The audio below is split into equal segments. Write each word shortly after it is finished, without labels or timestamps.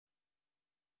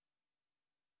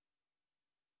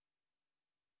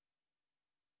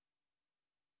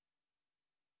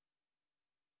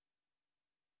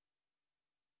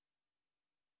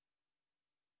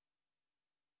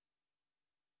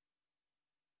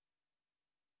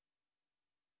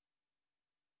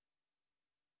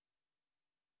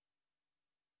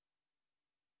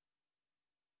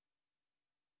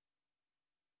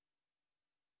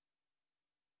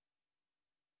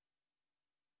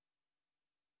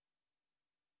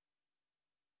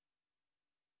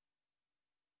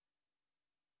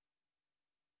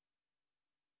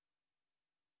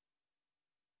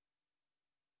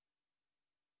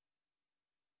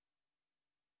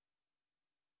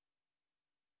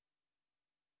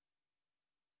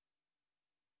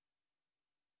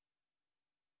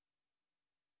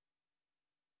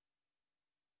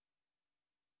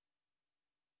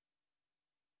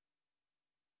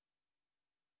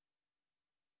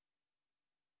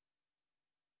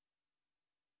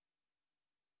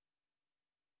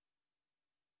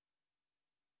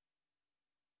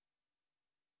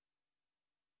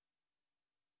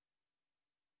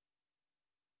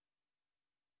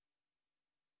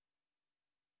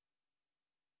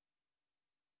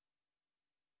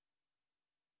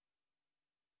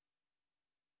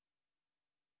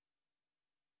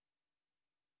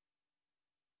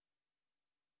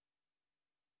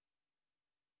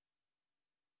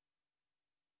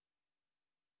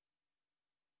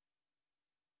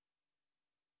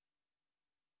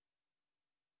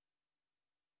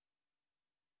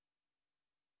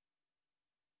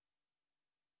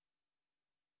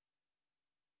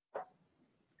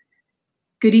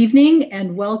Good evening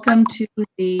and welcome to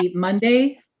the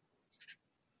Monday,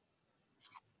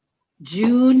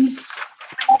 June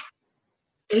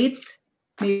 8th,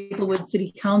 Maplewood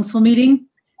City Council meeting.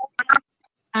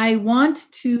 I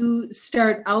want to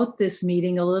start out this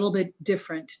meeting a little bit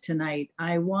different tonight.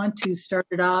 I want to start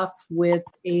it off with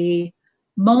a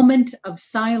moment of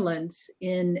silence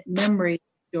in memory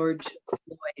of George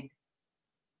Floyd.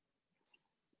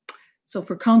 So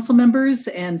for council members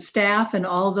and staff and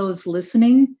all those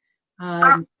listening,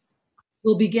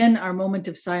 we'll begin our moment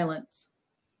of silence.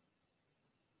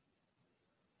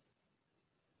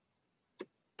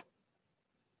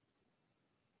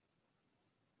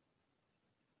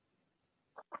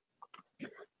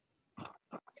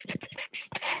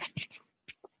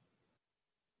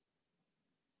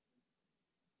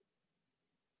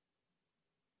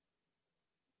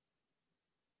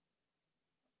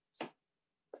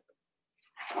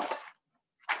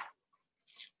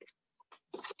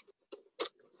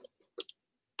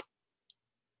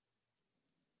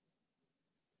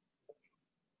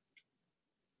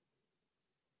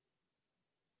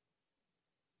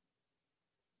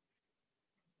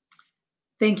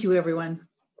 Thank you, everyone.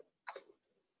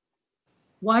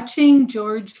 Watching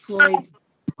George Floyd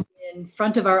in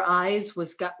front of our eyes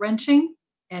was gut-wrenching,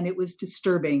 and it was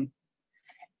disturbing.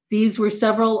 These were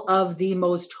several of the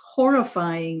most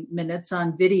horrifying minutes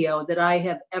on video that I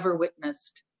have ever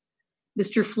witnessed.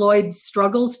 Mr. Floyd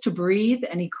struggles to breathe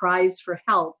and he cries for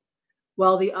help,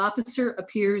 while the officer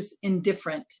appears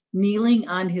indifferent, kneeling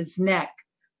on his neck,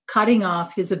 cutting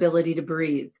off his ability to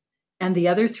breathe. And the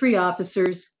other three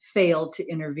officers failed to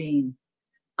intervene.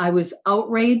 I was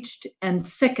outraged and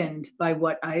sickened by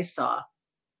what I saw.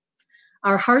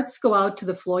 Our hearts go out to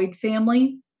the Floyd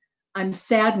family. I'm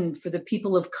saddened for the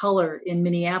people of color in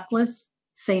Minneapolis,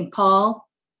 St. Paul,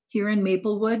 here in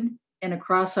Maplewood, and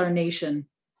across our nation.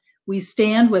 We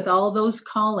stand with all those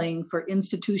calling for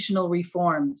institutional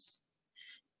reforms.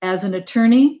 As an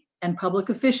attorney and public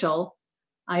official,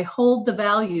 I hold the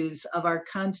values of our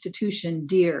Constitution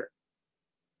dear.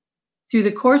 Through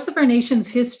the course of our nation's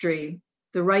history,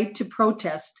 the right to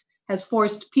protest has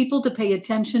forced people to pay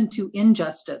attention to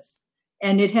injustice,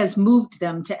 and it has moved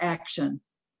them to action.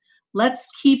 Let's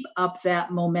keep up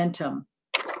that momentum,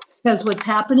 because what's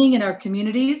happening in our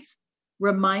communities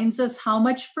reminds us how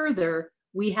much further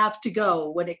we have to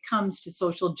go when it comes to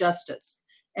social justice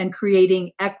and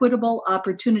creating equitable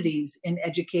opportunities in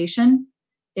education,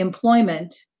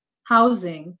 employment,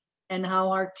 housing, and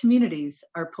how our communities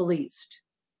are policed.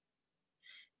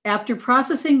 After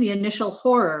processing the initial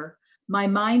horror, my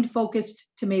mind focused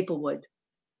to Maplewood,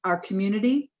 our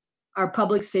community, our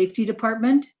public safety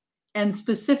department, and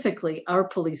specifically our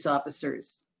police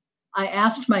officers. I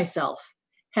asked myself,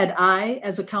 had I,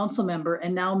 as a council member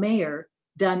and now mayor,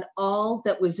 done all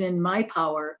that was in my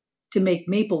power to make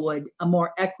Maplewood a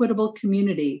more equitable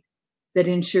community that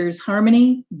ensures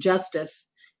harmony, justice,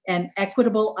 and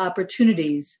equitable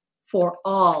opportunities for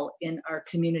all in our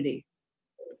community?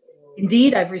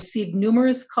 Indeed, I've received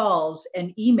numerous calls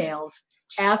and emails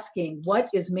asking, what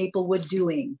is Maplewood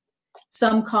doing?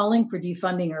 Some calling for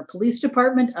defunding our police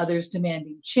department, others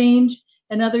demanding change,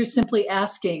 and others simply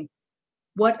asking,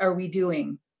 what are we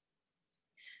doing?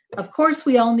 Of course,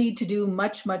 we all need to do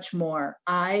much, much more.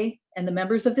 I and the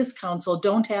members of this council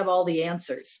don't have all the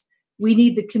answers. We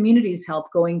need the community's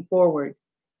help going forward.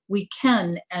 We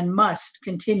can and must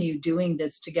continue doing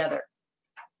this together.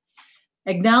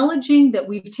 Acknowledging that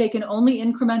we've taken only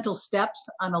incremental steps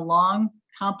on a long,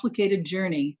 complicated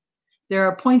journey, there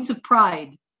are points of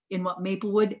pride in what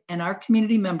Maplewood and our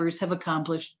community members have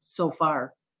accomplished so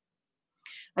far.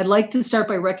 I'd like to start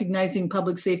by recognizing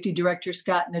Public Safety Director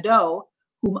Scott Nadeau,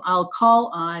 whom I'll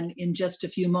call on in just a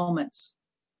few moments.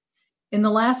 In the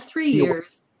last 3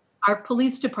 years, our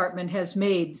police department has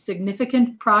made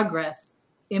significant progress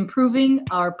improving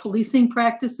our policing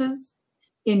practices,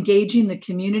 engaging the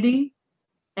community,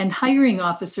 and hiring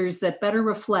officers that better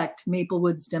reflect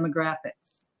Maplewood's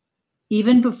demographics.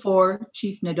 Even before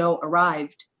Chief Nadeau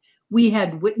arrived, we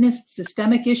had witnessed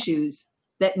systemic issues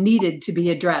that needed to be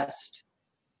addressed.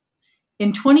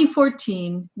 In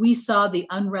 2014, we saw the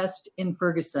unrest in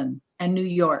Ferguson and New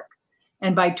York.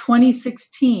 And by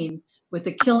 2016, with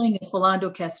the killing of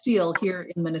Philando Castile here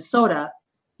in Minnesota,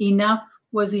 enough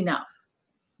was enough.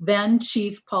 Then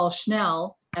Chief Paul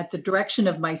Schnell, at the direction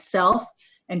of myself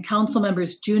and council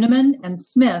members Juniman and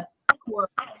Smith, who are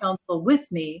on council with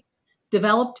me,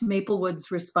 developed Maplewood's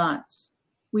response.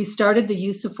 We started the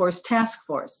Use of Force Task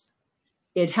Force.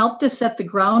 It helped us set the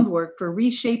groundwork for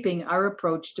reshaping our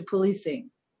approach to policing.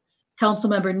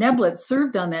 Councilmember Neblett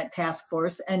served on that task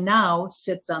force and now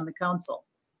sits on the council.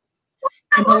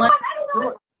 In the last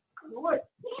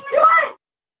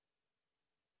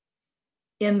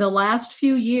In the last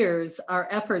few years, our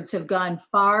efforts have gone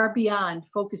far beyond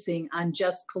focusing on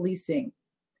just policing.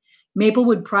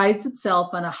 Maplewood prides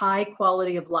itself on a high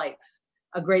quality of life,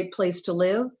 a great place to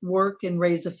live, work, and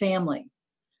raise a family.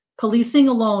 Policing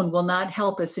alone will not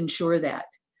help us ensure that.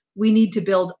 We need to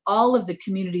build all of the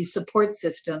community support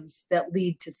systems that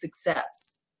lead to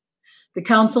success. The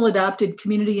council adopted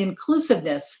community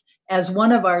inclusiveness as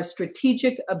one of our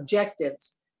strategic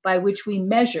objectives by which we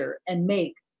measure and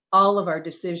make all of our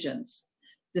decisions.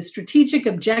 The strategic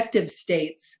objective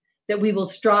states that we will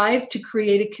strive to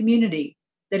create a community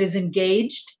that is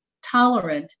engaged,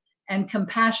 tolerant, and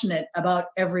compassionate about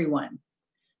everyone.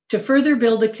 To further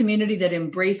build a community that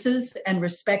embraces and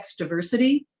respects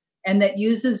diversity and that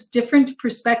uses different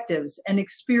perspectives and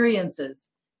experiences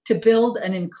to build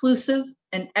an inclusive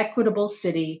and equitable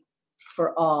city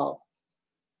for all.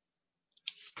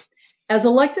 As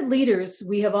elected leaders,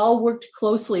 we have all worked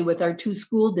closely with our 2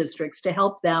 school districts to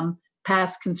help them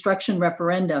pass construction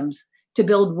referendums to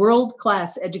build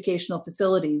world-class educational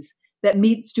facilities that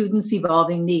meet students'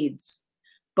 evolving needs.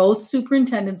 Both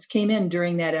superintendents came in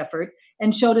during that effort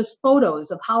and showed us photos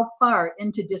of how far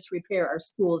into disrepair our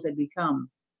schools had become.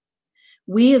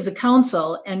 We as a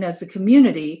council and as a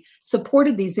community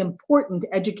supported these important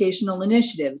educational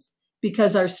initiatives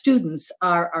because our students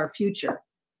are our future.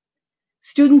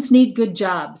 Students need good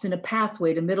jobs and a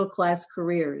pathway to middle-class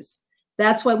careers.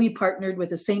 That's why we partnered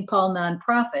with a St. Paul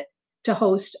nonprofit to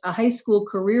host a high school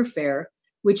career fair,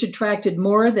 which attracted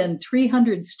more than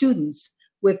 300 students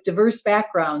with diverse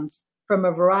backgrounds from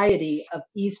a variety of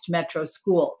East Metro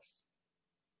schools.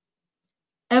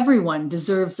 Everyone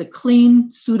deserves a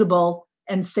clean, suitable,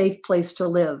 and safe place to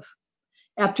live.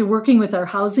 After working with our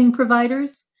housing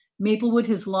providers, Maplewood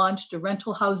has launched a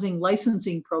rental housing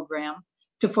licensing program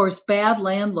to force bad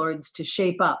landlords to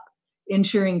shape up,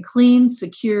 ensuring clean,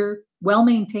 secure,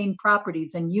 well-maintained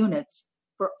properties and units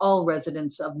for all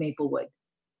residents of Maplewood.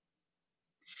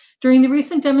 During the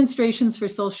recent demonstrations for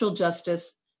social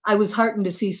justice, I was heartened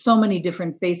to see so many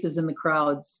different faces in the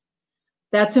crowds.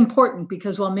 That's important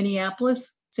because while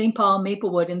Minneapolis, St. Paul,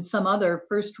 Maplewood, and some other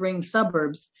first-ring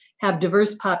suburbs have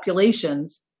diverse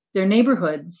populations, their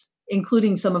neighborhoods,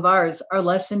 including some of ours, are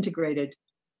less integrated.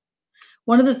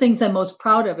 One of the things I'm most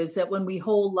proud of is that when we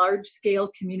hold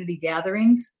large-scale community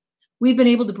gatherings, we've been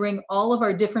able to bring all of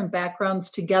our different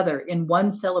backgrounds together in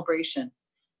one celebration,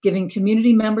 giving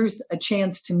community members a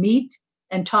chance to meet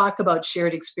and talk about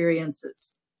shared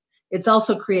experiences. It's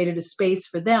also created a space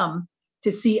for them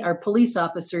to see our police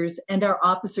officers and our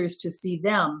officers to see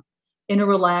them in a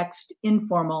relaxed,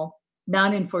 informal,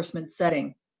 non-enforcement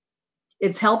setting.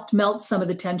 It's helped melt some of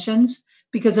the tensions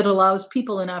because it allows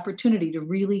people an opportunity to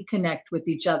really connect with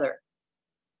each other.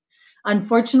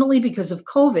 Unfortunately, because of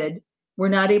COVID, we're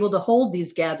not able to hold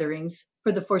these gatherings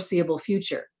for the foreseeable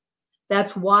future.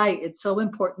 That's why it's so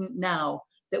important now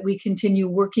that we continue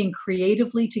working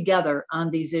creatively together on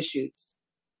these issues.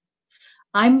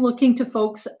 I'm looking to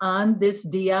folks on this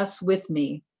DS with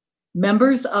me,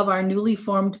 members of our newly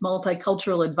formed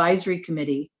Multicultural Advisory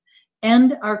Committee,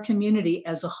 and our community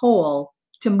as a whole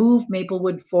to move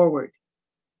Maplewood forward.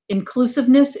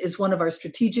 Inclusiveness is one of our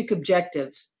strategic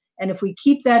objectives, and if we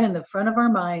keep that in the front of our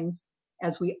minds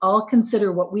as we all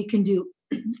consider what we can do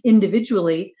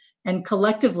individually and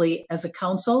collectively as a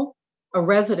council, a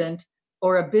resident,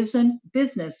 or a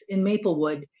business in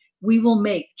Maplewood, we will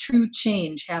make true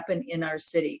change happen in our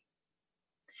city.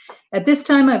 At this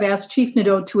time, I've asked Chief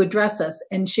Nadeau to address us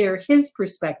and share his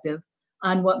perspective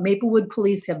on what Maplewood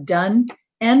Police have done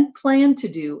and plan to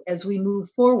do as we move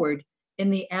forward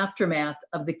in the aftermath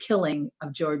of the killing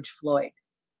of George Floyd.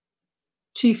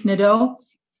 Chief Nadeau.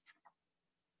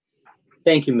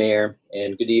 Thank you, Mayor,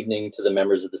 and good evening to the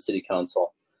members of the City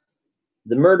Council.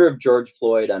 The murder of George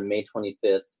Floyd on May 25th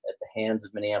at the hands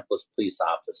of Minneapolis police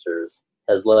officers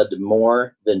has led to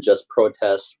more than just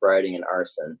protests, rioting, and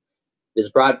arson. It has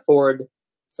brought forward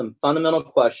some fundamental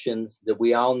questions that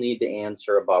we all need to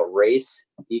answer about race,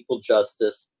 equal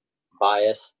justice,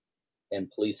 bias,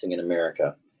 and policing in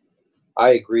America. I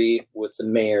agree with the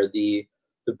mayor. The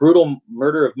brutal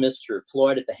murder of Mr.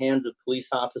 Floyd at the hands of police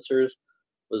officers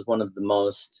was one of the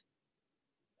most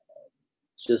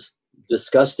just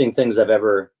disgusting things I've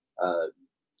ever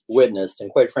witnessed.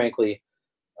 And quite frankly,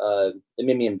 it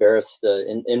made me embarrassed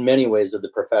in many ways of the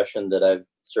profession that I've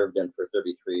served in for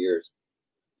 33 years.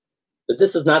 But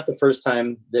this is not the first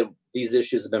time that these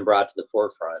issues have been brought to the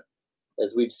forefront,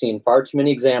 as we've seen far too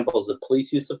many examples of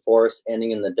police use of force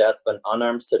ending in the death of an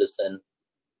unarmed citizen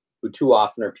who too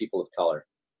often are people of color.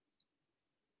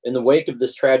 In the wake of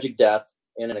this tragic death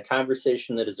and in a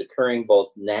conversation that is occurring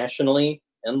both nationally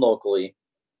and locally,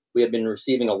 we have been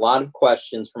receiving a lot of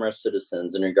questions from our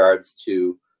citizens in regards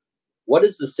to what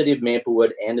is the city of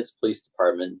Maplewood and its police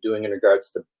department doing in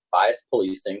regards to biased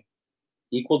policing,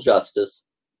 equal justice,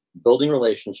 building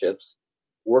relationships,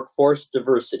 workforce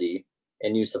diversity,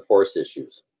 and use of force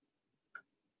issues.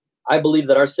 I believe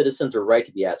that our citizens are right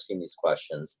to be asking these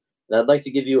questions, and I'd like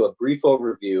to give you a brief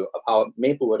overview of how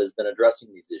Maplewood has been addressing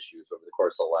these issues over the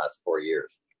course of the last 4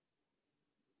 years.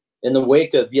 In the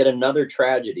wake of yet another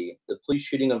tragedy, the police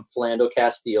shooting of Philando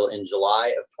Castile in July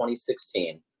of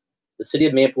 2016, the city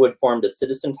of Maplewood formed a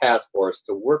citizen task force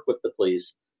to work with the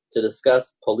police to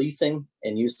discuss policing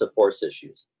and use of force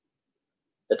issues.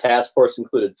 The task force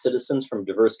included citizens from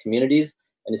diverse communities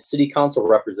and a city council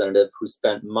representative who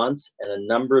spent months and a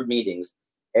number of meetings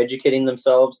educating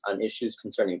themselves on issues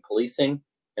concerning policing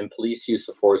and police use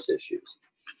of force issues.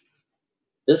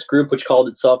 This group, which called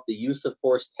itself the Use of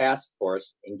Force Task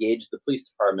Force, engaged the police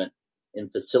department in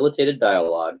facilitated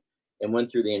dialogue and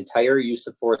went through the entire use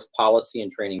of force policy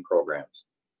and training programs.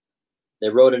 They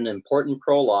wrote an important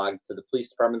prologue to the police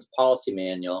department's policy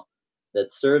manual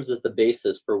that serves as the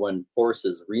basis for when force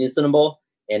is reasonable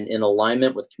and in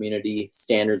alignment with community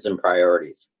standards and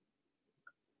priorities.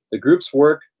 The group's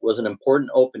work was an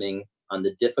important opening on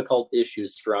the difficult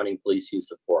issues surrounding police use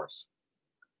of force.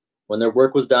 When their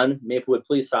work was done, Maplewood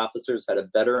police officers had a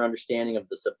better understanding of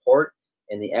the support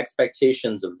and the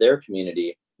expectations of their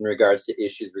community in regards to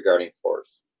issues regarding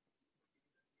force.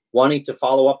 Wanting to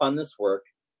follow up on this work,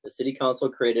 the City Council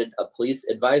created a Police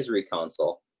Advisory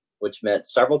Council, which met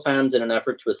several times in an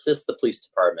effort to assist the police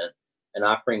department in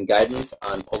offering guidance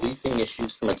on policing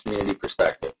issues from a community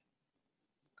perspective.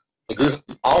 The group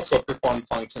also performed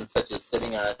functions such as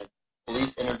sitting on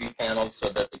police interview panels so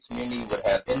that the community would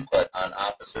have input on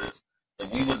officers that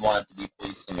we would want to be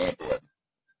policed in Maplewood.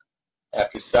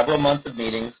 After several months of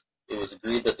meetings, it was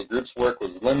agreed that the group's work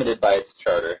was limited by its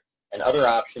charter, and other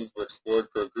options were explored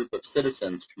for a group of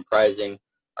citizens comprising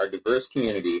our diverse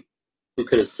community who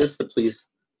could assist the police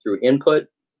through input,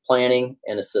 planning,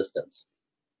 and assistance.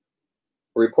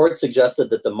 A report suggested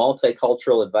that the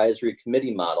Multicultural Advisory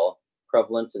Committee model,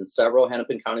 prevalent in several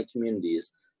Hennepin County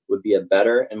communities, would be a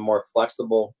better and more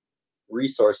flexible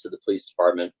resource to the police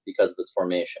department because of its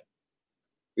formation.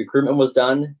 Recruitment was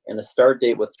done, and a start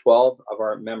date with 12 of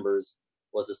our members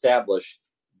was established.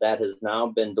 That has now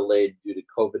been delayed due to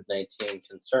COVID-19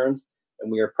 concerns,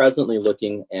 and we are presently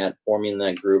looking at forming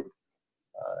that group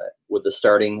with a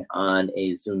starting on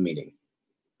a Zoom meeting.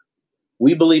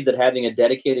 We believe that having a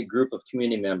dedicated group of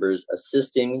community members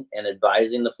assisting and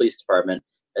advising the police department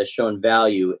has shown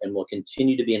value and will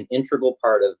continue to be an integral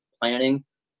part of planning,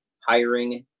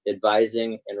 hiring,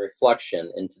 advising, and reflection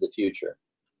into the future.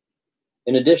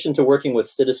 In addition to working with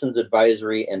citizens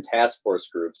advisory and task force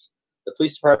groups, the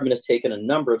police department has taken a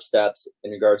number of steps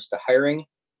in regards to hiring,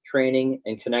 training,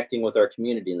 and connecting with our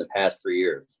community in the past 3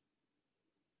 years.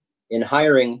 In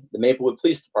hiring, the Maplewood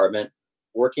Police Department,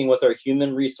 working with our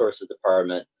Human Resources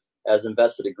Department, has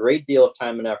invested a great deal of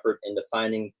time and effort into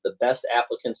finding the best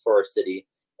applicants for our city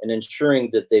and ensuring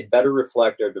that they better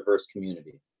reflect our diverse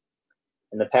community.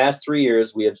 In the past 3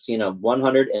 years, we have seen a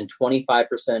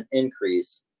 125%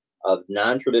 increase of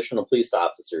non-traditional police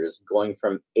officers, going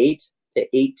from 8 to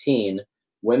 18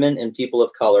 women and people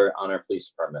of color on our police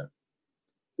department.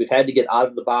 We've had to get out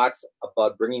of the box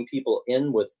about bringing people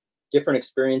in with different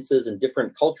experiences and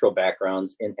different cultural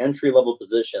backgrounds in entry-level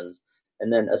positions,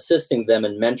 and then assisting them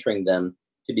and mentoring them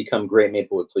to become great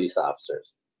Maplewood police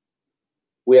officers.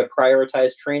 We have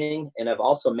prioritized training and have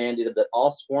also mandated that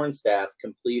all sworn staff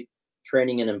complete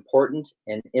training in important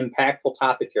and impactful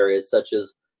topic areas such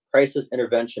as crisis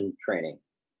intervention training,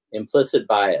 implicit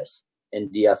bias,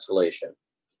 and de-escalation.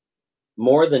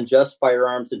 More than just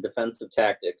firearms and defensive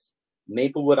tactics,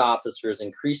 Maplewood officers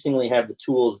increasingly have the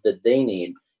tools that they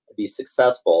need to be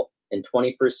successful in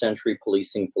 21st century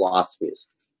policing philosophies.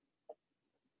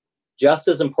 Just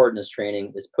as important as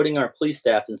training is putting our police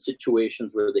staff in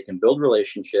situations where they can build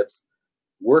relationships,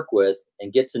 work with,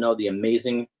 and get to know the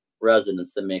amazing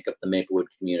residents that make up the Maplewood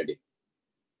community.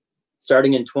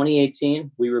 Starting in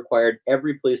 2018, we required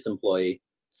every police employee,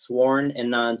 sworn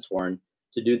and non-sworn,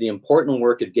 to do the important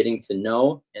work of getting to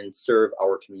know and serve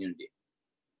our community.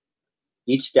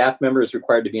 Each staff member is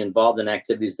required to be involved in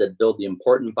activities that build the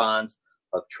important bonds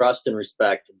of trust and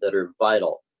respect that are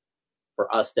vital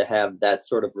for us to have that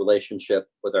sort of relationship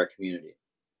with our community.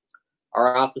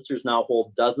 Our officers now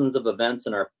hold dozens of events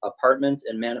in our apartment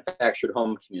and manufactured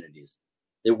home communities.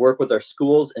 They work with our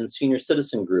schools and senior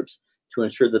citizen groups to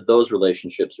ensure that those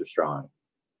relationships are strong.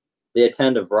 They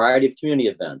attend a variety of community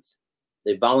events.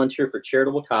 They volunteer for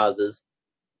charitable causes,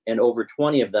 and over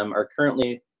 20 of them are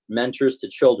currently mentors to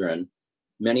children,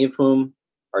 many of whom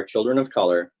are children of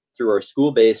color, through our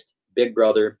school-based Big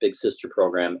Brother, Big Sister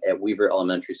program at Weaver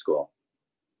Elementary School.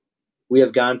 We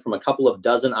have gone from a couple of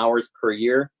dozen hours per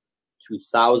year to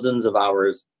thousands of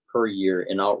hours per year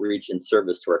in outreach and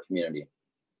service to our community.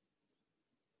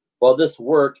 While this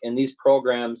work and these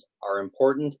programs are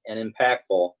important and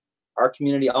impactful, our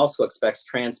community also expects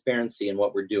transparency in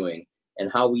what we're doing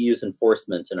and how we use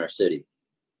enforcement in our city.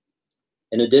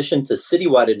 In addition to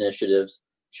citywide initiatives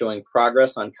showing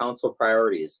progress on council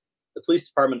priorities, the police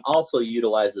department also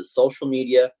utilizes social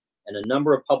media and a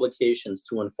number of publications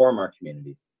to inform our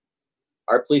community.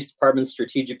 Our police department's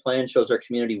strategic plan shows our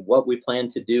community what we plan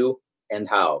to do and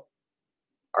how.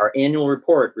 Our annual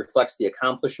report reflects the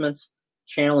accomplishments,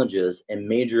 challenges, and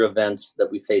major events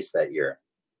that we faced that year.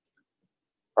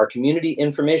 Our community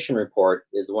information report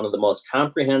is one of the most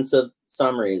comprehensive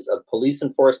summaries of police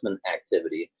enforcement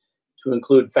activity to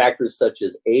include factors such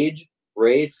as age,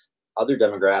 race, other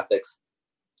demographics,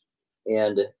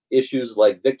 and issues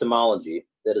like victimology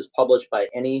that is published by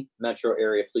any metro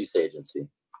area police agency.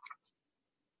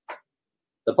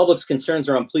 The public's concerns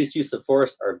around police use of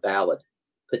force are valid,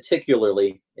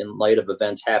 particularly in light of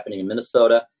events happening in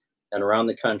Minnesota and around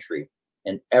the country,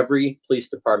 and every police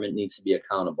department needs to be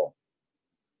accountable.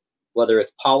 Whether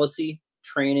it's policy,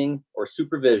 training, or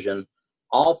supervision,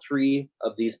 all three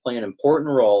of these play an important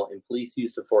role in police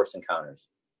use of force encounters.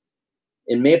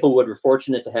 In Maplewood, we're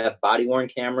fortunate to have body-worn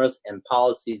cameras and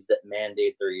policies that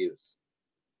mandate their use.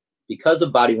 Because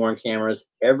of body-worn cameras,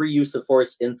 every use of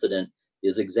force incident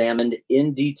is examined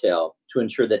in detail to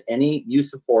ensure that any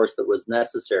use of force that was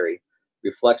necessary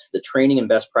reflects the training and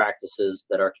best practices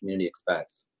that our community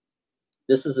expects.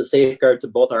 This is a safeguard to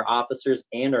both our officers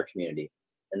and our community,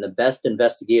 and the best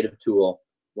investigative tool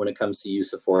when it comes to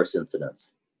use of force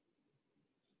incidents.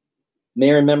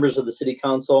 Mayor and members of the City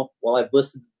Council, while I've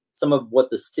listed some of what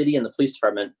the city and the police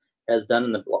department has done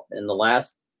in the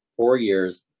last 4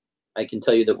 years, I can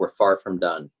tell you that we're far from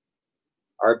done.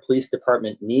 Our police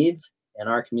department needs and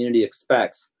our community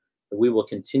expects that we will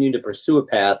continue to pursue a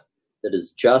path that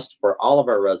is just for all of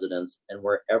our residents and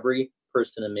where every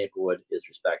person in Maplewood is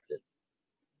respected.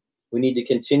 We need to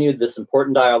continue this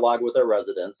important dialogue with our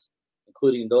residents,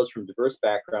 including those from diverse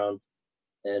backgrounds,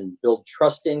 and build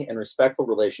trusting and respectful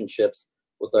relationships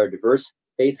with our diverse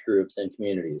faith groups and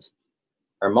communities.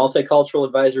 Our Multicultural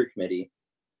Advisory Committee,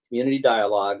 community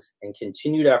dialogues, and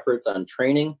continued efforts on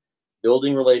training,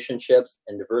 building relationships,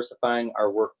 and diversifying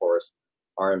our workforce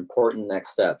are important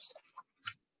next steps.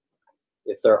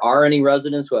 If there are any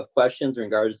residents who have questions in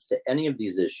regards to any of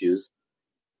these issues,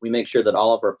 we make sure that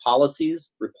all of our policies,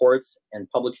 reports, and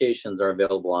publications are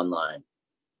available online.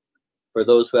 For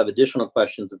those who have additional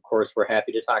questions, of course, we're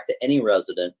happy to talk to any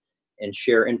resident and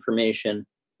share information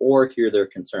or hear their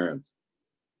concerns.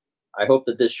 I hope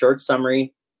that this short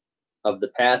summary of the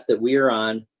path that we are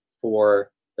on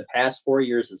for the past 4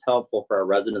 years is helpful for our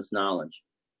residents' knowledge.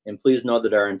 And please know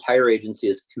that our entire agency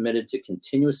is committed to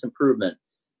continuous improvement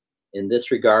in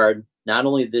this regard, not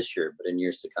only this year, but in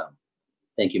years to come.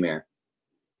 Thank you, Mayor.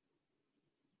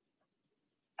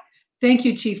 Thank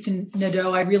you, Chief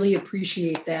Nadeau. I really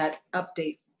appreciate that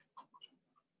update.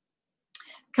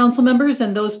 Council members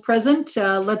and those present,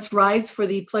 let's rise for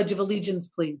the Pledge of Allegiance,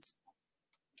 please.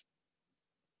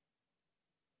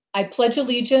 I pledge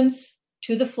allegiance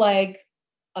to the flag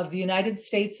of the United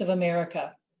States of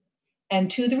America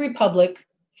and to the republic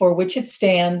for which it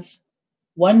stands,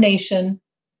 one nation,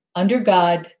 under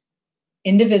God,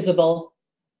 indivisible,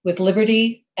 with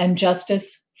liberty and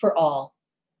justice for all.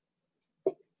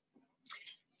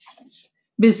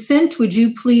 Ms. Sint, would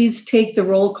you please take the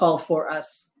roll call for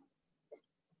us?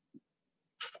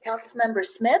 Councilmember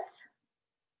Smith.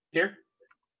 Here.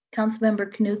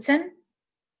 Councilmember Knudsen.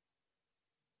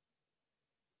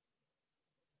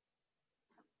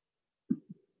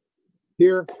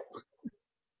 Here.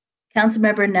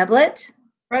 Councilmember Neblett.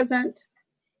 Present.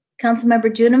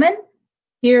 Councilmember Juneman.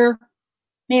 Here.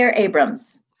 Mayor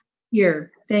Abrams.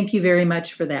 Here. Thank you very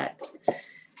much for that.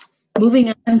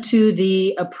 Moving on to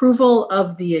the approval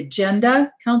of the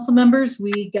agenda, council members,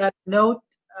 we got a note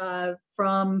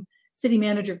from City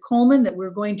Manager Coleman that we're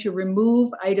going to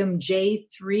remove item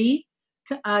J3.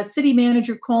 City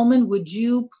Manager Coleman, would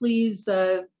you please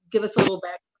give us a little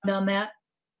background on that?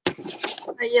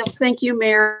 Yes, thank you,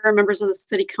 Mayor, members of the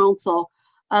City Council.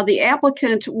 The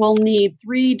applicant will need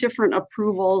 3 different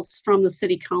approvals from the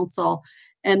City Council,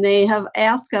 and they have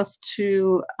asked us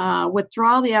to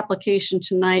withdraw the application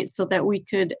tonight so that we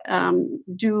could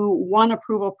do one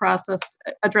approval process,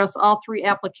 address all 3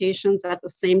 applications at the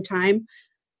same time.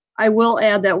 I will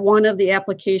add that one of the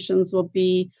applications will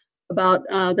be about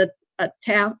a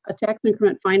tax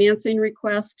increment financing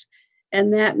request,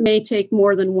 and that may take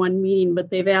more than one meeting,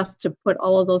 but they've asked to put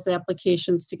all of those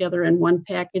applications together in one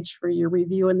package for your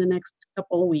review in the next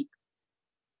couple of weeks.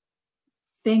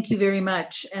 Thank you very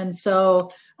much. And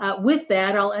so with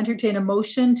that, I'll entertain a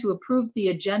motion to approve the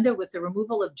agenda with the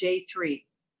removal of J3.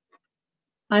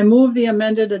 I move the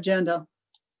amended agenda.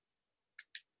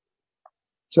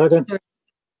 Second.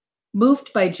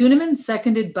 Moved by Juniman,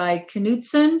 seconded by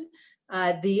Knutson,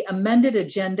 the amended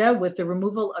agenda with the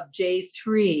removal of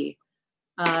J3.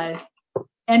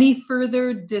 Any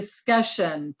further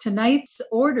discussion? Tonight's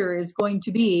order is going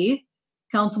to be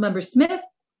Councilmember Smith,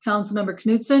 Councilmember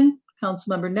Knutson,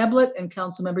 Councilmember Neblett, and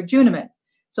Councilmember Juniman.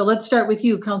 So let's start with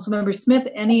you, Councilmember Smith.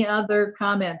 Any other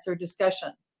comments or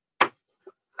discussion?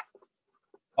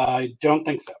 I don't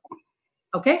think so.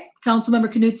 Okay, Councilmember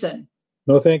Knutson.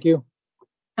 No, thank you.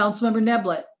 Councilmember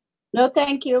Neblett. No,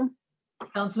 thank you.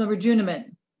 Councilmember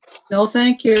Juniman. No,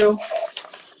 thank you.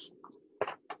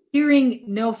 Hearing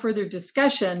no further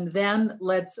discussion, then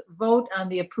let's vote on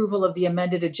the approval of the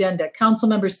amended agenda.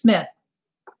 Councilmember Smith.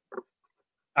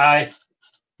 Aye.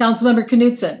 Councilmember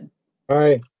Knutson.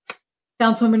 Aye.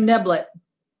 Councilmember Neblett.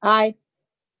 Aye.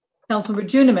 Councilmember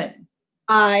Juniman.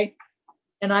 Aye.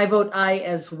 And I vote aye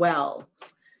as well.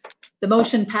 The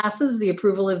motion passes the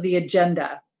approval of the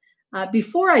agenda.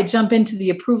 Before I jump into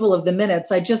the approval of the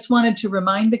minutes, I just wanted to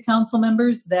remind the council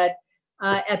members that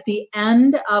at the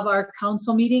end of our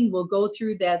council meeting, we'll go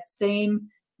through that same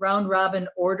round robin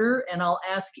order, and I'll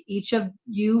ask each of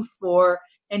you for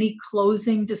any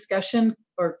closing discussion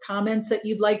or comments that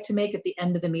you'd like to make at the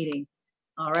end of the meeting.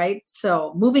 All right,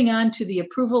 so moving on to the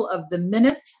approval of the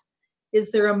minutes.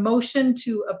 Is there a motion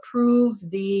to approve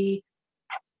the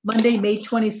Monday, May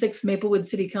 26th Maplewood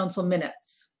City Council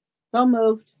minutes? So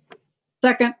moved.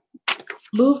 Second.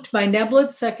 Moved by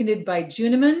Neblett, seconded by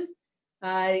Juniman.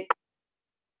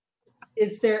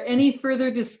 Is there any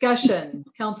further discussion?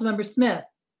 Councilmember Smith.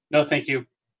 No, thank you.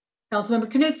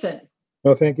 Councilmember Knutson.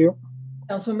 No, thank you.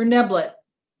 Councilmember Neblett.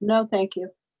 No, thank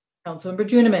you. Councilmember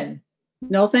Juniman.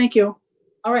 No, thank you.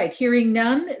 All right, hearing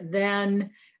none, then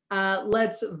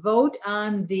let's vote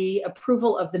on the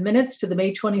approval of the minutes to the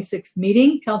May 26th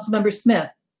meeting. Councilmember Smith.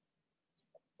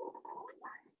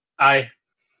 Aye.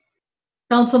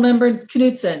 Councilmember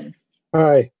Knutson.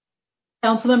 Aye.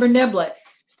 Councilmember Neblett.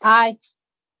 Aye.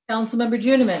 Councilmember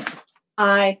Juniman.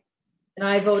 Aye. And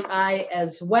I vote aye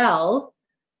as well.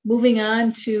 Moving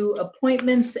on to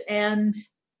appointments and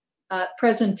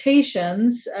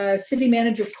presentations. City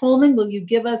Manager Coleman, will you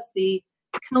give us the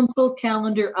council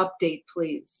calendar update,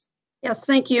 please? Yes,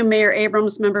 thank you, Mayor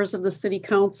Abrams, members of the City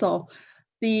Council.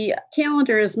 The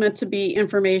calendar is meant to be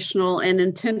informational and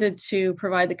intended to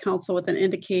provide the council with an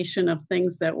indication of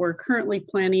things that we're currently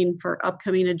planning for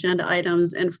upcoming agenda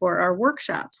items and for our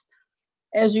workshops.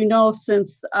 As you know,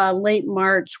 since late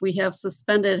March, we have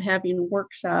suspended having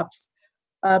workshops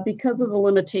because of the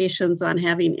limitations on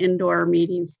having indoor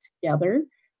meetings together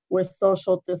with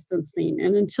social distancing.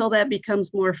 And until that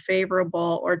becomes more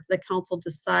favorable or the council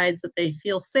decides that they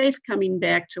feel safe coming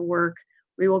back to work,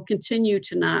 we will continue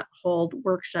to not hold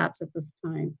workshops at this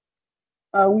time.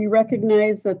 We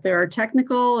recognize that there are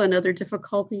technical and other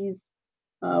difficulties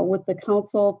with the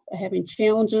council having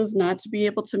challenges not to be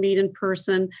able to meet in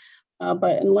person,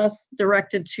 but unless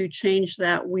directed to change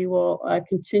that, we will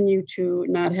continue to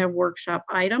not have workshop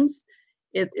items.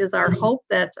 It is our hope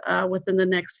that within the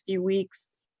next few weeks,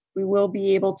 we will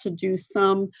be able to do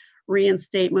some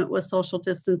reinstatement with social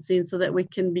distancing so that we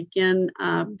can begin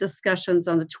discussions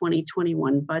on the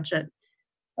 2021 budget.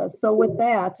 So with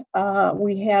that,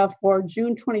 we have for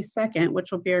June 22nd,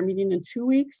 which will be our meeting in 2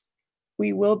 weeks,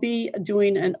 we will be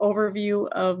doing an overview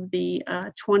of the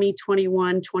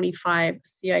 2021-25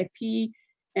 CIP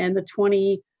and the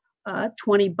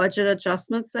 2020 budget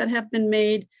adjustments that have been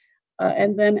made.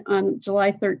 And then on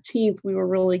July 13th, we will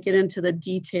really get into the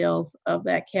details of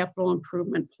that capital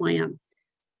improvement plan.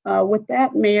 With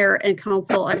that, Mayor and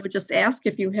Council, I would just ask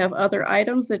if you have other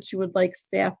items that you would like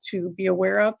staff to be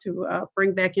aware of to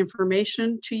bring back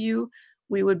information to you.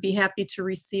 We would be happy to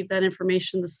receive that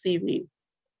information this evening.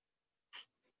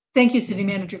 Thank you, City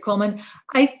Manager Coleman.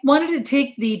 I wanted to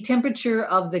take the temperature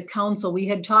of the council. We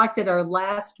had talked at our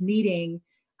last meeting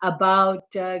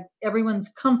about everyone's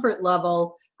comfort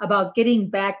level about getting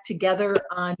back together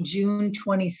on June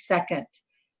 22nd.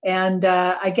 And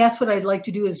I guess what I'd like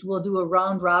to do is we'll do a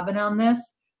round robin on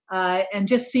this and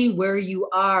just see where you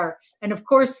are. And of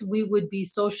course, we would be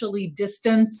socially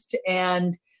distanced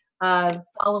and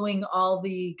following all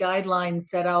the guidelines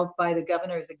set out by the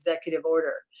governor's executive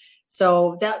order.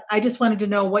 So that, I just wanted to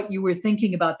know what you were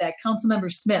thinking about that. Councilmember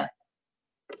Smith.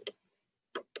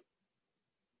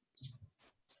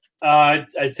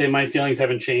 I'd say my feelings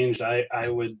haven't changed. I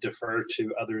would defer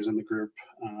to others in the group.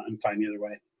 I'm fine either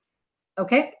way.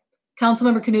 Okay.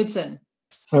 Councilmember Knudsen.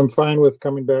 I'm fine with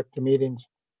coming back to meetings.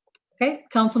 Okay.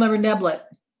 Councilmember Neblett.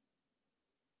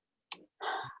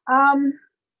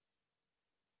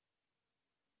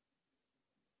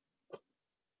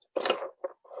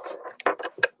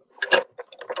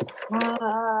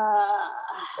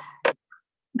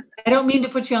 I don't mean to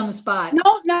put you on the spot. No,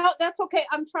 that's okay.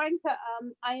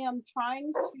 I am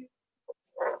trying to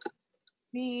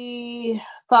be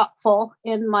thoughtful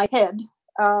in my head.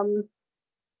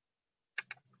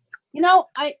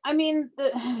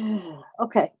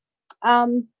 Okay.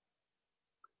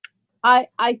 I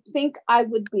think I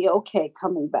would be okay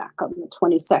coming back on the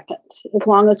 22nd, as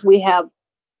long as we have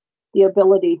the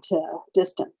ability to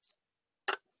distance.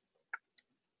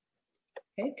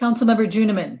 Okay. Councilmember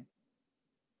Juniman.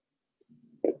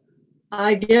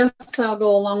 I guess I'll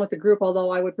go along with the group,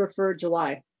 although I would prefer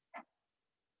July.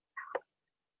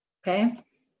 Okay.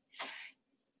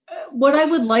 What I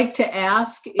would like to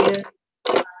ask is,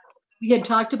 we had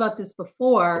talked about this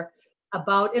before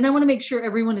about, and I want to make sure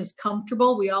everyone is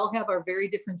comfortable. We all have our very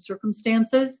different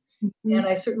circumstances, and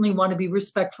I certainly want to be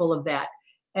respectful of that.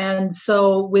 And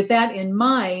so with that in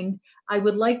mind, I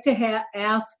would like to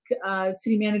ask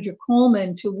City Manager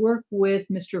Coleman to work with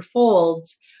Mr.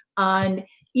 Folds on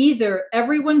either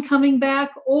everyone coming back,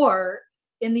 or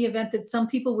in the event that some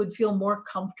people would feel more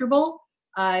comfortable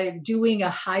doing a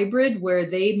hybrid where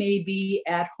they may be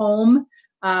at home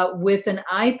with an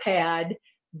iPad,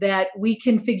 that we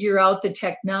can figure out the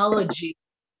technology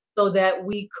so that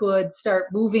we could start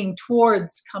moving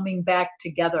towards coming back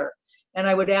together. And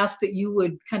I would ask that you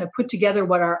would kind of put together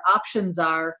what our options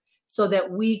are so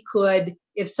that we could,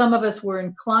 if some of us were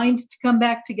inclined to come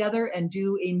back together and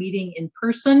do a meeting in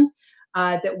person,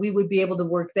 that we would be able to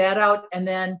work that out. And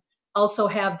then also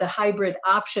have the hybrid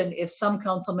option if some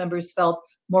council members felt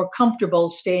more comfortable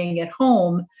staying at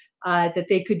home, that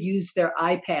they could use their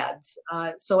iPads.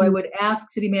 So I would ask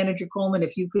City Manager Coleman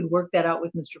if you could work that out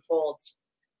with Mr. Folds.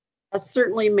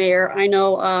 Certainly, Mayor. I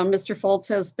know Mr. Foltz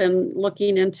has been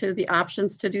looking into the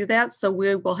options to do that. So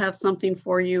we will have something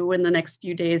for you in the next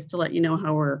few days to let you know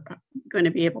how we're going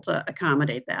to be able to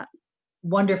accommodate that.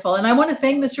 Wonderful. And I want to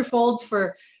thank Mr. Folds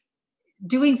for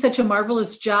doing such a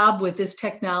marvelous job with this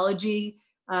technology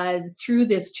through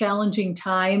this challenging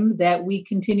time, that we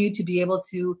continue to be able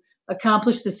to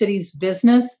accomplish the city's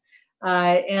business.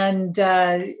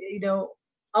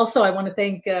 Also I want to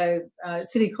thank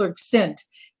City Clerk Sint,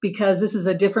 because this is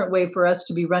a different way for us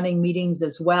to be running meetings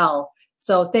as well.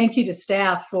 So thank you to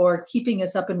staff for keeping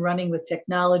us up and running with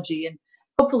technology, and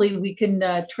hopefully we can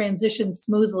transition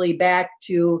smoothly back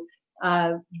to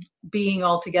being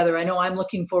all together. I know I'm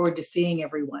looking forward to seeing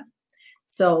everyone.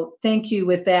 So thank you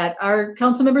with that. Our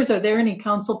council members, are there any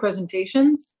council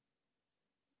presentations?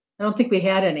 I don't think we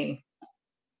had any.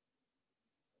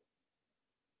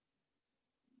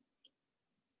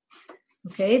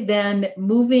 Okay, then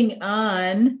moving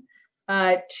on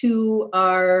to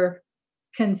our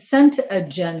consent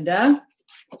agenda.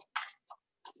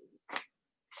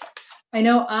 I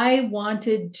know I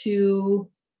wanted to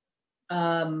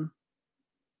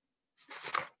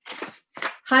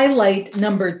highlight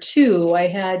number 2. I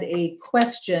had a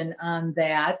question on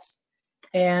that.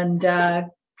 And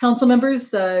council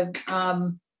members,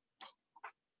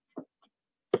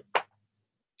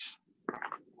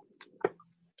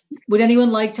 would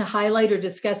anyone like to highlight or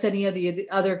discuss any of the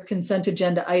other consent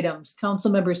agenda items?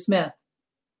 Councilmember Smith.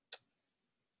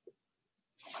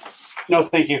 No,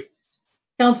 thank you.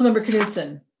 Councilmember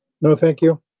Knudsen. No, thank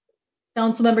you.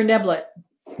 Councilmember Neblett.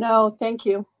 No, thank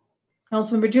you.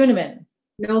 Councilmember Juniman.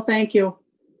 No, thank you.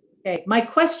 Okay, my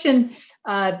question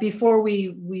before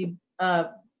we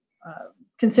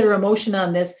consider a motion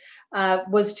on this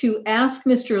was to ask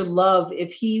Mr. Love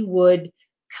if he would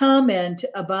comment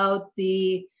about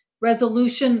the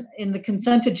resolution in the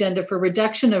consent agenda for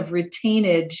reduction of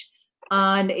retainage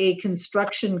on a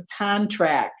construction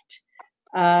contract.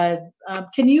 Can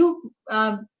you,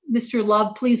 Mr.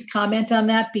 Love, please comment on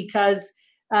that? Because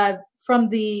from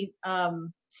the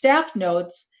staff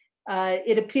notes,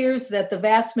 it appears that the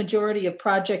vast majority of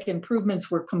project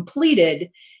improvements were completed,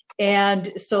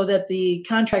 and so that the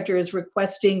contractor is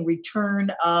requesting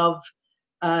return of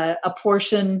a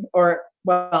portion, or,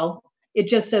 well, it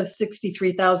just says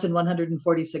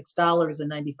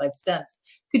 $63,146.95.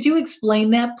 Could you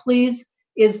explain that, please?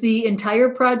 Is the entire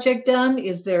project done?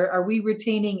 Are we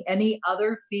retaining any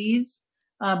other fees?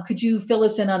 Could you fill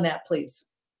us in on that, please?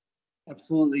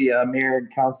 Absolutely, Mayor and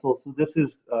Council. So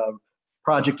this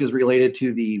project is related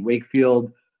to the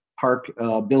Wakefield Park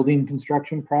building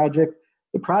construction project.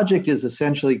 The project is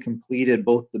essentially completed,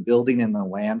 both the building and the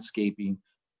landscaping.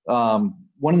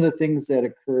 One of the things that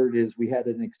occurred is we had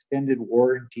an extended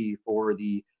warranty for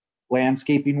the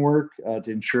landscaping work to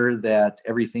ensure that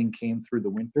everything came through the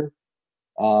winter.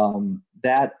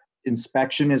 That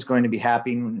inspection is going to be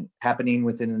happening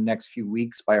within the next few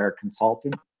weeks by our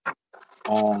consultant.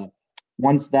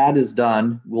 Once that is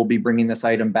done, we'll be bringing this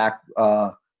item back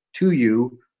to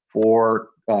you for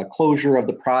closure of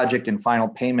the project and final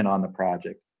payment on the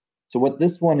project. So what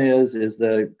this one is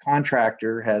the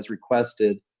contractor has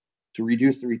requested to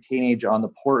reduce the retainage on the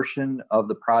portion of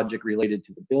the project related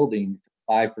to the building to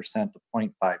 5% to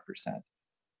 0.5%.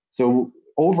 So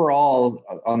overall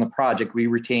on the project, we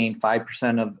retain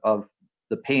 5% of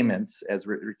the payments as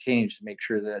retainage to make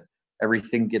sure that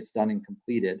everything gets done and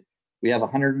completed. We have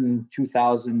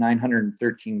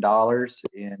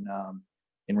 $102,913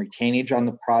 in retainage on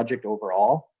the project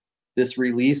overall. This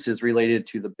release is related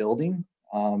to the building,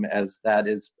 as that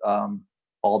is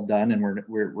all done, and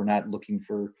we're not looking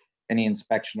for any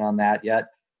inspection on that yet.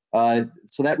 So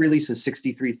that release is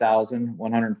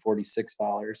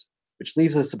 $63,146, which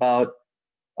leaves us about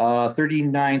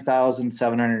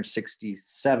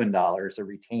 $39,767 of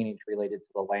retainage related to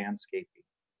the landscaping.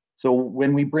 So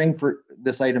when we bring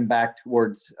this item back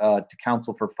towards to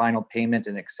council for final payment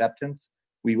and acceptance,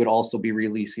 we would also be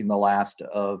releasing the last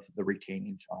of the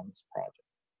retainage on this project.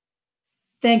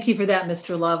 Thank you for that,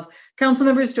 Mr. Love. Council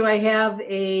members, do I have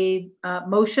a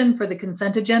motion for the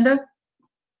consent agenda?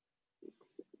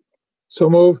 So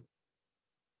moved.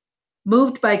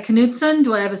 Moved by Knutson.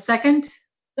 Do I have a second?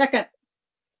 Second.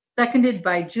 Seconded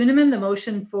by Juniman. The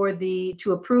motion for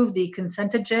to approve the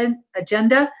consent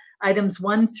agenda, items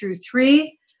 1 through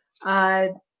 3.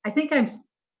 I think I'm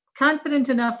confident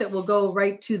enough that we'll go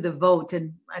right to the vote,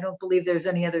 and I don't believe there's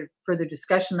any other further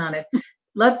discussion on it.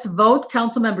 Let's vote.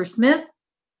 Councilmember Smith.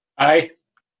 Aye.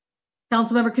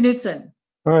 Councilmember Knutson.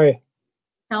 Aye.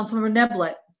 Councilmember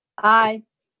Neblett. Aye.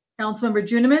 Councilmember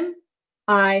Juniman.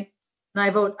 Aye. And I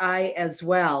vote aye as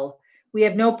well. We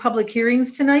have no public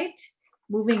hearings tonight.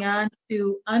 Moving on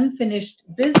to unfinished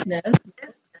business.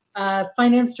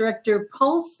 Finance Director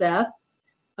Paulseth,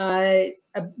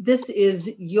 this is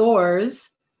yours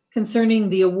concerning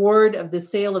the award of the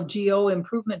sale of GO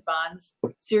improvement bonds,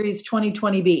 Series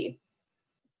 2020B.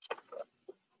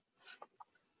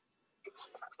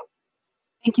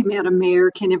 Thank you, Madam Mayor.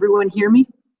 Can everyone hear me?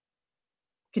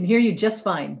 Can hear you just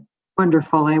fine.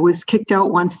 Wonderful. I was kicked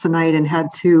out once tonight and had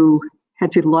to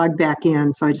log back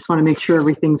in, so I just want to make sure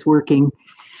everything's working.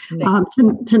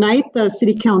 Tonight, the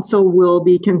City Council will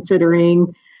be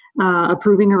considering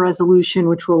approving a resolution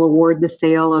which will award the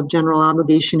sale of general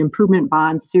obligation improvement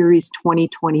bonds Series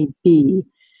 2020B.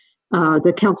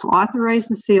 The Council authorized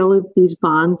the sale of these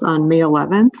bonds on May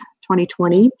 11th,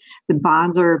 2020. The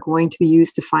bonds are going to be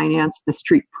used to finance the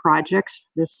street projects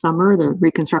this summer, the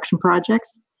reconstruction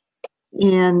projects.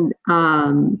 And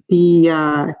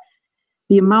the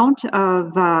amount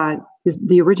of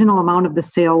the original amount of the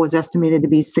sale was estimated to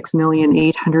be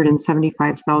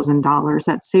 $6,875,000.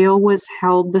 That sale was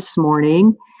held this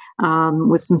morning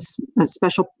with some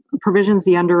special provisions.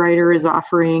 The underwriter is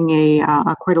offering a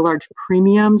quite a large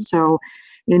premium, so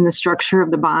in the structure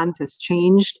of the bonds has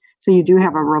changed. So you do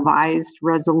have a revised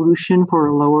resolution for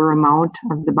a lower amount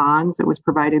of the bonds that was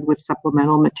provided with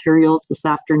supplemental materials this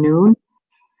afternoon.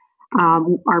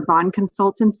 Our bond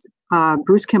consultants,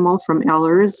 Bruce Kimmel from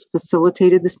Ellers,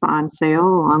 facilitated this bond sale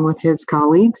along with his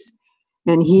colleagues,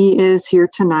 and he is here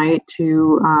tonight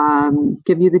to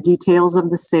give you the details of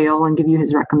the sale and give you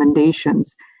his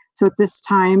recommendations. So at this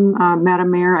time,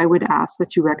 Madam Mayor, I would ask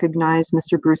that you recognize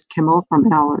Mr. Bruce Kimmel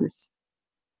from Ellers.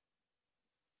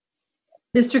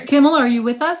 Mr. Kimmel, are you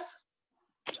with us?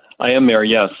 I am, Mayor,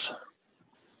 yes.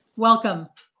 Welcome.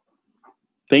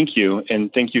 Thank you,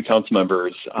 and thank you, council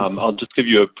members. I'll just give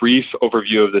you a brief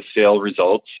overview of the sale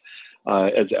results.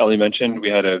 As Ellie mentioned, we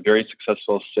had a very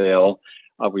successful sale.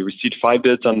 We received 5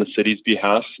 bids on the city's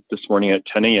behalf this morning at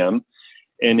 10 a.m.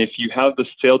 And if you have the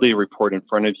sale day report in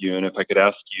front of you, and if I could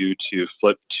ask you to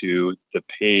flip to the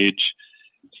page,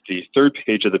 it's the 3rd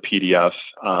page of the PDF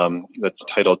that's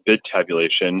titled Bid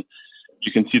Tabulation,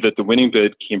 you can see that the winning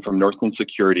bid came from Northland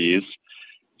Securities.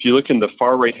 If you look in the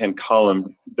far right-hand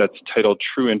column that's titled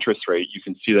True Interest Rate, you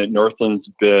can see that Northland's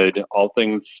bid, all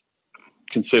things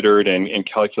considered and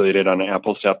calculated on an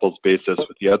apples-to-apples basis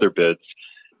with the other bids,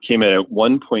 came in at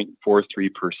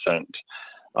 1.43%.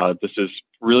 This is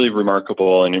really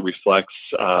remarkable, and it reflects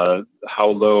how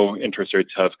low interest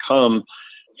rates have come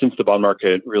since the bond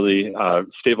market really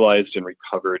stabilized and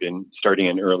recovered starting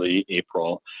in early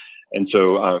April. And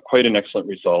so quite an excellent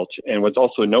result. And what's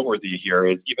also noteworthy here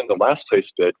is even the last place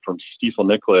bid from Stifel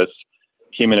Nicolaus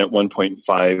came in at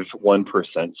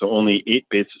 1.51%. So only 8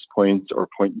 basis points or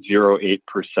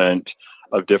 0.08%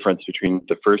 of difference between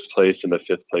the first place and the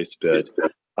 5th place bid,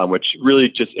 which really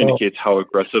just indicates how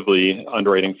aggressively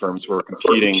underwriting firms were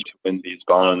competing to win these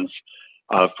bonds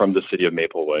from the city of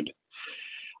Maplewood.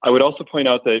 I would also point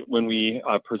out that when we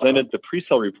presented the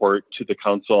pre-sale report to the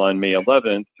council on May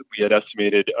 11th, we had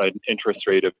estimated an interest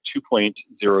rate of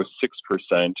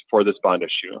 2.06% for this bond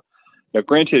issue. Now,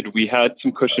 granted, we had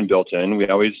some cushion built in. We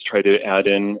always try to add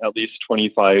in at least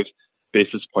 25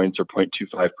 basis points or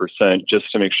 0.25%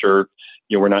 just to make sure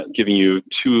we're not giving you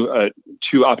too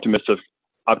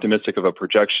optimistic of a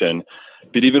projection.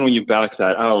 But even when you back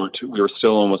that out, we were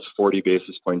still almost 40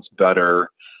 basis points better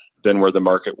than where the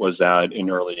market was at in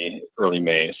early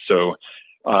May. So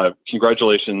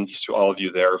congratulations to all of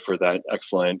you there for that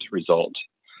excellent result.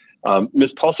 Ms.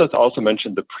 Paulseth also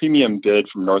mentioned the premium bid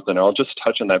from Northland. I'll just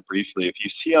touch on that briefly. If you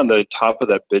see on the top of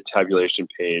that bid tabulation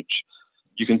page,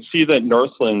 you can see that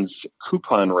Northland's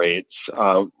coupon rates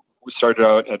started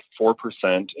out at 4%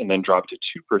 and then dropped to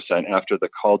 2% after the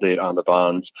call date on the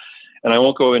bonds. And I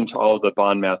won't go into all of the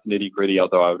bond math nitty gritty,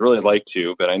 although I would really like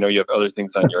to, but I know you have other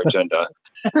things on your agenda.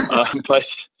 But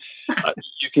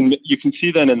you can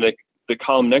see then in the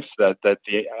column next to that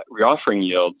the reoffering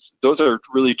yields, those are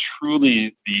really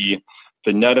truly the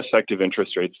net effective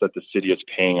interest rates that the city is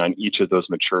paying on each of those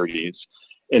maturities.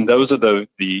 And those are the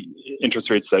interest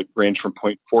rates that range from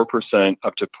 0.4%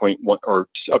 up to 0.1 or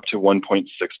up to 1.6%.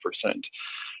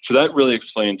 So that really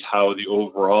explains how the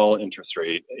overall interest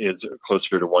rate is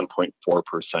closer to 1.4%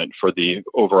 for the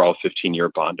overall 15-year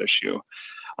bond issue.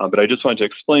 But I just wanted to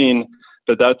explain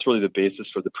that that's really the basis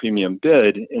for the premium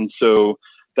bid. And so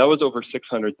that was over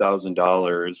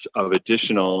 $600,000 of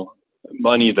additional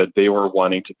money that they were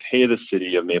wanting to pay the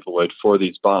city of Maplewood for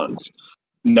these bonds.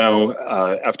 Now,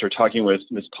 after talking with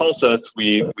Ms. Paulseth,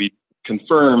 we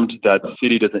confirmed that the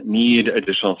city doesn't need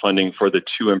additional funding for the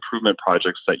 2 improvement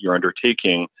projects that you're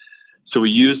undertaking. So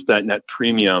we used that net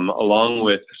premium along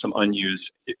with some unused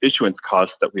issuance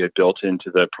costs that we had built into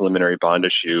the preliminary bond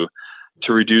issue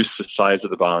to reduce the size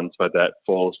of the bonds by that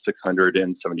full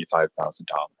 $675,000.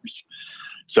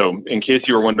 So in case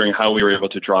you were wondering how we were able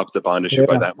to drop the bond issue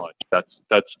by that much, that's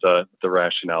the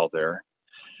rationale there.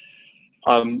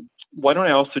 Why don't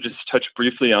I also just touch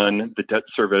briefly on the debt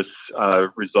service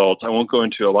results? I won't go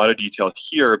into a lot of detail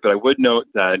here, but I would note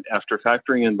that after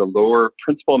factoring in the lower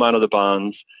principal amount of the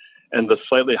bonds and the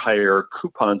slightly higher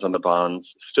coupons on the bonds,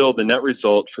 still the net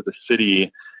result for the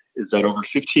city is that over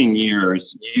 15 years,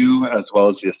 you as well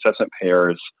as the assessment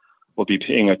payers will be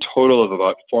paying a total of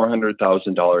about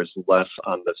 $400,000 less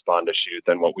on this bond issue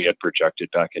than what we had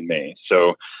projected back in May.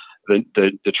 So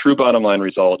the true bottom line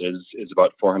result is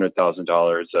about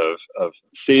 $400,000 of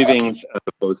savings as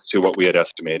opposed to what we had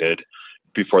estimated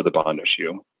before the bond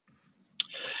issue.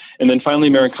 And then finally,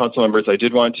 Mayor and Council members, I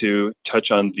did want to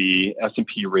touch on the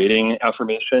S&P rating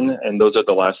affirmation, and those are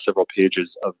the last several pages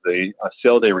of the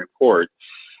sale day report.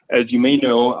 As you may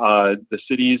know, the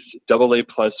city's AA+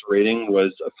 rating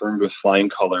was affirmed with flying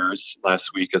colors last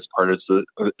week as part of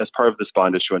this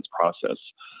bond issuance process.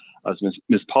 As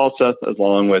Ms. Paulseth,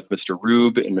 along with Mr.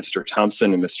 Rube and Mr.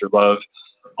 Thompson and Mr. Love,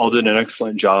 all did an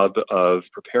excellent job of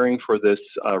preparing for this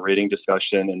rating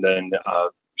discussion and then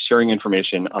sharing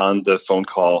information on the phone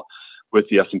call with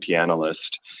the S&P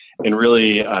analyst. And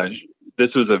really,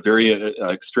 this was a very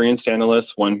experienced analyst,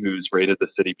 one who's rated the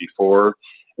city before,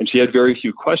 and she had very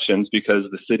few questions because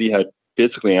the city had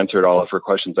basically answered all of her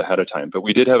questions ahead of time. But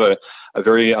we did have a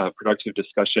very productive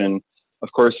discussion.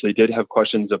 Of course, they did have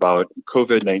questions about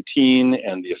COVID-19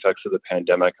 and the effects of the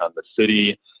pandemic on the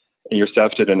city. And your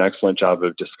staff did an excellent job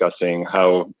of discussing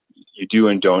how you do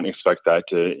and don't expect that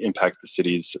to impact the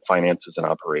city's finances and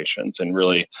operations. And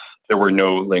really, there were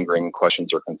no lingering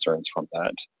questions or concerns from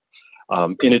that.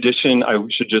 In addition, I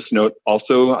should just note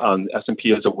also,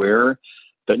 S&P is aware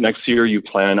that next year you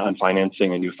plan on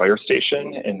financing a new fire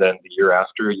station, and then the year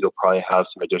after you'll probably have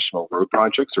some additional road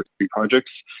projects or street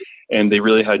projects, and they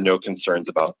really had no concerns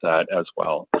about that as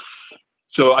well.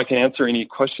 So I can answer any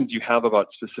questions you have about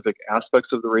specific aspects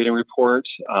of the rating report,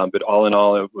 but all in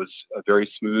all, it was a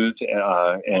very smooth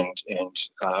and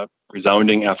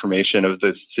resounding affirmation of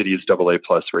the city's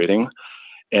AA+ rating.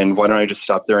 And why don't I just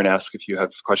stop there and ask if you have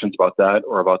questions about that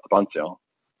or about the bond sale?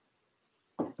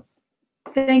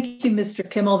 Thank you, Mr.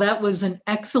 Kimmel. That was an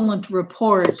excellent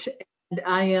report. And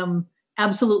I am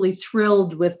absolutely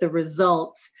thrilled with the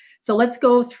results. So let's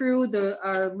go through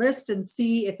our list and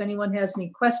see if anyone has any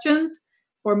questions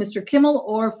for Mr. Kimmel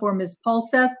or for Ms.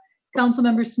 Paulseth.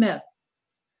 Councilmember Smith.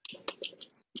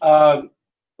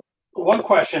 One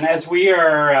question: as we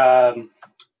are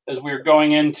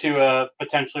going into a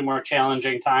potentially more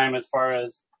challenging time as far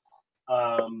as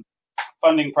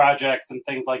funding projects and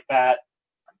things like that,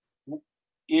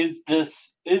 is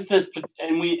this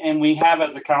and we have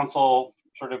as a council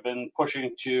sort of been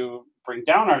pushing to bring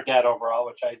down our debt overall,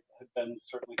 which I have been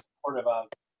certainly supportive of.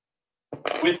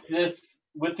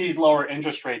 With these lower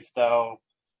interest rates, though,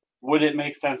 would it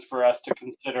make sense for us to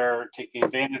consider taking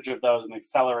advantage of those and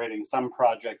accelerating some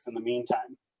projects in the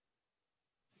meantime?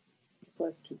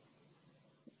 Question.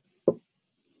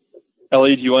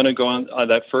 Ellie, do you want to go on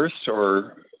that first,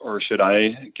 or should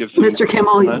I give some? Mr.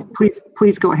 Kimmel,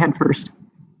 please go ahead first.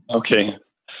 Okay.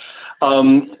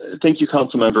 Thank you,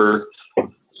 Councilmember.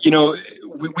 You know,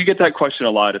 we get that question a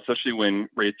lot, especially when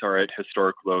rates are at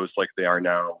historic lows like they are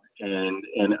now. And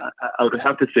I would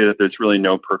have to say that there's really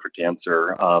no perfect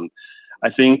answer. I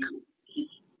think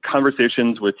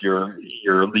conversations with your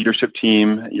leadership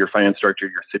team, your finance director,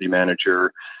 your city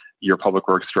manager, your public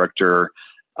works director,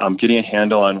 getting a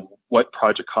handle on what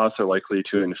project costs are likely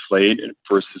to inflate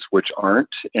versus which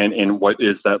aren't, and what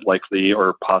is that likely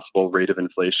or possible rate of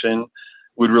inflation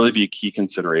would really be key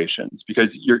considerations, because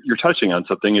you're touching on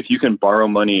something. If you can borrow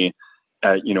money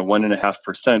at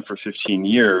 1.5% for 15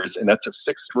 years, and that's a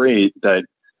fixed rate that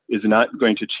is not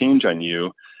going to change on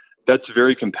you, that's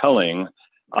very compelling.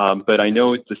 But I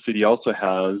know the city also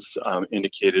has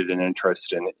indicated an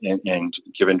interest in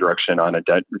given direction on a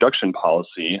debt reduction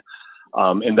policy,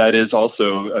 and that is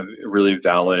also a really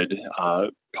valid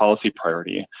policy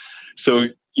priority. So,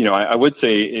 I would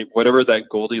say whatever that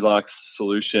Goldilocks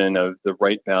solution of the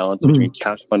right balance between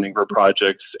cash funding for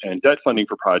projects and debt funding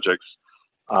for projects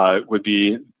would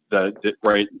be the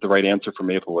right answer for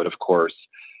Maplewood, of course.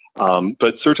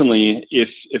 But certainly, if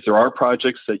there are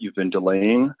projects that you've been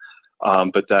delaying,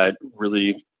 but that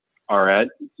really are at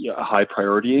a high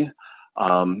priority,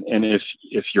 and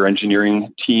if your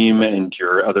engineering team and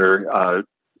your other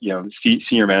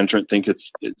senior management think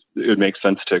it would make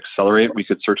sense to accelerate, we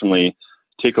could certainly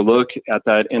take a look at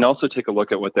that, and also take a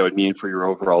look at what that would mean for your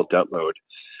overall debt load.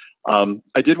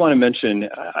 I did want to mention,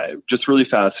 just really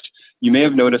fast, you may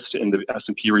have noticed in the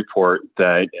S&P report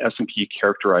that S&P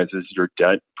characterizes your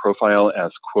debt profile as,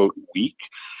 quote, weak.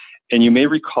 And you may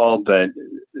recall that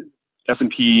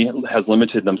S&P has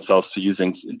limited themselves to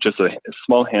using just a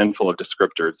small handful of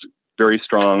descriptors: very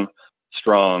strong,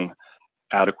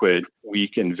 adequate,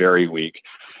 weak, and very weak.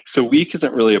 So weak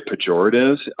isn't really a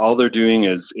pejorative. All they're doing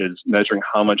is measuring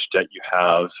how much debt you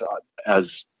have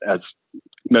as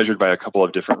measured by a couple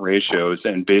of different ratios.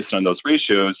 And based on those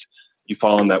ratios, you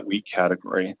fall in that weak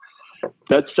category.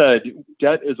 That said,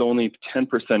 debt is only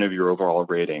 10% of your overall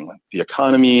rating. The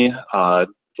economy, the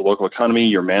local economy,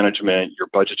 your management, your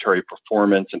budgetary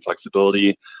performance and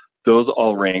flexibility, those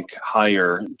all rank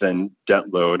higher than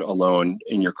debt load alone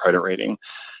in your credit rating.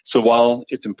 So while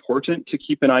it's important to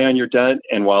keep an eye on your debt,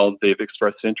 and while they've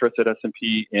expressed interest at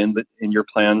S&P in your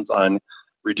plans on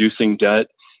reducing debt,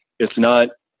 it's not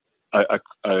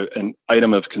an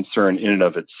item of concern in and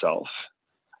of itself.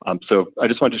 So I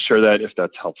just wanted to share that, if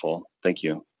that's helpful. Thank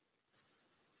you.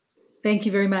 Thank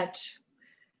you very much.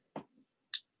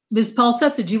 Ms.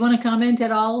 Paulseth, did you want to comment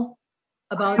at all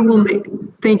about?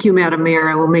 Thank you, Madam Mayor.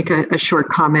 I will make a short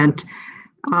comment.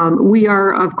 We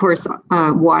are, of course,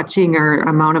 watching our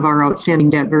amount of our outstanding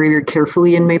debt very, very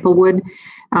carefully in Maplewood,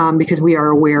 because we are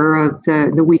aware of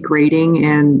the weak rating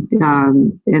and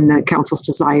the council's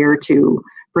desire to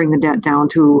bring the debt down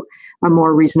to a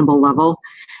more reasonable level.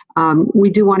 We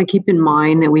do want to keep in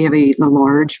mind that we have a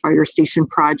large fire station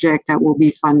project that we'll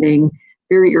be funding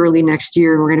very early next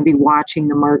year. We're going to be watching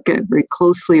the market very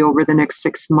closely over the next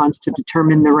 6 months to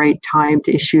determine the right time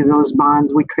to issue those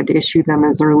bonds. We could issue them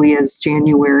as early as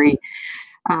January,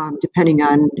 depending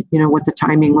on what the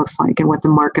timing looks like and what the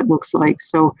market looks like.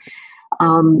 So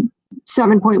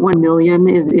 7.1 million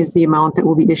is the amount that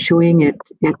we'll be issuing. It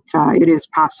is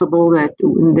possible that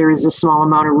there is a small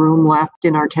amount of room left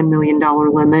in our $10 million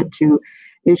limit to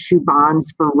issue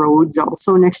bonds for roads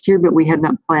also next year, but we had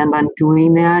not planned on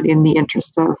doing that in the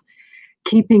interest of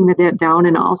keeping the debt down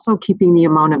and also keeping the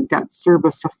amount of debt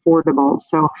service affordable.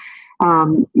 So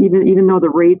even though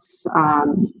the rates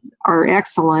are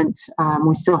excellent,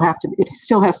 it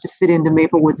still has to fit into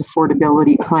Maplewood's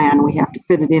affordability plan. We have to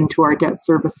fit it into our debt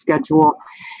service schedule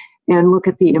and look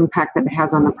at the impact that it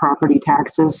has on the property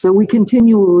taxes. So we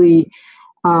continually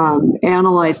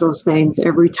analyze those things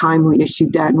every time we issue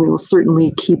debt, and we will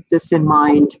certainly keep this in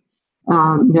mind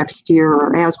next year,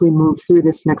 or as we move through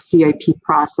this next CIP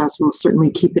process, we'll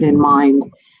certainly keep it in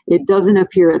mind. It doesn't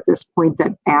appear at this point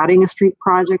that adding a street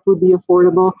project would be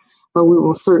affordable, but we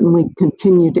will certainly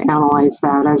continue to analyze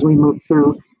that as we move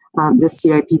through this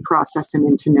CIP process and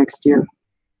into next year.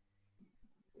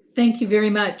 Thank you very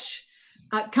much.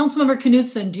 Councilmember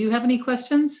Knudsen, do you have any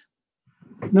questions?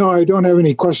 No, I don't have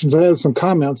any questions. I have some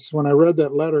comments. When I read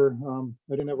that letter,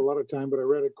 I didn't have a lot of time, but I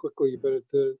read it quickly. But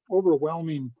the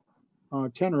overwhelming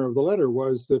tenor of the letter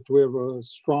was that we have a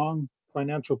strong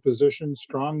financial position,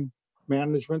 strong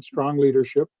management, strong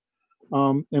leadership.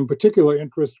 In particular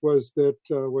interest was that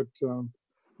what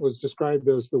was described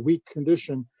as the weak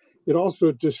condition. It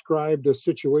also described a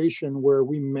situation where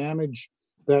we manage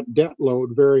that debt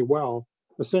load very well,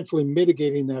 essentially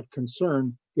mitigating that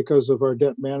concern because of our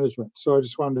debt management. So I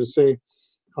just wanted to say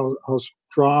how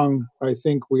strong I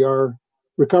think we are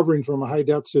recovering from a high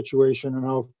debt situation, and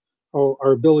how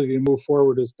our ability to move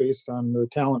forward is based on the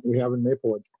talent we have in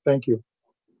Maplewood. Thank you.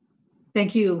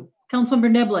 Thank you.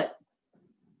 Councilmember Neblett.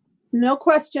 No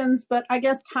questions, but I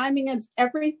guess timing is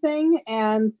everything.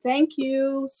 And thank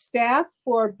you, staff,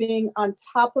 for being on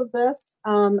top of this,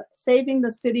 saving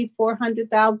the city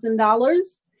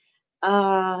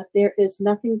 $400,000. There is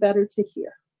nothing better to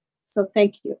hear. So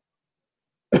thank you.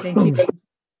 Thank you.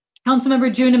 Councilmember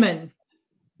Juniman.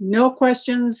 No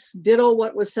questions. Ditto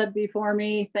what was said before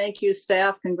me. Thank you,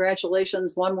 staff.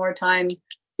 Congratulations one more time.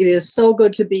 It is so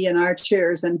good to be in our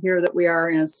chairs and hear that we are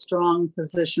in a strong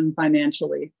position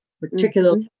financially,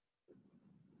 particularly.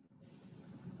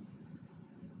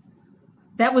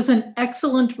 That was an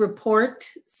excellent report.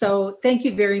 So thank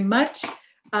you very much.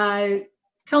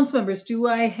 Council members, do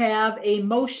I have a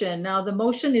motion? Now the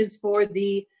motion is for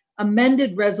the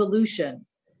amended resolution.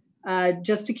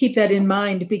 Just to keep that in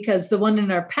mind, because the one in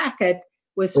our packet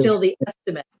was still the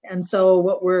estimate. And so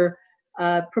what we're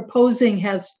proposing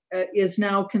is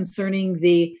now concerning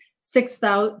the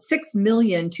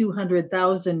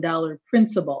 $6,200,000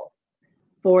 principal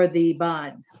for the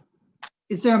bond.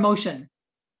 Is there a motion?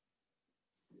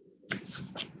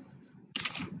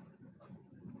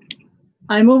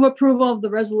 I move approval of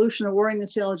the resolution awarding the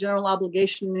sale of general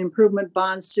obligation and improvement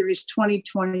bonds series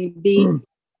 2020B.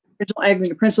 Original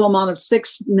aggregate principal amount of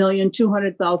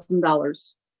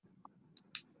 $6,200,000.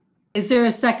 Is there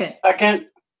a second? Second.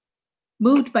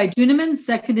 Moved by Juniman,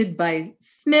 seconded by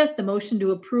Smith. The motion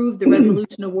to approve the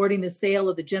resolution awarding the sale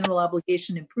of the general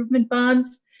obligation improvement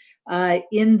bonds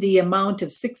in the amount of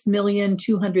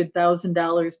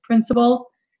 $6,200,000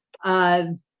 principal.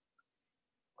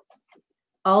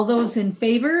 All those in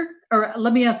favor, or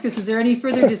let me ask this: is there any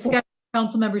further discussion,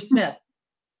 Councilmember Smith?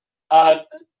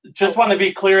 Just want to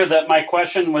be clear that my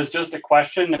question was just a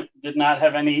question. It did not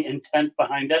have any intent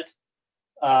behind it.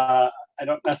 I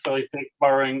don't necessarily think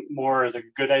borrowing more is a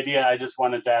good idea. I just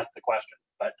wanted to ask the question,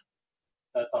 but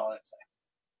that's all I'm saying.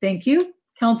 Thank you.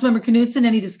 Councilmember Knudsen,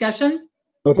 any discussion?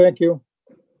 No, thank you.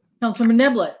 Councilmember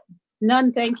Neblett?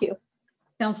 None, thank you.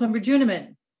 Councilmember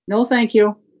Juniman? No, thank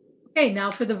you. Okay, now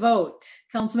for the vote.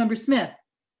 Councilmember Smith?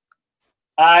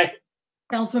 Aye.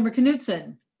 Councilmember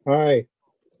Knudsen? Aye.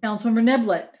 Councilmember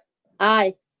Neblett?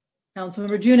 Aye.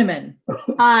 Councilmember Juniman?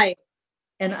 Aye.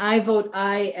 And I vote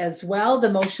aye as well. The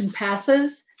motion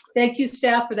passes. Thank you,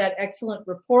 staff, for that excellent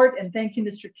report. And thank you,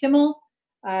 Mr. Kimmel,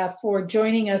 for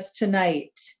joining us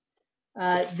tonight.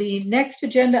 The next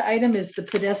agenda item is the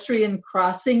pedestrian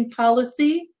crossing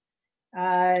policy.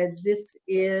 This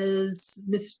is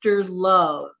Mr.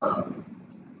 Love.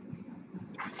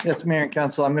 Yes, Mayor and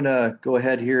Council, I'm going to go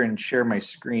ahead here and share my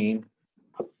screen.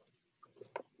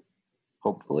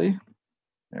 Hopefully.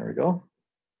 There we go.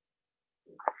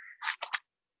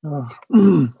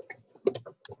 So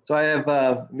I have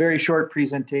a very short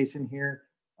presentation here.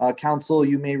 Council,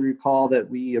 you may recall that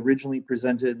we originally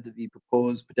presented the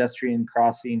proposed pedestrian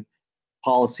crossing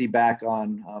policy back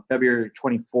on February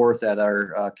 24th at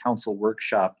our council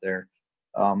workshop there.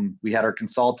 We had our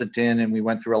consultant in and we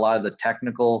went through a lot of the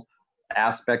technical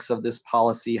aspects of this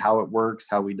policy, how it works,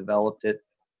 how we developed it.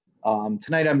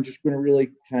 Tonight, I'm just going to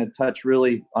really kind of touch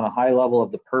really on a high level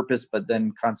of the purpose, but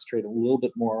then concentrate a little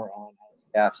bit more on how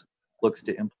staff looks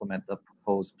to implement the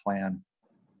proposed plan.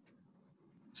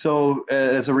 So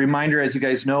as a reminder, as you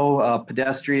guys know,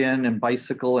 pedestrian and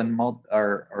bicycle and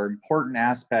are important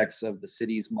aspects of the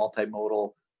city's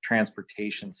multimodal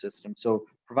transportation system. So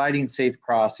providing safe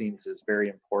crossings is very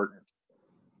important.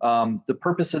 The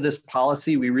purpose of this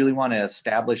policy, we really want to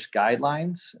establish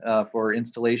guidelines for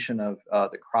installation of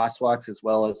the crosswalks as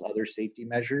well as other safety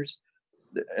measures.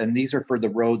 And these are for the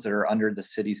roads that are under the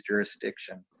city's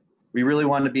jurisdiction. We really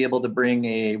want to be able to bring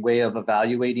a way of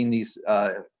evaluating these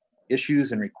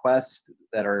issues and requests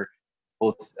that are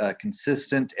both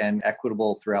consistent and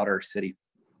equitable throughout our city.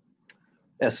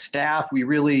 As staff, we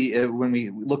really, when we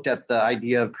looked at the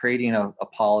idea of creating a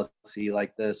policy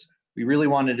like this, we really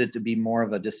wanted it to be more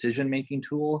of a decision-making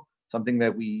tool, something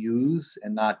that we use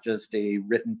and not just a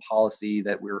written policy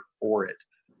that we're for it.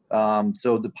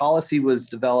 So the policy was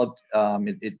developed,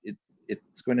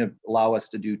 it's going to allow us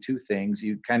to do two things.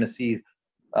 You kind of see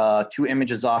two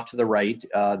images off to the right.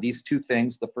 These two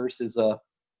things, the first is a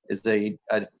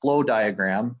flow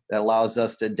diagram that allows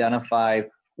us to identify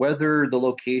whether the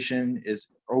location is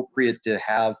appropriate to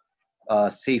have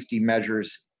safety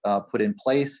measures put in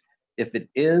place. If it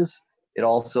is, it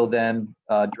also then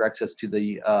directs us to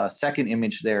the second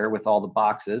image there with all the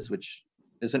boxes, which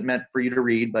isn't meant for you to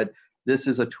read, but this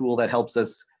is a tool that helps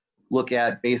us look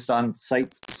at, based on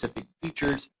site-specific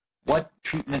features, what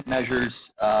treatment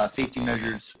measures, safety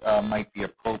measures might be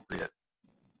appropriate.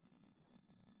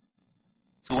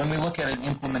 So when we look at an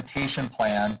implementation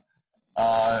plan,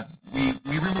 we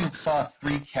really saw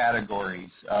three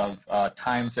categories of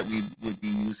times that we would be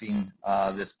using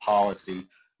this policy.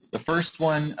 The first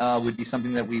one would be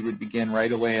something that we would begin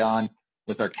right away on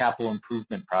with our capital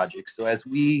improvement projects. So as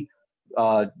we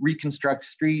reconstruct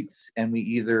streets, and we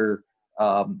either,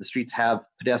 the streets have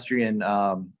pedestrian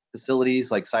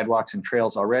facilities like sidewalks and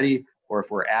trails already, or if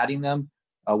we're adding them,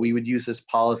 we would use this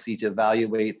policy to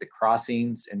evaluate the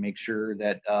crossings and make sure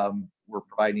that we're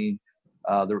providing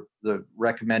the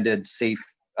recommended safe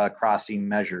crossing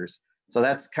measures. So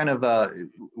that's kind of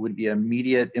would be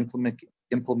immediate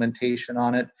implementation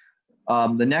on it.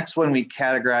 The next one we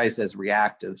categorize as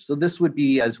reactive. So this would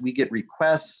be as we get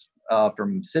requests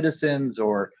from citizens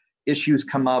or issues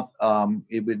come up,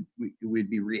 we'd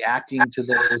be reacting to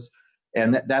those.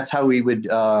 And that's how we would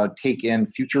take in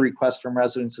future requests from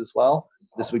residents as well.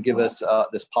 This would give us,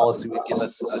 this policy would give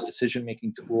us a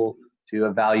decision-making tool to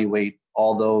evaluate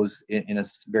all those in a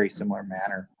very similar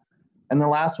manner. And the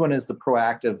last one is the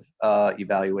proactive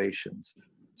evaluations.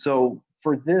 So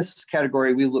for this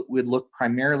category, we'd look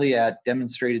primarily at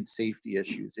demonstrated safety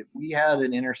issues. If we had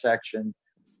an intersection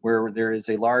where there is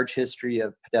a large history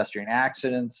of pedestrian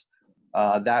accidents,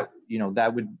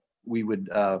 we would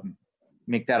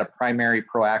make that a primary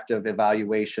proactive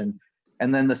evaluation.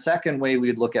 And then the second way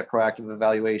we'd look at proactive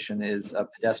evaluation is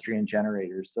pedestrian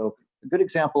generators. So a good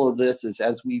example of this is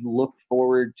as we look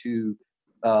forward to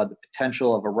the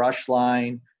potential of a rush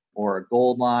line or a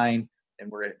gold line,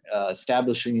 and we're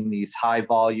establishing these high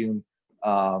volume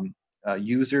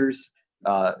users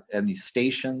and these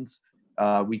stations,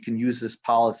 we can use this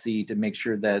policy to make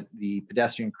sure that the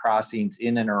pedestrian crossings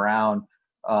in and around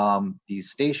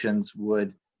these stations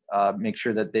would make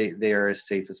sure that they are as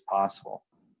safe as possible.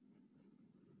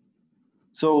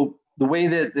 So the way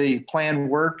that the plan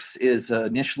works is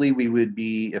initially we would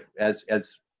be, as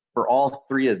for all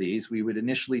three of these, we would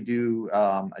initially do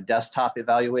a desktop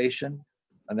evaluation,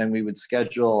 and then we would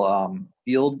schedule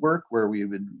field work where we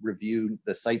would review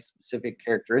the site-specific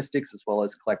characteristics as well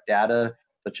as collect data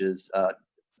such as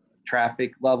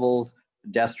traffic levels,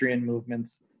 pedestrian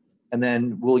movements, and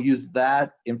then we'll use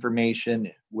that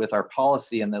information with our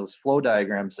policy and those flow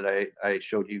diagrams that I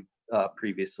showed you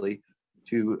previously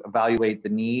to evaluate the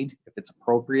need, if it's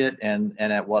appropriate, and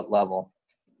at what level.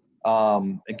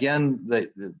 Again, the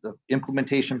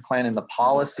implementation plan and the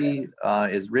policy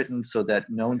is written so that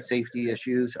known safety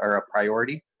issues are a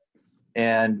priority.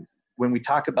 And when we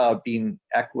talk about being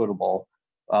equitable,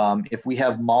 if we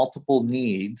have multiple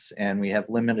needs and we have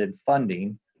limited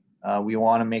funding, we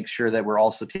want to make sure that we're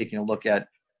also taking a look at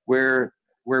where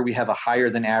we have a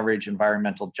higher than average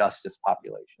environmental justice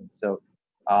population. So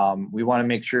we want to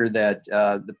make sure that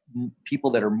the people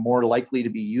that are more likely to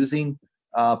be using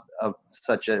like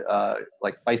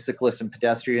bicyclists and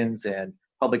pedestrians and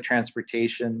public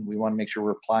transportation, we want to make sure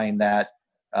we're applying that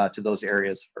to those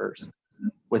areas first.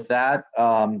 With that,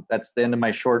 that's the end of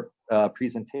my short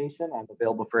presentation. I'm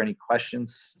available for any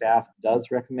questions. Staff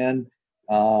does recommend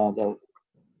the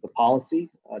policy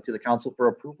to the council for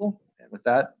approval. And with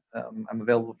that, I'm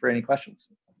available for any questions.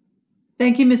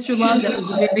 Thank you, Mr. Love.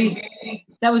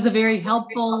 That was a very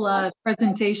helpful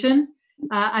presentation.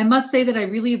 I must say that I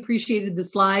really appreciated the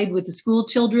slide with the school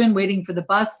children waiting for the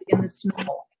bus in the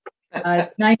snow.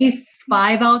 It's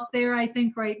 95 out there, I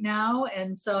think, right now,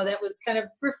 and so that was kind of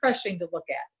refreshing to look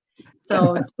at.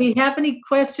 So, do we have any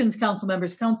questions, council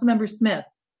members? Councilmember Smith.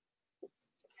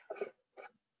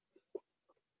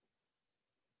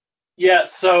 Yeah.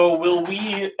 So, will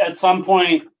we at some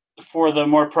point, for the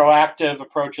more proactive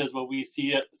approaches, will we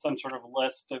see some sort of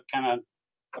list of kind of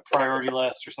a priority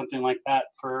list or something like that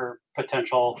for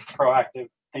potential proactive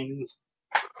things?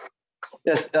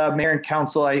 Yes, Mayor and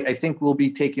Council, I think we'll be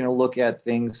taking a look at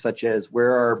things such as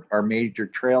where are our major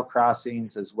trail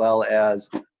crossings, as well as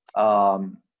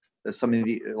some of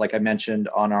the, like I mentioned,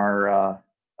 on our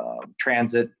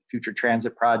future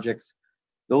transit projects.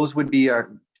 Those would be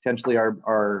potentially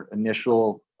our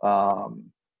initial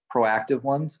proactive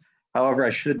ones. However, I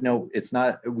should note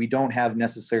we don't have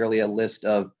necessarily a list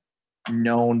of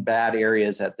known bad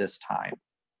areas at this time.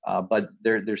 But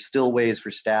there's still ways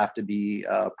for staff to be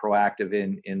proactive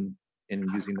in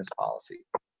using this policy.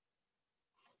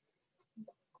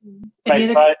 Right,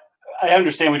 so I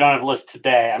understand we don't have a list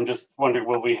today. I'm just wondering,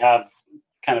 will we have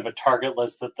kind of a target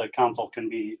list that the council can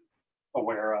be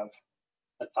aware of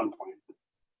at some point?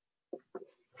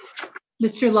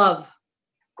 Mr. Love.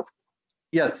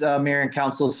 Yes, Mayor and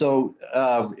Council. So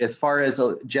as far as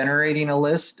generating a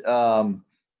list,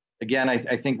 again, I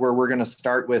think where we're going to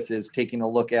start with is taking a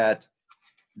look at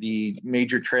the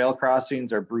major trail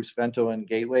crossings, our Bruce Vento and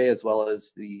Gateway, as well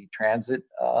as the transit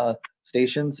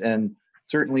stations. And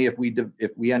certainly, if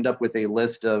we end up with a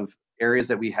list of areas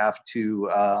that we have to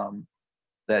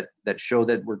that show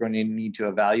that we're going to need to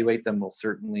evaluate them, we'll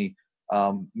certainly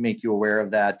make you aware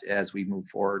of that as we move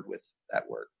forward with that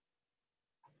work.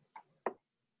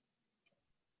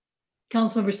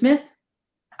 Councilmember Smith,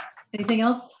 anything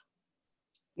else?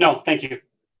 No, thank you.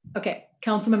 Okay,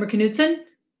 Councilmember Knudsen?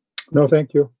 No,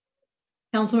 thank you.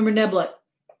 Councilmember Neblett?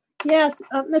 Yes,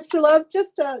 Mr. Love,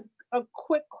 just a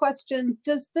quick question.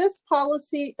 Does this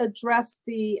policy address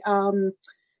the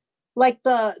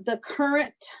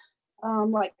current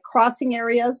like crossing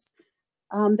areas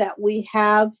that we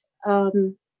have?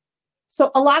 So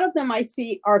a lot of them I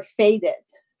see are faded.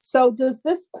 So does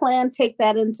this plan take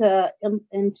that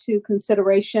into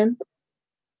consideration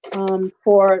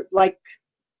for like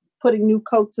putting new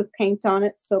coats of paint on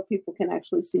it so people can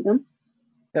actually see them?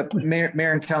 Yep, Mayor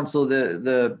and Council,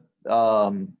 the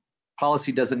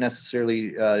policy doesn't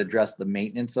necessarily address the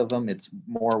maintenance of them. It's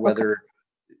more whether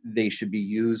they should be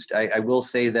used. I will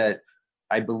say that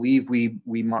I believe we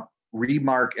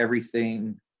remark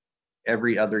everything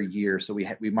every other year. So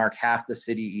we mark half the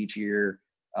city each year.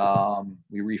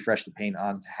 We refresh the paint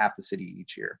on half the city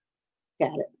each year.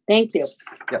 Got it. Thank you.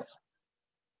 Yes.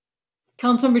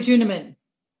 Councilmember Juniman?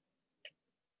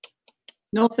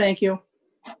 No, thank you.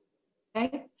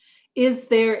 Okay. Is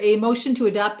there a motion to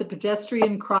adopt the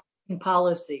pedestrian crossing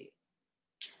policy?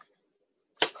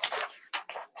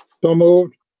 So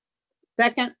moved.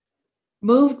 Second.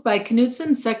 Moved by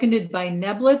Knudsen, seconded by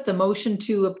Neblett, the motion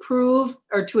to approve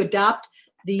or to adopt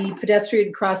the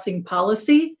pedestrian crossing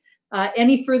policy.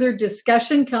 Any further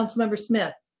discussion? Councilmember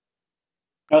Smith?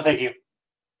 No, thank you.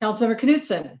 Councilmember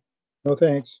Knudsen? No,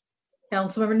 thanks.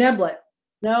 Councilmember Neblett?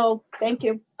 No, thank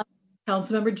you.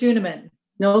 Councilmember Juniman?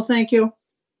 No, thank you.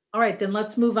 All right, then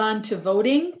let's move on to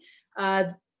voting.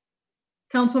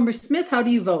 Councilmember Smith, how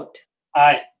do you vote?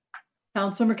 Aye.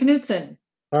 Councilmember Knudsen?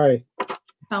 Aye.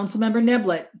 Councilmember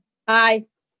Neblett? Aye.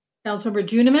 Councilmember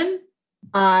Juniman?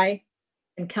 Aye.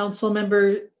 And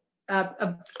Councilmember,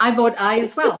 I vote aye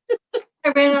as well.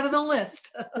 I ran out of the list.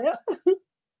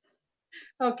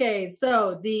 Okay,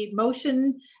 so the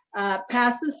motion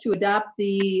passes to adopt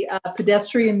the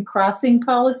pedestrian crossing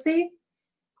policy.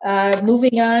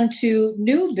 Moving on to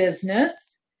new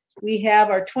business, we have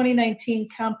our 2019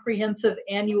 comprehensive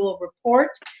annual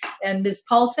report. And Ms.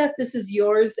 Paulseth, this is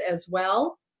yours as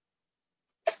well.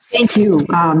 Thank you,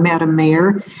 Madam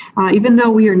Mayor. Even though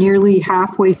we are nearly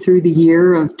halfway through the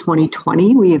year of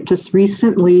 2020, we have just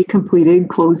recently completed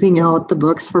closing out the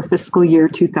books for fiscal year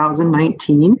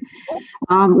 2019.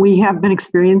 We have been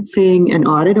experiencing an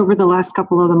audit over the last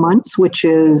couple of the months, which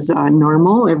is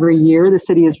normal. Every year, the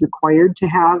city is required to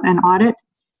have an audit.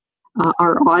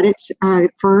 Our audit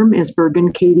firm is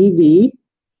Bergen KDV,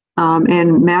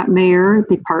 and Matt Mayer,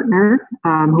 the partner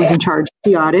who's in charge of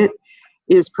the audit,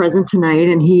 is present tonight,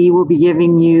 and he will be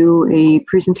giving you a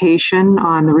presentation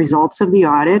on the results of the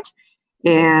audit,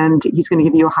 and he's going to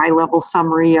give you a high-level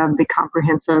summary of the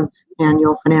comprehensive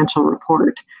annual financial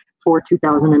report for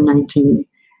 2019.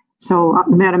 So,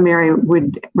 Madam Mayor, I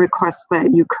would request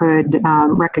that you could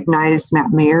recognize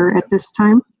Matt Mayer at this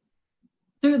time.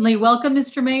 Certainly. Welcome,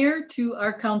 Mr. Mayor, to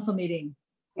our council meeting.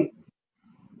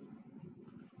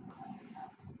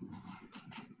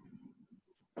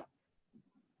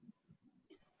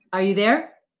 Are you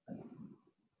there?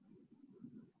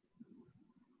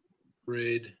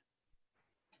 Read.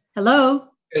 Hello?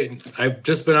 Hey, I've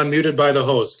just been unmuted by the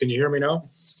host. Can you hear me now?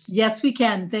 Yes, we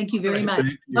can. Thank you very much.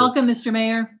 Thank you. Welcome, Mr.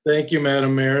 Mayor. Thank you,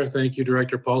 Madam Mayor. Thank you,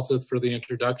 Director Paulseth, for the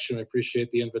introduction. I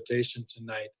appreciate the invitation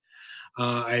tonight.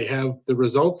 I have the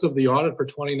results of the audit for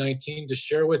 2019 to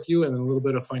share with you, and a little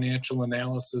bit of financial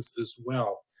analysis as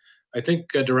well. I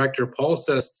think Director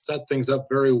Paulseth set things up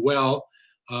very well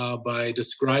by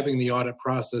describing the audit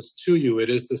process to you. It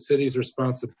is the city's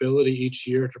responsibility each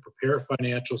year to prepare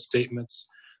financial statements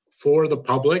for the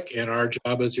public, and our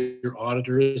job as your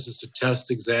auditors is to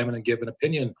test, examine, and give an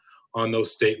opinion on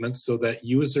those statements so that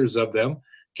users of them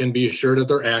can be assured of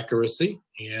their accuracy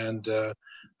and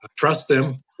trust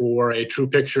them for a true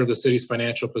picture of the city's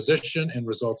financial position and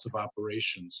results of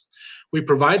operations. We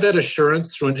provide that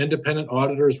assurance through an independent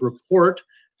auditor's report,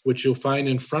 which you'll find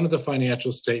in front of the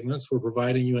financial statements. We're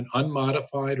providing you an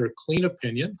unmodified or clean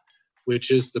opinion,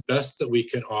 which is the best that we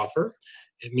can offer.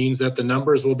 It means that the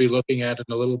numbers we'll be looking at in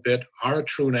a little bit are a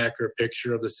true and accurate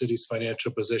picture of the city's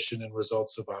financial position and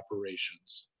results of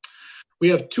operations. We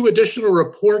have 2 additional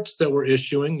reports that we're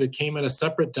issuing that came in a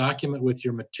separate document with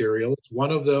your materials.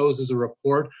 One of those is a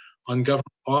report on government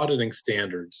auditing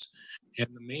standards. And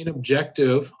the main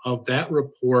objective of that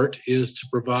report is to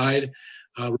provide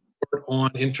a report on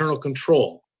internal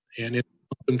control. And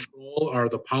internal control are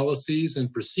the policies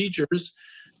and procedures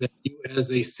that you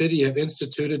as a city have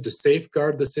instituted to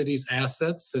safeguard the city's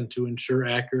assets and to ensure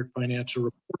accurate financial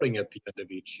reporting at the end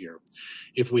of each year.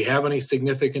 If we have any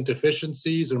significant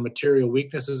deficiencies or material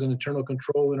weaknesses in internal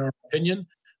control, in our opinion,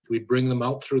 we'd bring them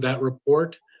out through that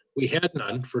report. We had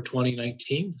none for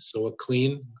 2019, so a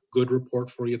clean, good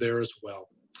report for you there as well.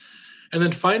 And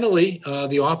then finally,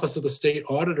 the Office of the State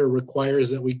Auditor requires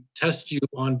that we test you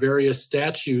on various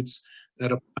statutes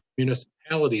that apply to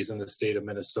municipalities in the state of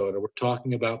Minnesota. We're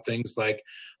talking about things like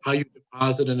how you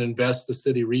deposit and invest the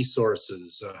city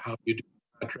resources, how you do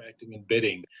contracting and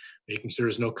bidding, making sure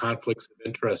there's no conflicts of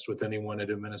interest with anyone in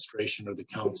administration or the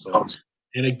council.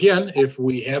 And again, if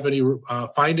we have any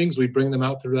findings, we bring them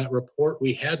out through that report.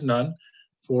 We had none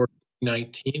for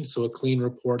 2019, so a clean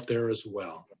report there as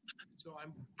well. So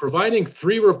I'm providing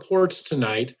 3 reports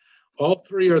tonight. All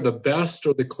 3 are the best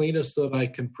or the cleanest that I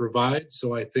can provide.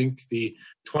 So I think the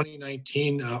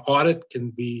 2019 audit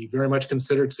can be very much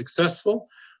considered successful.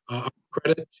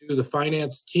 Credit to the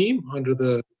finance team under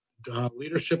the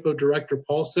leadership of Director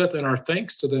Paulseth, and our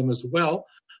thanks to them as well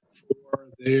for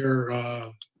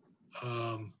their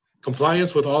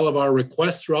compliance with all of our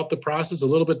requests throughout the process. A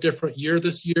little bit different year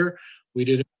this year. We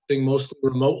did everything mostly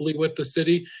remotely with the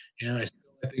city, and I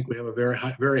think we have a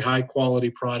very high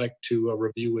quality product to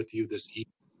review with you this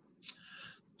evening.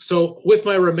 So with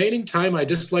my remaining time, I'd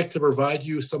just like to provide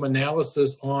you some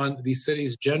analysis on the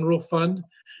city's general fund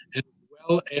as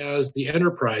well as the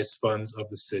enterprise funds of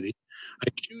the city. I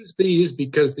choose these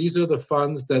because these are the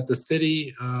funds that the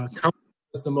city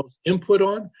has the most input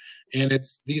on, and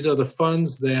these are the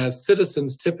funds that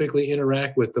citizens typically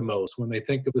interact with the most. When they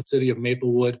think of the city of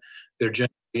Maplewood, they're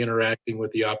generally interacting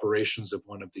with the operations of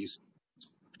one of these.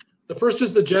 The first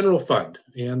is the general fund,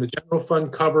 and the general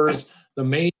fund covers the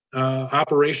main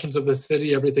operations of the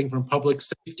city, everything from public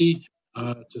safety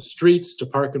to streets to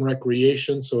park and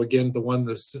recreation. So again, the one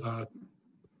the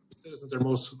citizens are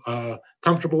most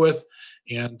comfortable with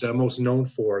and most known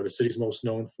for, the city's most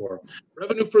known for.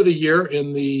 Revenue for the year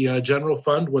in the general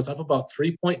fund was up about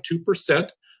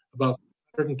 3.2%, about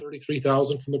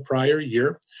 $133,000 from the prior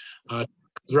year.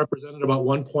 Represented about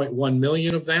 1.1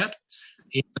 million of that.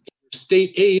 And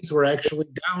state aids were actually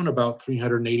down about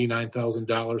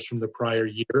 $389,000 from the prior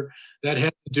year. That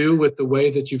had to do with the way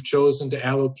that you've chosen to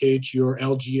allocate your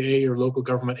LGA or local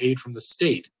government aid from the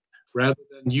state. Rather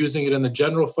than using it in the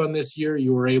general fund this year,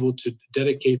 you were able to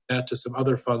dedicate that to some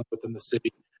other funds within the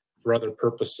city for other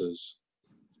purposes.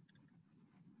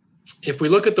 If we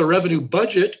look at the revenue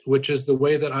budget, which is the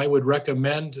way that I would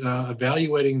recommend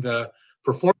evaluating the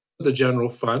performance of the general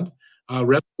fund,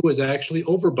 revenue was actually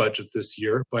over budget this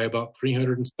year by about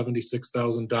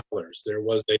 $376,000. There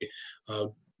was a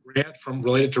grant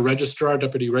related to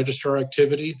deputy registrar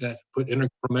activity that put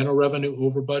incremental revenue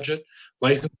over budget.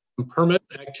 License and permit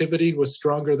activity was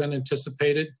stronger than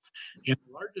anticipated. And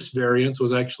the largest variance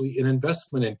was actually in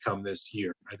investment income this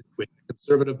year. I think we had a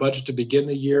conservative budget to begin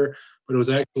the year, but it was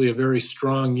actually a very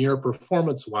strong year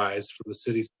performance-wise for the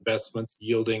city's investments,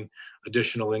 yielding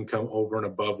additional income over and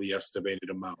above the estimated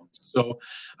amount. So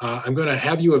I'm going to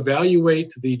have you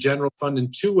evaluate the general fund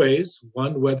in 2 ways.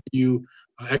 One, whether you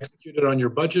executed on your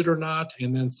budget or not,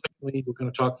 and then secondly, we're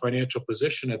going to talk financial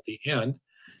position at the end.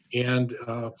 And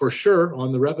for sure,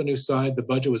 on the revenue side, the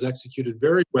budget was executed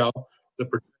very well. The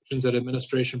projections that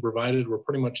administration provided were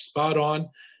pretty much spot on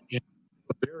in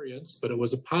the variance, but it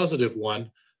was a positive one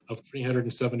of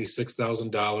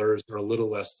 $376,000 or a little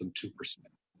less than 2%.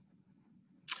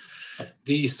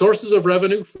 The sources of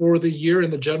revenue for the year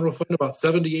in the general fund, about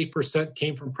 78%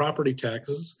 came from property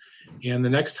taxes, and the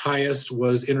next highest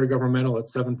was intergovernmental at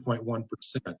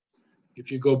 7.1%.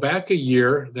 If you go back a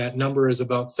year, that number is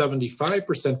about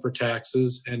 75% for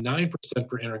taxes and 9%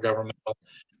 for intergovernmental.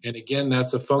 And again,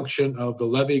 that's a function of the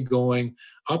levy going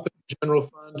up in the general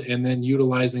fund and then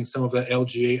utilizing some of that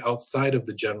LGA outside of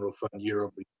the general fund year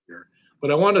over year.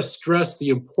 But I want to stress the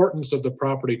importance of the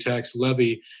property tax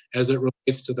levy as it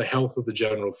relates to the health of the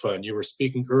general fund. You were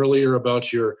speaking earlier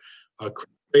about your credit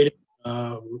rating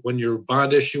when your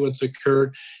bond issuance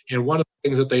occurred. And one of the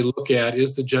things that they look at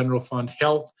is the general fund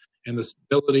health and the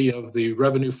stability of the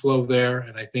revenue flow there.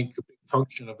 And I think a big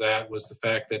function of that was the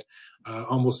fact that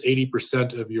almost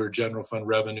 80% of your general fund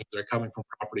revenues are coming from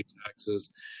property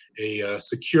taxes, a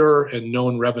secure and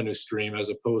known revenue stream, as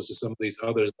opposed to some of these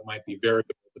others that might be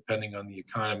variable depending on the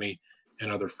economy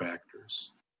and other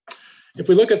factors. If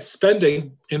we look at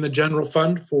spending in the general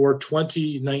fund for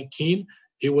 2019,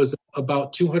 it was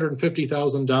about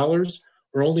 $250,000,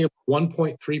 or only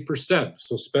 1.3%.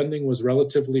 So spending was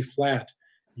relatively flat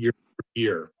year over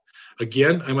year.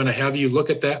 Again, I'm going to have you look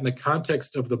at that in the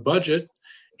context of the budget.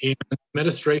 And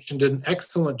administration did an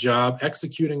excellent job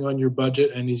executing on your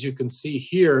budget. And as you can see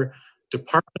here,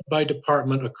 department by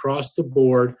department across the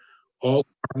board, all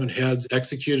department heads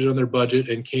executed on their budget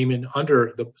and came in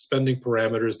under the spending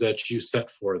parameters that you set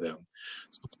for them.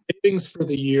 So savings for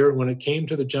the year when it came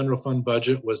to the general fund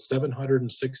budget was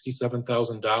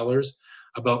 $767,000,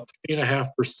 about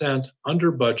 3.5%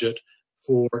 under budget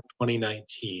for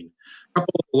 2019. A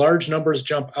couple of large numbers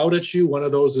jump out at you. One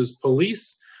of those is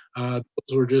police. Those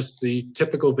were just the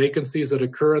typical vacancies that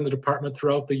occur in the department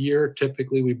throughout the year.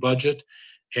 Typically, we budget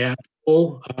at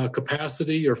full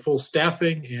capacity or full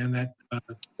staffing, and that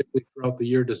typically throughout the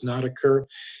year does not occur.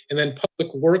 And then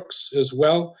public works as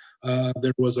well.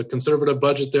 There was a conservative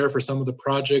budget there for some of the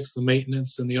projects, the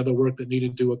maintenance, and the other work that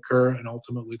needed to occur, and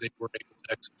ultimately they were able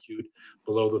to execute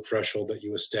below the threshold that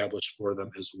you established for them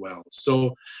as well.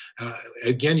 So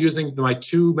again, using my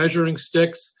two measuring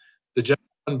sticks, the general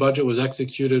fund budget was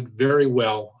executed very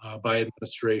well by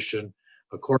administration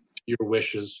according to your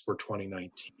wishes for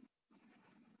 2019.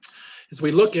 As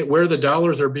we look at where the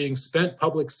dollars are being spent,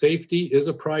 public safety is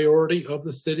a priority of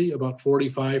the city. About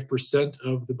 45%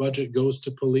 of the budget goes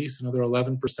to police, another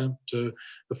 11% to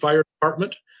the fire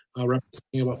department,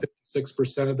 representing about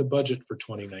 56% of the budget for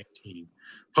 2019.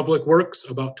 Public works,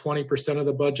 about 20% of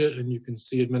the budget, and you can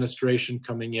see administration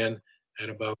coming in at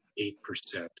about 8%.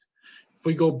 If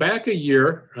we go back a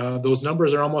year, those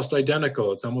numbers are almost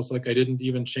identical. It's almost like I didn't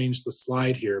even change the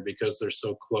slide here because they're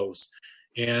so close.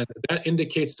 And that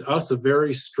indicates to us a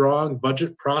very strong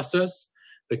budget process.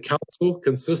 The council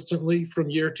consistently from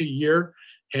year to year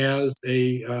has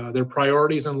their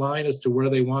priorities in line as to where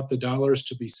they want the dollars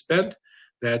to be spent.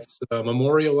 That's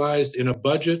memorialized in a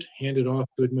budget handed off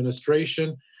to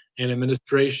administration, and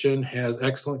administration has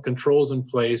excellent controls in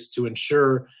place to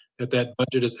ensure that that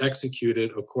budget is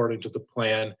executed according to the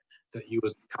plan that you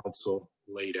as the council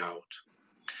laid out.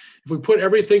 If we put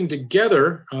everything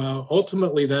together,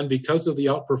 ultimately then, because of the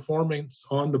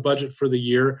outperformance on the budget for the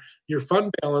year, your fund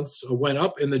balance went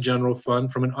up in the general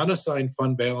fund from an unassigned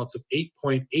fund balance of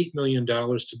 $8.8 million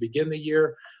to begin the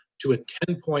year to a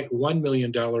 $10.1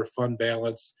 million fund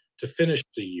balance to finish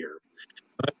the year.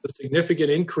 That's a significant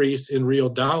increase in real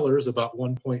dollars, about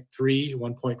 $1.3,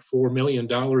 $1.4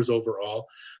 million overall.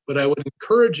 But I would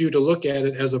encourage you to look at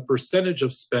it as a percentage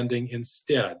of spending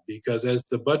instead, because as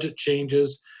the budget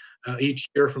changes, each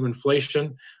year from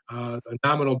inflation, a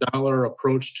nominal dollar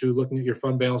approach to looking at your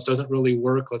fund balance doesn't really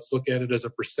work. Let's look at it as a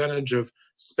percentage of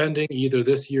spending, either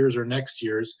this year's or next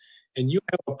year's. And you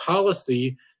have a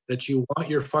policy that you want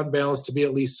your fund balance to be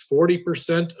at least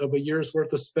 40% of a year's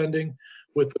worth of spending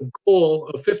with a goal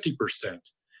of 50%. And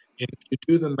if you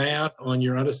do the math on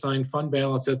your unassigned fund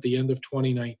balance at the end of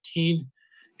 2019,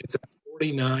 it's at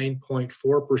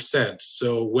 49.4%.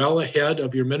 So well ahead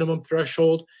of your minimum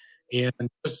threshold, and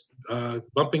just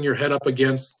bumping your head up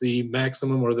against the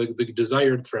maximum or the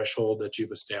desired threshold that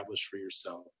you've established for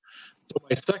yourself. So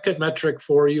my second metric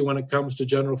for you when it comes to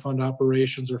general fund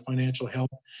operations or financial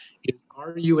health is,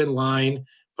 are you in line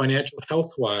financial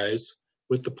health-wise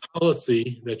with the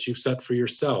policy that you've set for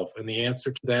yourself? And the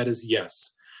answer to that is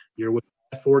yes. You're within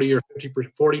that 40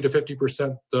 to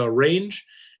 50% range,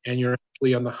 and you're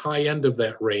actually on the high end of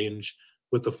that range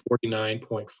with the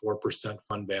 49.4%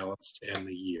 fund balance to end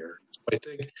the year. So I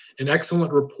think an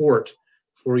excellent report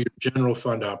for your general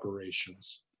fund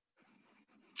operations.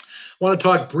 I want to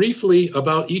talk briefly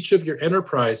about each of your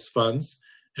enterprise funds,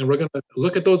 and we're going to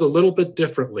look at those a little bit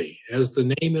differently. As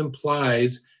the name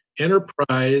implies,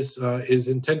 enterprise is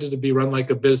intended to be run like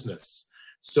a business.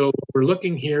 So what we're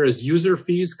looking here is user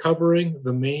fees covering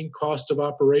the main cost of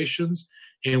operations,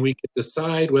 and we can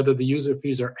decide whether the user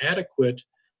fees are adequate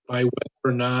by whether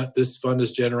or not this fund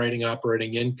is generating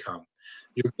operating income.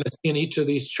 You're going to see in each of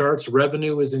these charts,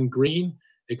 revenue is in green,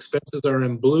 expenses are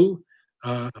in blue,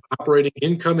 operating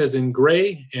income is in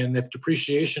gray, and if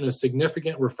depreciation is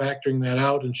significant, we're factoring that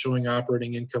out and showing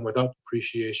operating income without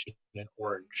depreciation in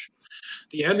orange.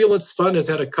 The ambulance fund has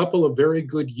had a couple of very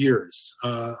good years.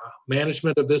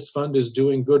 Management of this fund is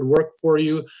doing good work for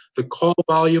you. The call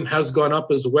volume has gone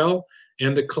up as well,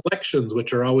 and the collections,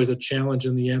 which are always a challenge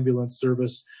in the ambulance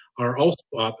service, are also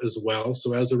up as well.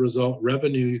 So as a result,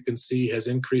 revenue, you can see, has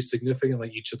increased significantly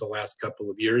each of the last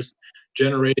couple of years,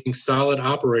 generating solid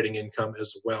operating income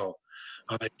as well.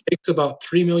 It takes about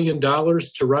 $3 million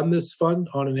to run this fund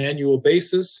on an annual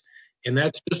basis, and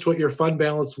that's just what your fund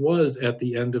balance was at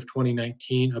the end of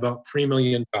 2019, about $3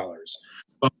 million.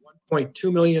 About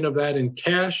 1.2 million of that in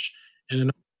cash and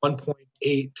another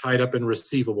 1.8 tied up in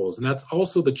receivables. And that's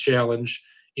also the challenge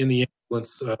in the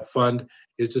ambulance fund,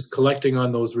 is just collecting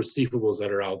on those receivables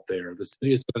that are out there. The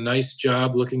city has done a nice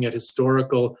job looking at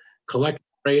historical collection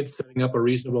rates, setting up a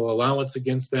reasonable allowance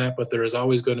against that, but there is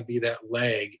always going to be that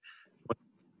lag when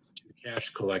it comes to cash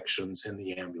collections in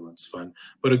the ambulance fund.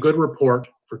 But a good report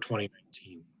for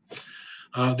 2019.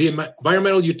 The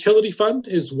environmental utility fund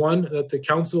is one that the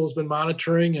council has been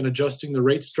monitoring and adjusting the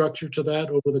rate structure to that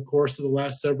over the course of the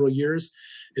last several years.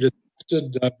 It has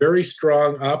posted very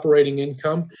strong operating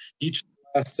income each of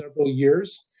the last several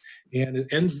years, and it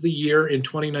ends the year in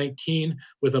 2019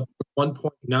 with a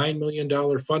 $1.9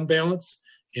 million fund balance,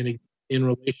 and in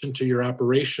relation to your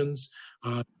operations,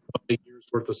 about a year's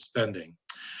worth of spending.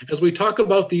 As we talk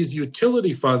about these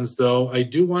utility funds, though, I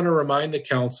do want to remind the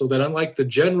council that unlike the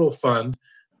general fund,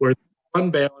 where the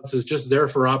fund balance is just there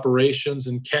for operations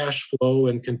and cash flow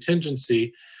and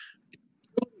contingency,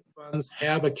 utility funds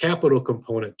have a capital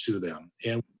component to them.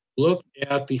 And look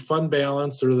at the fund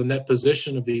balance or the net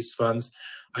position of these funds,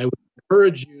 I would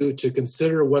encourage you to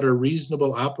consider what a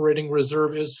reasonable operating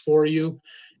reserve is for you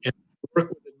and work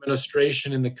with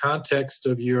administration in the context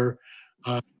of your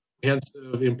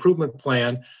comprehensive improvement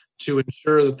plan to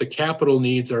ensure that the capital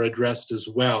needs are addressed as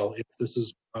well, if this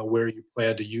is where you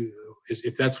plan to use,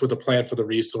 if that's where the plan for the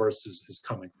resources is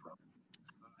coming from.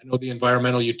 I know the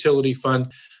environmental utility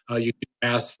fund, you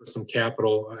ask for some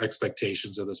capital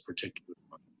expectations of this particular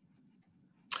fund.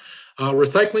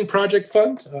 Recycling project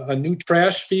fund, a new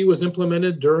trash fee was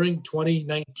implemented during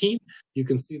 2019. You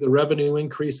can see the revenue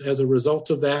increase as a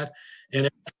result of that. And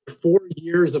after 4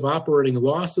 years of operating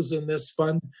losses in this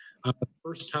fund, the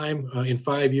first time in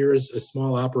 5 years, a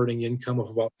small operating income of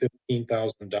about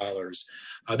 $15,000.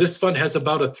 This fund has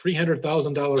about a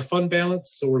 $300,000 fund balance,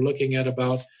 so we're looking at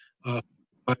about 5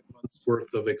 months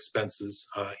worth of expenses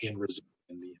in reserve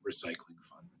in the recycling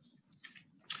fund.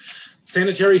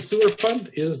 Sanitary sewer fund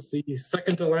is the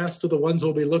second to last of the ones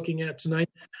we'll be looking at tonight.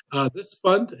 This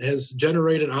fund has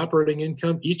generated operating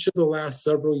income each of the last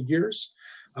several years.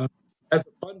 Has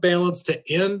a fund balance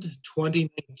to end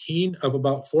 2019 of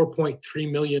about $4.3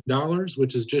 million,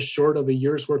 which is just short of a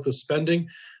year's worth of spending.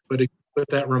 But with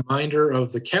that reminder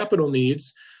of the capital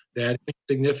needs, that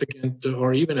insignificant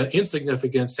or even an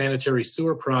insignificant sanitary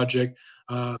sewer project,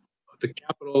 the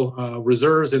capital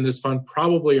reserves in this fund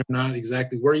probably are not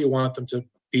exactly where you want them to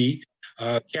be.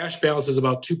 Cash balance is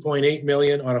about $2.8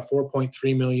 million on a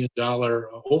 $4.3 million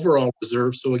overall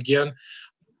reserve. So again,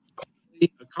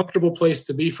 a comfortable place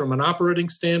to be from an operating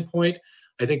standpoint.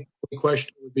 I think the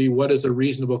question would be, what is a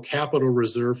reasonable capital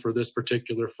reserve for this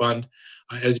particular fund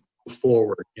as you move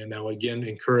forward? And now again,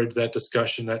 encourage that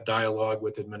discussion, that dialogue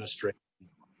with administration.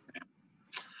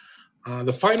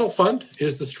 The final fund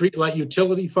is the Streetlight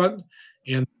Utility Fund,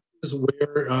 and this is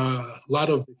where a lot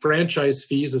of the franchise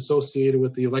fees associated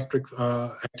with the electric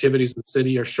activities of the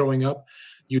city are showing up.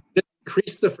 You did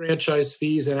increase the franchise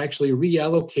fees and actually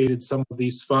reallocated some of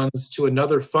these funds to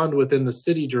another fund within the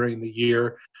city during the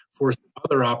year for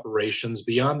other operations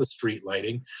beyond the street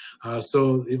lighting.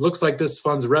 So it looks like this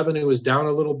fund's revenue is down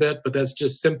a little bit, but that's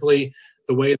just simply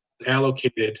the way it's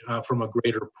allocated from a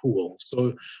greater pool.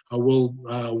 So we'll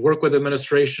work with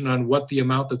administration on what the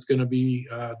amount that's going to be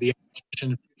the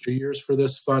allocation in future years for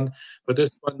this fund. But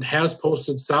this fund has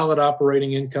posted solid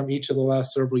operating income each of the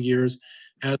last several years,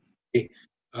 has a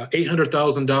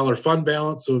 $800,000 fund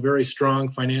balance, so a very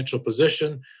strong financial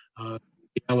position. The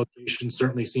allocation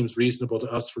certainly seems reasonable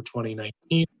to us for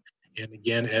 2019. And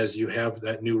again, as you have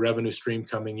that new revenue stream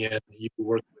coming in, you can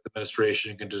work with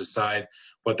administration and can decide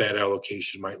what that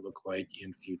allocation might look like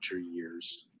in future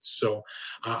years. So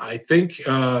I think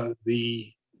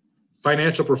the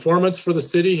Financial performance for the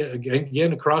city,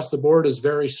 again, across the board is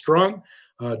very strong.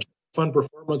 Fund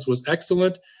performance was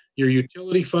excellent. Your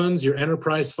utility funds, your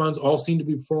enterprise funds all seem to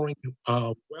be performing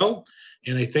well.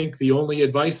 And I think the only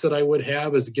advice that I would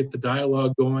have is to get the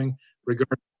dialogue going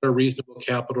regarding what a reasonable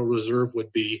capital reserve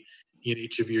would be in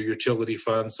each of your utility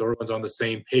funds, so everyone's on the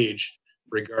same page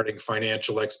regarding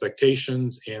financial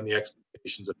expectations and the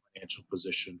expectations of financial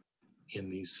position in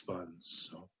these funds.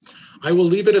 So I will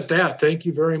leave it at that. Thank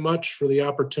you very much for the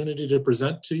opportunity to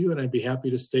present to you, and I'd be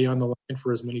happy to stay on the line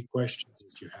for as many questions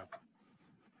as you have.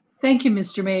 Thank you,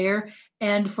 Mr. Mayor.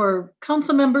 And for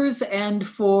council members and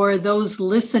for those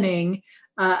listening,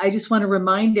 I just want to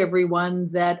remind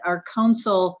everyone that our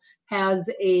council has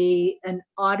an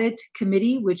audit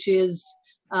committee, which is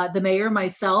the mayor,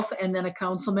 myself, and then a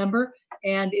council member.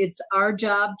 And it's our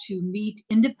job to meet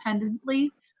independently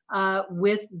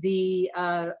with the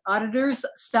auditors,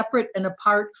 separate and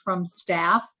apart from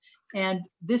staff. And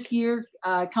this year,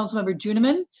 Councilmember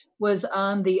Juniman was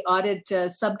on the audit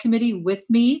subcommittee with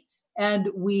me, and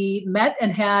we met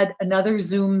and had another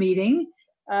Zoom meeting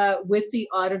with the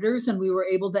auditors, and we were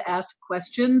able to ask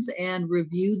questions and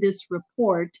review this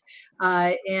report.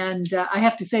 And I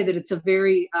have to say that it's a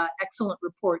very excellent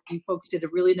report. You folks did a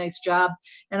really nice job,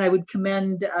 and I would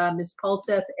commend Ms.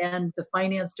 Paulseth and the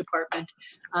finance department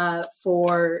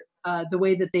for the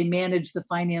way that they manage the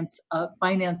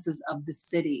finances of the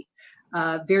city.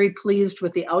 Very pleased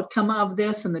with the outcome of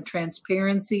this and the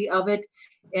transparency of it,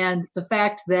 and the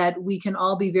fact that we can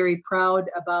all be very proud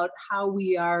about how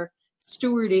we are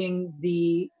stewarding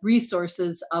the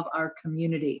resources of our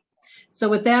community. So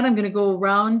with that, I'm going to go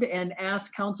around and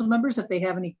ask council members if they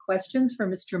have any questions for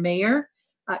Mr. Mayor.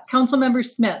 Council Member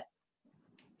Smith.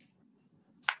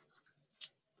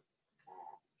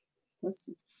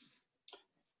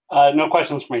 No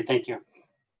questions for me. Thank you.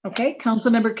 Okay,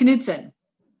 Council Member Knudsen.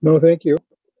 No, thank you.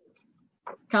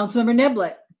 Council Member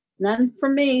Neblett. None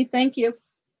from me. Thank you.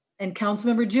 And Council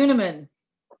Member Juniman.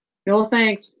 No,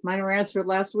 thanks. Mine were answered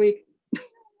last week.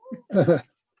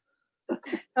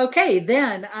 Okay,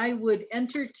 then I would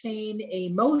entertain a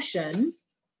motion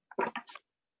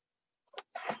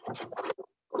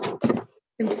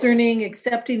concerning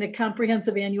accepting the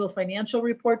comprehensive annual financial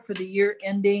report for the year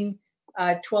ending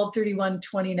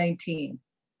 12/31/2019.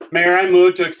 Mayor, I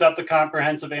move to accept the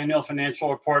comprehensive annual financial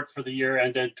report for the year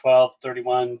ended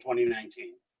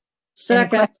 12/31/2019.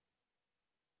 Second.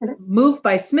 Moved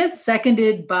by Smith,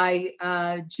 seconded by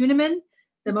Juniman.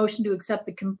 The motion to accept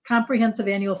the comprehensive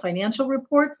annual financial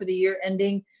report for the year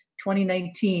ending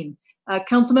 2019.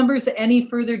 Council members, any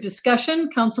further discussion?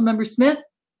 Council Member Smith?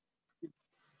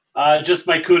 Just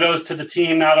my kudos to the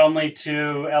team, not only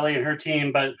to Ellie and her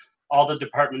team, but all the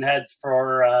department heads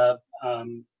for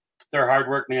their hard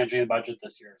work managing the budget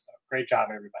this year. So great job,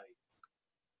 everybody.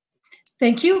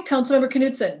 Thank you. Councilmember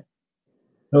Knudsen.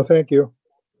 No, thank you.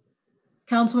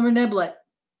 Councilmember Neblett.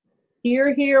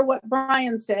 Hear what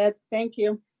Brian said. Thank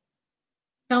you.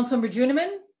 Councilmember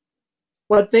Juniman.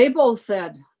 What they both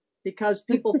said, because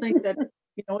people think that,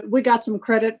 we got some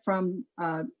credit from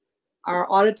our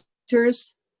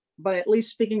auditors, but at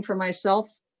least speaking for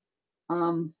myself,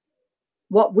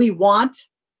 what we want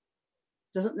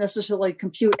doesn't necessarily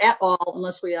compute at all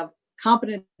unless we have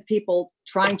competent people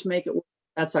trying to make it work.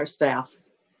 That's our staff.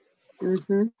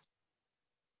 Mm-hmm.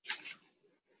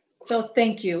 So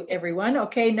thank you, everyone.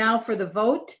 Okay, now for the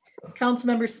vote.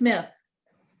 Councilmember Smith.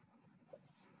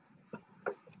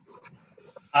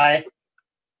 Aye.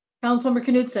 Councilmember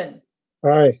Knudsen.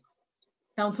 Aye.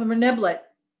 Councilmember Neblett.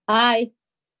 Aye.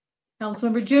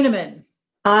 Councilmember Juniman.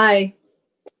 Aye.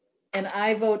 And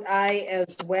I vote aye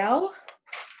as well.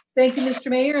 Thank you, Mr.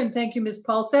 Mayor, and thank you, Ms.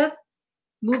 Paulseth.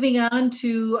 Moving on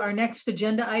to our next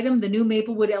agenda item, the new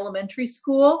Maplewood Elementary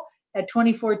School at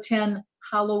 2410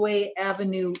 Holloway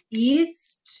Avenue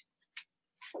East.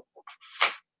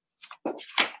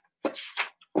 Let's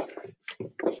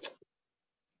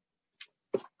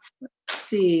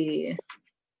see.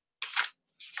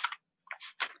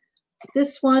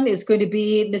 This one is going to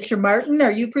be Mr. Martin.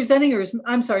 Are you presenting, or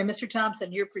I'm sorry, Mr. Thompson,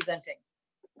 you're presenting?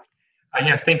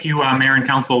 Yes, thank you, Mayor and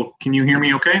Council. Can you hear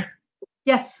me okay?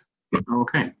 Yes.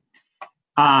 Okay.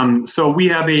 So we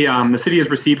have the city has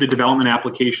received a development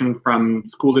application from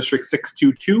School District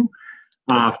 622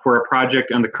 for a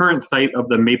project on the current site of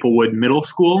the Maplewood Middle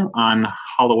School on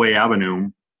Holloway Avenue.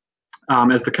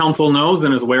 As the council knows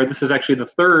and is aware, this is actually the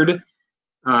third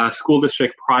school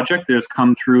district project that has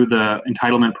come through the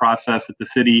entitlement process at the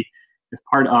city as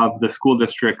part of the school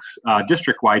district's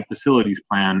district-wide facilities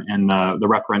plan and the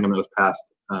referendum that was passed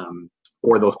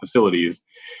for those facilities.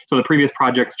 So the previous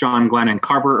projects, John, Glenn, and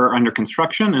Carver, are under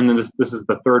construction, and then this is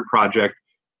the third project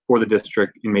for the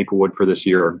district in Maplewood for this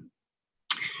year.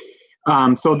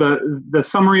 So the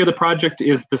summary of the project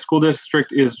is the school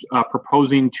district is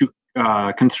proposing to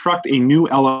construct a new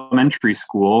elementary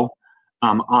school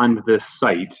on this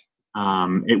site.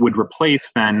 It would replace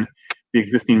then the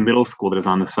existing middle school that is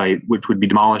on the site, which would be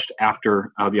demolished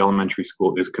after the elementary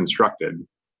school is constructed.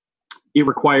 It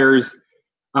requires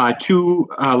two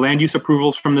land use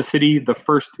approvals from the city. The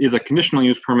first is a conditional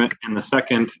use permit, and the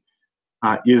second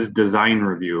is design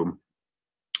review.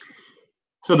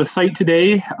 So the site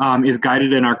today is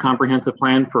guided in our comprehensive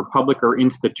plan for public or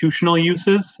institutional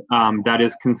uses. That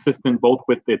is consistent both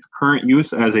with its current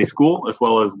use as a school as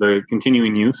well as the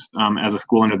continuing use as a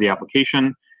school under the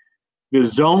application. It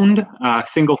is zoned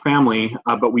single family,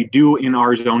 but we do in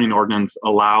our zoning ordinance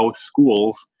allow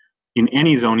schools in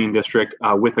any zoning district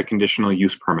with a conditional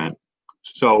use permit.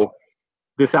 So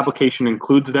this application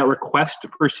includes that request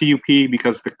for CUP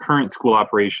because the current school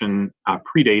operation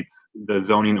predates the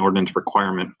zoning ordinance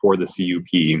requirement for the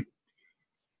CUP.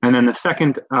 And then the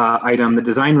second item, the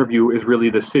design review, is really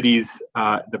the city's,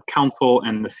 the council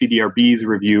and the CDRB's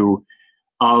review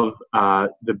of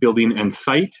the building and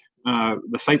site,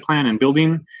 the site plan and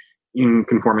building in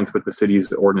conformance with the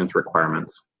city's ordinance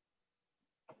requirements.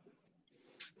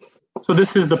 So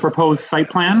this is the proposed site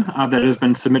plan that has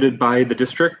been submitted by the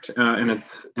district and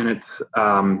its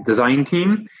design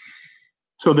team.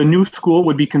 So the new school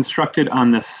would be constructed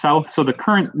on the south. So the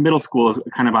current middle school is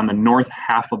kind of on the north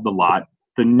half of the lot.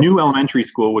 The new elementary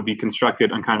school would be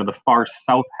constructed on kind of the far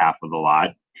south half of the lot.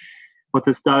 What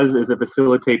this does is it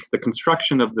facilitates the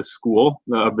construction of the school,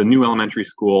 of the new elementary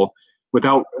school,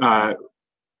 without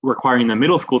requiring the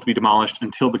middle school to be demolished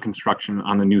until the construction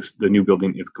on the new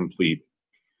building is complete.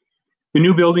 The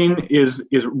new building is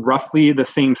roughly the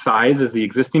same size as the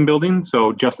existing building,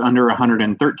 so just under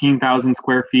 113,000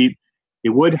 square feet. It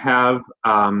would have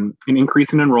an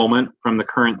increase in enrollment from the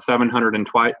current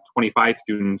 725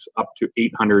 students up to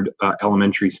 800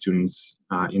 elementary students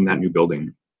in that new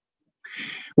building.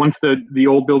 Once the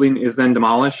old building is then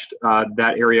demolished,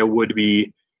 that area would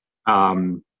be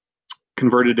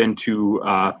converted into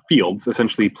fields,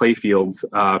 essentially play fields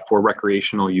for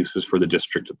recreational uses for the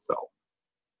district itself.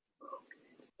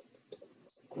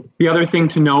 The other thing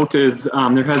to note is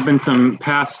there has been some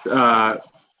past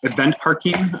event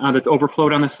parking that's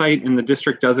overflowed on the site, and the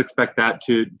district does expect that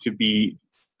to be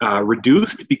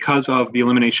reduced because of the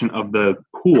elimination of the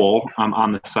pool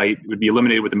on the site. It would be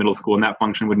eliminated with the middle school, and that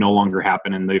function would no longer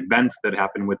happen, and the events that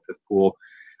happen with this pool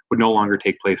would no longer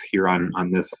take place here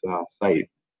on this site.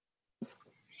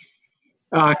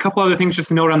 A couple other things just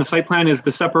to note on the site plan is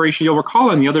the separation. You'll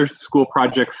recall in the other school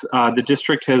projects, the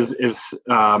district is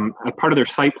a part of their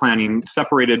site planning,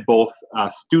 separated both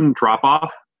student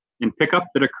drop-off and pickup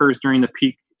that occurs during the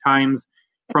peak times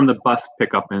from the bus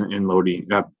pickup and loading,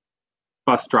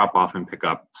 bus drop-off and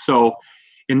pickup. So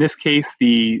in this case,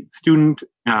 the student,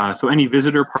 so any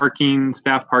visitor parking,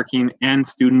 staff parking, and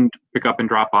student pickup and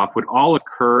drop-off would all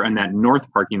occur in that north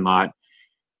parking lot,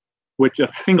 which a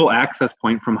single access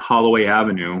point from Holloway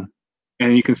Avenue.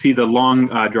 And you can see the long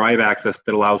drive access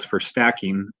that allows for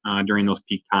stacking during those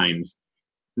peak times.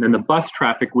 And then the bus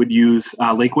traffic would use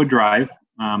Lakewood Drive.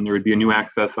 There would be a new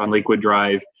access on Lakewood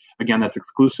Drive. Again, that's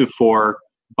exclusive for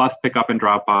bus pickup and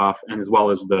drop off, and as well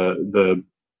as the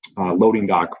loading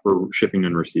dock for shipping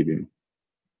and receiving.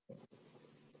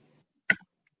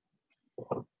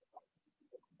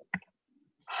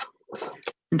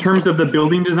 In terms of the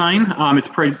building design, it's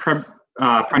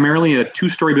primarily a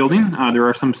two-story building. There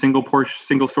are some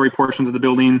single-story portions of the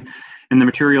building, and the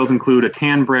materials include a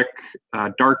tan brick,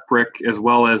 dark brick, as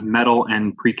well as metal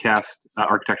and precast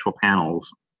architectural panels.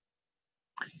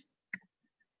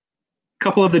 A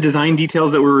couple of the design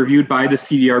details that were reviewed by the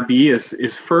CDRB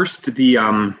is first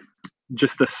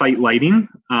just the site lighting.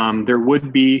 There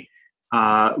would be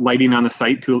lighting on the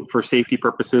site for safety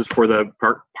purposes for the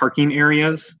parking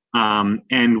areas.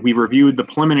 And we reviewed the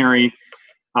preliminary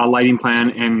lighting plan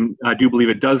and do believe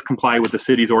it does comply with the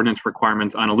city's ordinance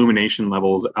requirements on illumination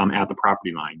levels at the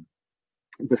property line.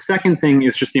 The second thing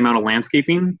is just the amount of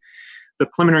landscaping. The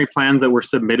preliminary plans that were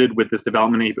submitted with this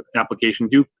development application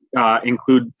do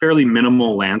include fairly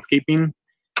minimal landscaping.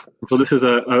 So this is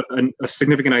a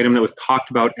significant item that was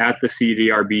talked about at the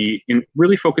CDRB in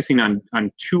really focusing on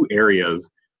two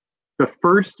areas. The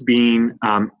first being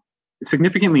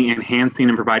significantly enhancing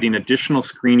and providing additional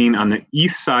screening on the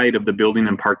east side of the building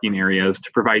and parking areas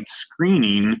to provide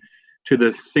screening to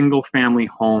the single family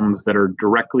homes that are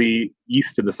directly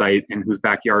east of the site and whose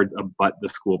backyards abut the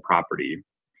school property.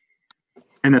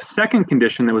 And the second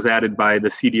condition that was added by the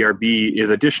CDRB is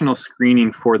additional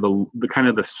screening for the kind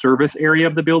of the service area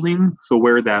of the building. So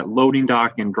where that loading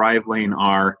dock and drive lane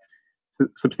are,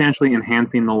 substantially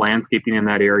enhancing the landscaping in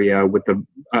that area with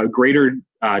a greater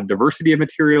diversity of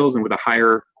materials and with a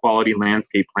higher quality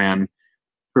landscape plan,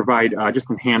 provide just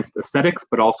enhanced aesthetics,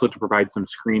 but also to provide some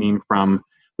screening from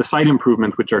the site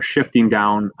improvements, which are shifting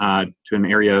down to an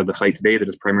area of the site today that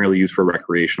is primarily used for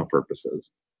recreational purposes.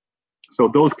 So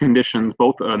those conditions,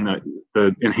 both on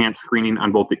the enhanced screening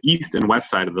on both the east and west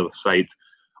side of the sites,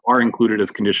 are included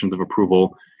as conditions of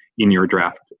approval in your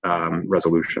draft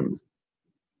resolutions.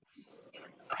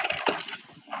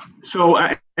 So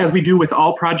as we do with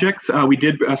all projects, we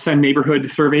did send neighborhood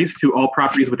surveys to all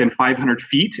properties within 500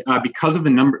 feet. Because of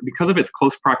its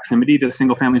close proximity to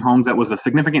single-family homes, that was a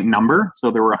significant number.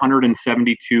 So there were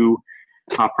 172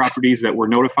 properties that were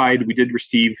notified. We did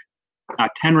receive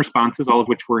 10 responses, all of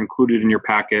which were included in your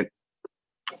packet.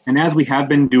 And as we have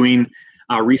been doing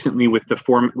recently with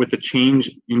the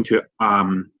change into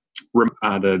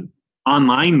the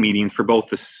online meetings for both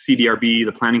the CDRB,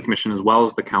 the Planning Commission, as well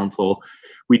as the Council,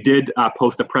 we did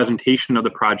post a presentation of the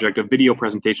project, a video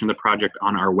presentation of the project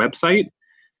on our website.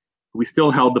 We still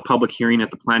held the public hearing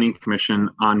at the Planning Commission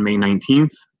on May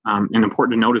 19th. And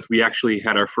important to note is we actually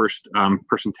had our first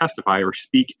person testify or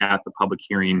speak at the public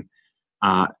hearing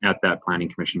at that Planning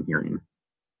Commission hearing.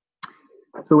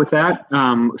 So with that,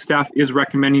 staff is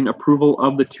recommending approval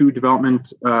of the two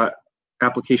development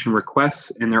application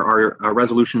requests, and there are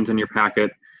resolutions in your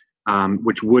packet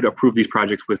which would approve these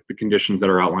projects with the conditions that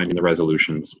are outlined in the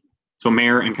resolutions. So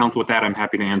Mayor and Council, with that, I'm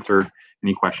happy to answer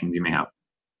any questions you may have.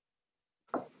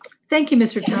 Thank you,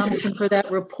 Mr. Thompson, for that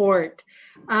report.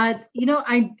 You know,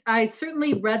 I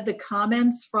certainly read the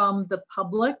comments from the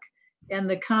public and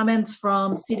the comments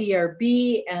from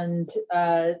CDRB and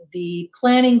the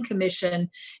Planning Commission.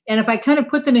 And if I kind of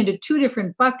put them into two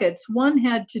different buckets, one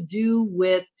had to do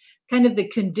with kind of the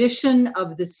condition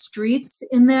of the streets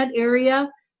in that area,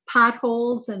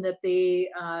 potholes, and that they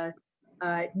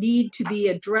need to be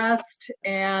addressed.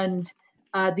 And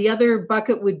the other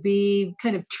bucket would be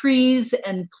kind of trees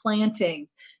and planting.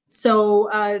 So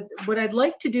what I'd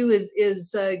like to do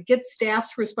is get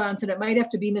staff's response, and it might have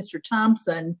to be Mr.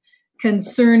 Thompson,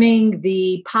 concerning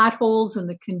the potholes and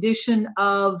the condition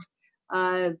of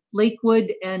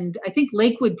Lakewood, and I think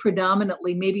Lakewood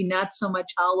predominantly, maybe not so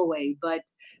much Holloway, but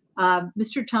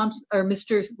Mr. Thompson or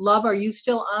Mr. Love, are you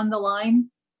still on the line?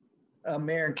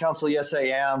 Mayor and Council, yes, I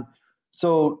am.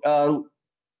 So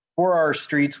for our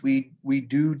streets, we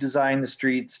do design the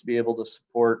streets to be able to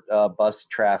support bus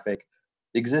traffic.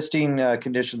 The existing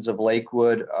conditions of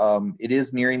Lakewood, it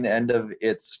is nearing the end of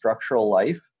its structural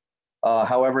life.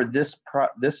 However, this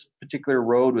particular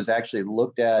road was actually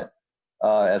looked at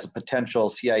as a potential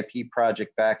CIP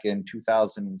project back in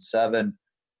 2007.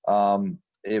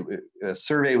 A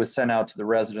survey was sent out to the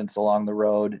residents along the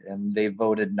road, and they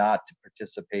voted not to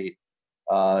participate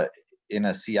in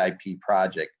a CIP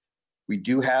project. We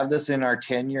do have this in our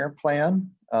 10-year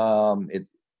plan. It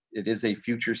is a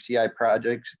future CIP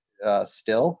project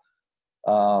still.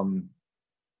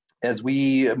 As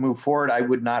we move forward, I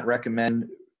would not recommend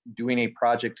doing a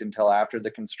project until after the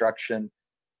construction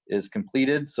is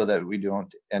completed, so that we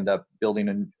don't end up building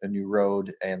a new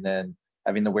road and then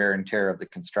having the wear and tear of the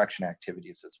construction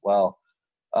activities as well.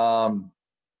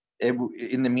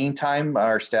 In the meantime,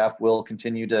 our staff will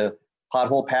continue to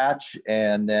pothole patch,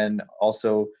 and then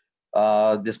also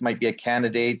this might be a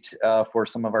candidate for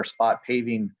some of our spot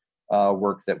paving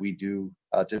work that we do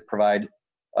to provide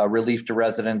relief to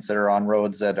residents that are on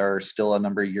roads that are still a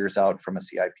number of years out from a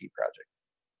CIP project.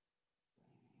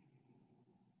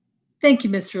 Thank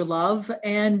you, Mr. Love.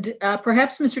 And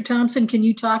perhaps, Mr. Thompson, can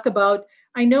you talk about,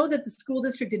 I know that the school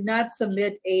district did not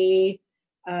submit a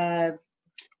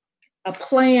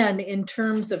plan in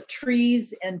terms of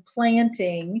trees and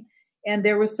planting, and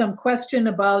there was some question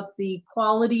about the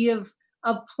quality of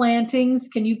plantings.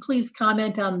 Can you please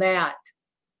comment on that?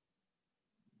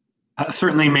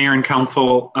 Certainly, Mayor and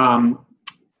Council.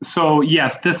 So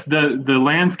yes, the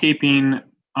landscaping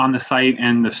on the site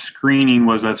and the screening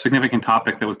was a significant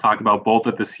topic that was talked about both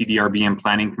at the CDRB and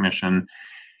Planning Commission.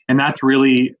 And that's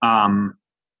really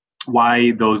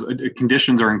why those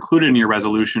conditions are included in your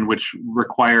resolution, which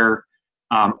require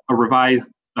a revised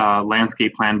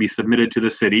landscape plan be submitted to the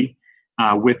city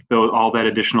with all that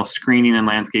additional screening and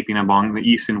landscaping along the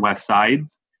east and west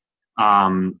sides,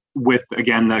 with,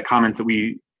 again, the comments that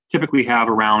we typically have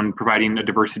around providing a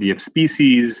diversity of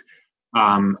species,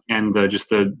 and just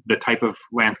the type of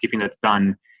landscaping that's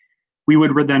done. We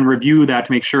would then review that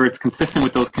to make sure it's consistent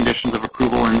with those conditions of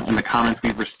approval and the comments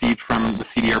we've received from the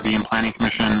CDRB and Planning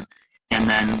Commission, and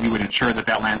then we would ensure that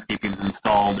that landscaping is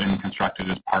installed and constructed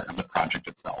as part of the project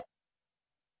itself.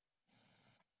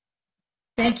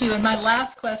 Thank you. And my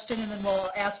last question, and then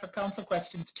we'll ask for council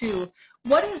questions too.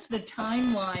 What is the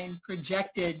timeline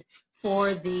projected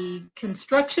for the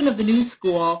construction of the new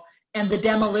school and the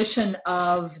demolition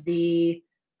of the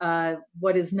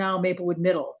what is now Maplewood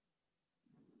Middle?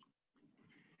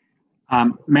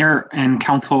 Mayor and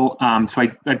council, so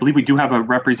I believe we do have a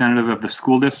representative of the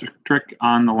school district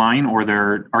on the line, or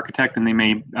their architect, and they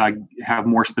may have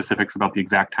more specifics about the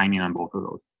exact timing on both of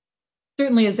those.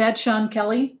 Certainly. Is that Sean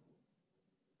Kelly?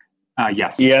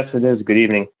 Yes. Yes, it is. Good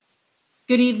evening.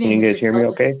 Good evening. Can you guys hear me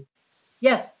okay?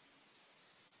 Yes.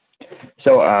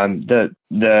 So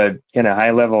the kind of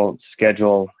high level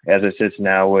schedule as it sits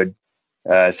now would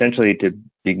essentially to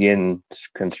begin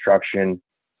construction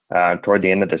toward the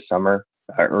end of the summer,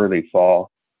 early fall,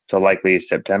 so likely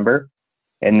September.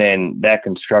 And then that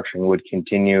construction would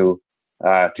continue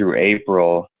through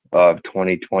April of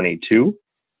 2022,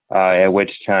 at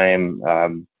which time,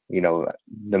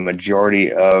 the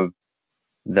majority of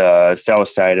the south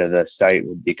side of the site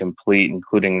would be complete,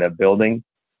 including the building.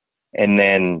 And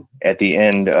then at the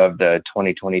end of the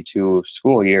 2022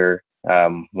 school year,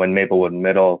 when Maplewood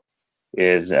Middle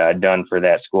is done for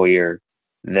that school year,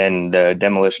 then the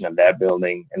demolition of that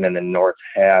building and then the north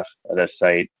half of the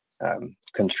site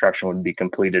construction would be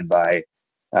completed by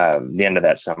the end of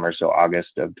that summer, so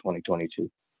August of 2022.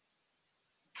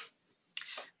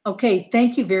 Okay,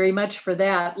 thank you very much for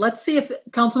that. Let's see if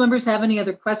council members have any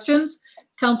other questions.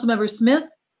 Councilmember Smith?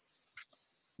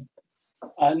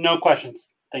 No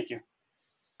questions. Thank you.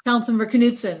 Councilmember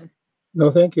Knutson? No,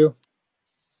 thank you.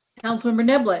 Councilmember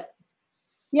Neblett?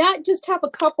 Yeah, I just have a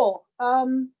couple.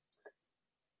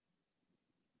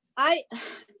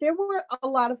 There were a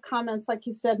lot of comments, like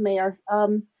you said, Mayor.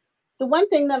 The one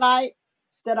thing that I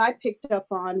picked up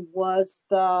on was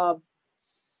the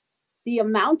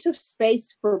amount of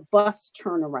space for bus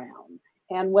turnaround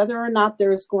and whether or not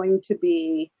there's going to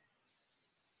be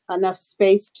enough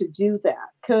space to do that.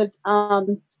 Could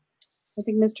I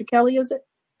think Mr. Kelly, is it?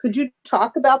 Could you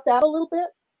talk about that a little bit?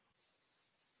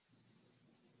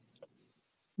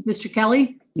 Mr.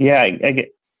 Kelly? Yeah, I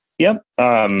get. Yep.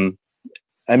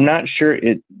 I'm not sure.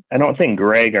 I don't think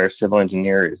Greg, our civil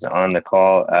engineer, is on the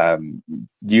call.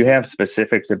 Do you have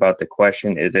specifics about the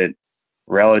question? Is it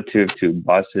relative to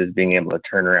buses being able to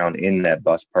turn around in that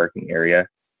bus parking area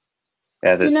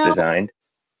as it's designed?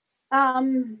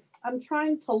 I'm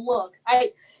trying to look.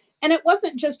 And it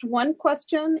wasn't just one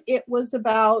question. It was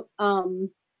about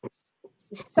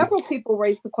several people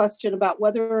raised the question about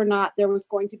whether or not there was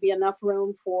going to be enough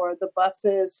room for the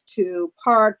buses to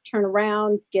park, turn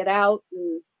around, get out,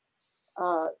 and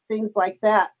things like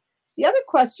that. The other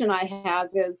question I have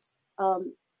is,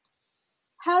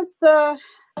 has the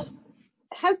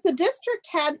district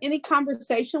had any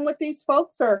conversation with these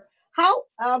folks, or how?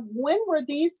 When were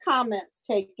these comments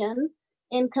taken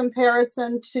in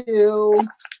comparison to?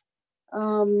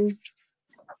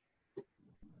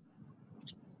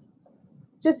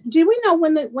 Just do we know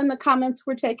when the comments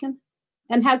were taken,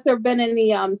 and has there been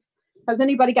any? Has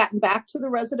anybody gotten back to the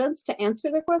residents to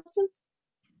answer their questions?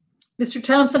 Mr.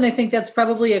 Thompson, I think that's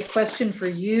probably a question for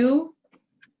you.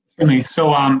 Certainly.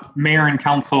 So, Mayor and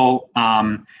Council,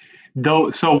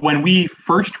 so when we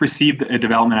first received a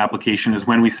development application is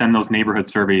when we send those neighborhood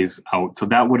surveys out. So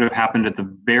that would have happened at the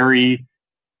very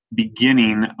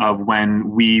beginning of when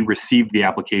we received the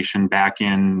application back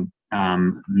in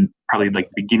probably like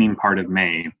the beginning part of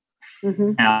May.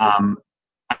 Mm-hmm.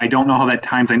 I don't know how that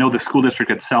times. I know the school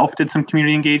district itself did some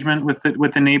community engagement with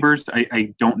the neighbors.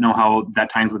 I don't know how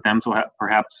that times with them, so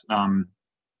perhaps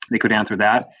they could answer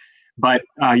that. But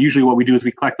usually what we do is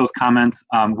we collect those comments,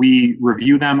 we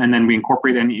review them, and then we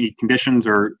incorporate any conditions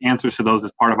or answers to those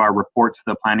as part of our reports to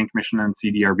the Planning Commission and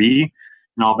CDRB,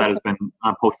 and all that has been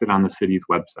posted on the city's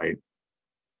website.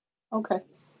 Okay.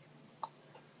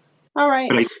 All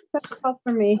right. That's all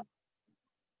for me.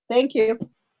 Thank you.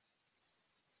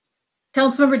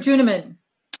 Councilmember Juniman.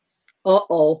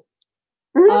 Uh-oh.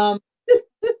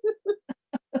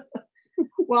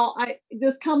 Well,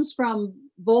 this comes from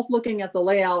both looking at the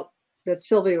layout that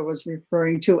Sylvia was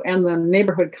referring to and the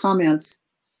neighborhood comments.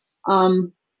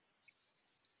 The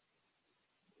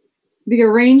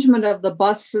arrangement of the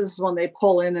buses when they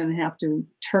pull in and have to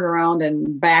turn around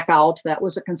and back out, that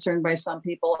was a concern by some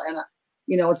people. And,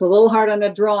 it's a little hard on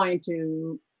a drawing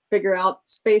to figure out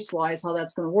space-wise how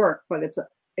that's going to work, but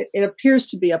it appears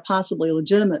to be a possibly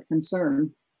legitimate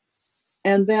concern.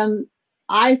 And then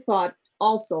I thought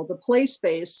also the play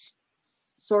space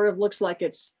sort of looks like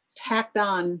it's tacked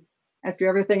on after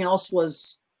everything else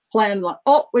was planned. Like,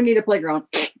 oh, we need a playground.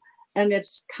 and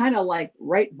it's kind of like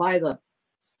right by the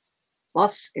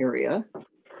bus area.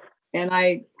 And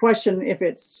I question if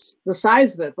it's the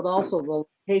size of it, but also the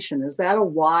location. Is that a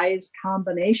wise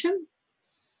combination?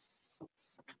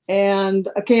 And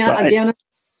again,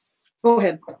 go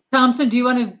ahead. Thompson, do you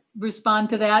want to respond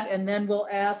to that? And then we'll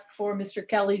ask for Mr.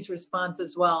 Kelly's response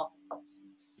as well.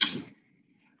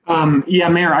 Yeah,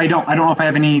 Mayor, I don't know if I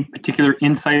have any particular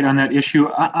insight on that issue.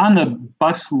 On the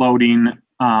bus loading,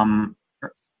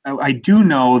 I do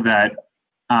know that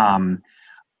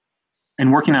in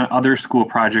working on other school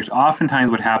projects, oftentimes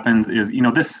what happens is,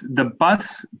 the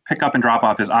bus pickup and drop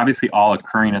off is obviously all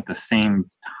occurring at the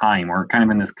same time, or kind of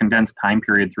in this condensed time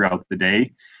period throughout the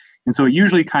day. And so it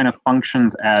usually kind of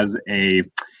functions as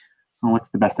what's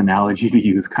the best analogy to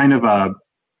use? Kind of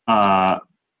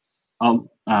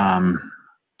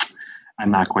I'm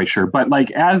not quite sure, but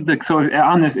like so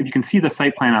on this, if you can see the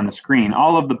site plan on the screen,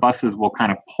 all of the buses will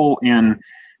kind of pull in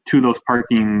to those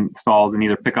parking stalls and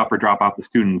either pick up or drop off the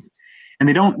students. And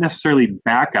they don't necessarily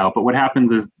back out, but what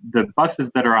happens is the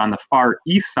buses that are on the far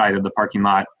east side of the parking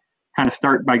lot kind of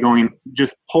start by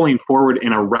just pulling forward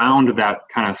and around that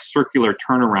kind of circular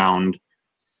turnaround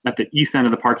at the east end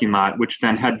of the parking lot, which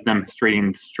then heads them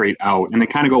straight out. And they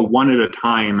kind of go one at a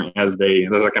time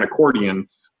there's like an accordion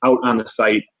out on the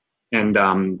site. And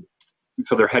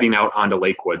so they're heading out onto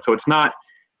Lakewood. So it's not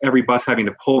every bus having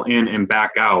to pull in and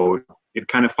back out. It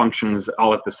kind of functions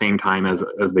all at the same time as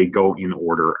they go in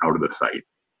order out of the site.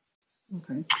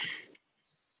 Okay.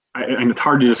 And it's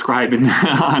hard to describe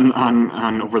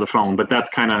on over the phone, but that's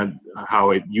kind of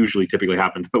how it usually typically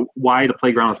happens. But why the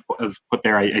playground is put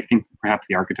there, I think perhaps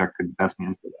the architect could best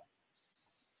answer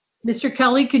that. Mr.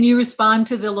 Kelly, can you respond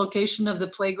to the location of the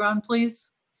playground, please?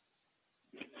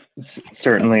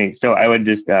 Certainly. So I would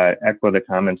just echo the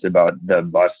comments about the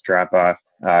bus drop-off.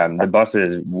 The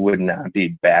buses would not be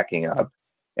backing up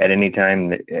at any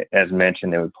time. As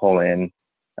mentioned, they would pull in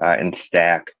and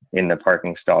stack in the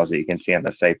parking stalls that you can see on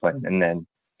the site plan. And then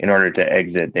in order to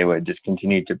exit, they would just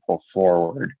continue to pull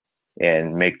forward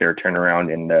and make their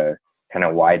turnaround in the kind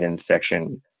of widened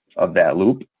section of that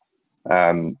loop.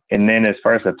 And then as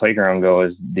far as the playground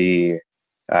goes, the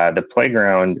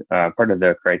playground, part of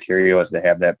the criteria was to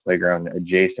have that playground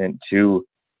adjacent to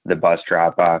the bus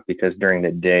drop off, because during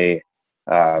the day,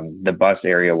 the bus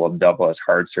area will double as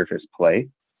hard surface play.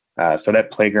 So that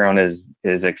playground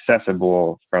is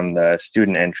accessible from the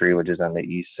student entry, which is on the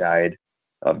east side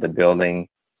of the building.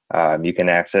 You can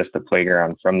access the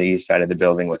playground from the east side of the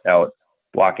building without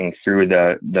walking through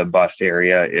the bus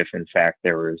area if in fact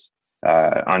there was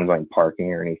ongoing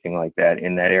parking or anything like that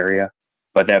in that area.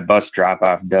 But that bus drop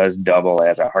off does double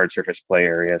as a hard surface play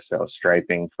area. So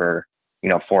striping for,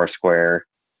 Foursquare.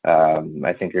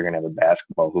 I think you're going to have a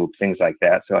basketball hoop, things like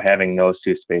that. So having those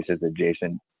two spaces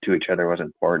adjacent to each other was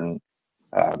important.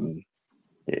 I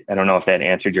don't know if that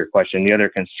answered your question. The other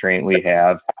constraint we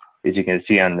have is you can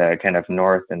see on the kind of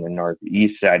north and the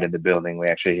northeast side of the building, we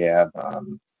actually have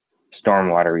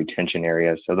stormwater retention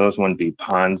areas. So those wouldn't be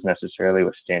ponds necessarily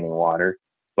with standing water,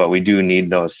 but we do need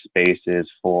those spaces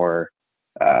for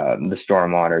the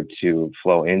stormwater to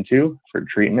flow into for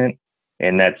treatment.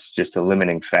 And that's just a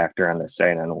limiting factor on the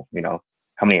site on,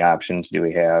 how many options do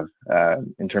we have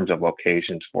in terms of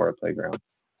locations for a playground.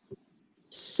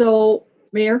 So,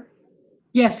 Mayor?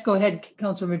 Yes, go ahead,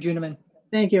 Councilmember Juniman.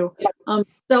 Thank you.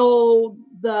 So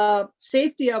the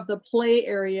safety of the play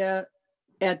area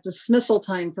at dismissal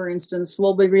time, for instance,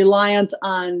 will be reliant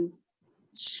on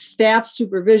staff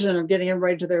supervision of getting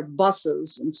everybody to their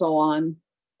buses and so on,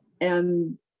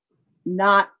 and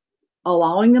not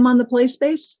allowing them on the play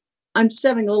space. I'm just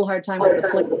having a little hard time with the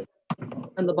play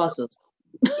and the buses.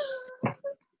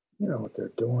 You know what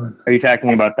they're doing. Are you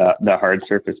talking about the hard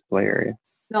surface play area?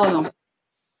 No.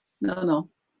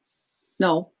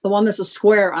 The one that's a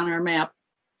square on our map.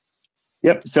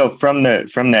 Yep. So from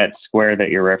that square that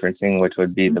you're referencing, which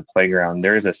would be the playground,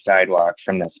 there is a sidewalk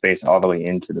from that space all the way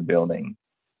into the building.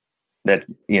 That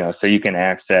so you can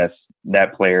access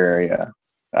that play area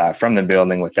from the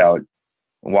building without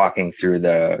walking through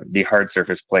the hard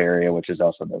surface play area, which is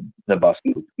also the bus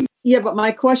loop. Yeah, but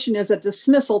my question is at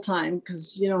dismissal time,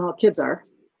 because you know how kids are.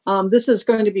 This is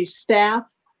going to be staff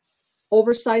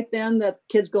oversight then, that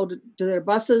kids go to their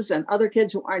buses, and other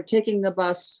kids who aren't taking the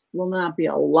bus will not be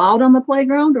allowed on the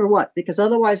playground, or what? Because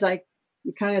otherwise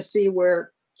you kind of see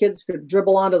where kids could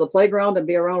dribble onto the playground and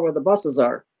be around where the buses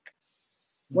are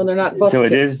when they're not bus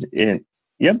kids.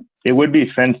 Yep, it would be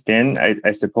fenced in.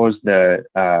 I suppose the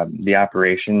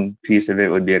operation piece of it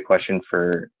would be a question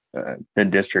for the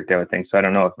district, I would think. So I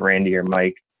don't know if Randy or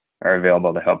Mike are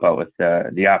available to help out with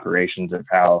the operations of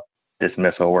how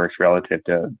dismissal works relative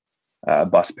to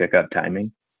bus pickup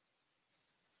timing.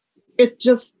 It's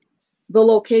just the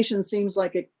location seems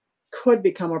like it could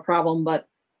become a problem, but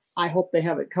I hope they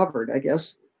have it covered, I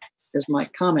guess, is my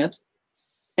comment.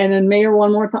 And then Mayor,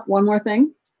 one more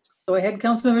thing. Go ahead,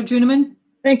 Councilmember Juniman.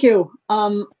 Thank you.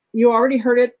 You already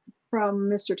heard it from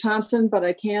Mr. Thompson, but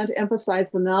I can't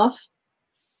emphasize enough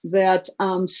that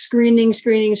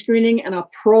screening and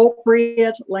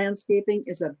appropriate landscaping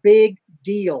is a big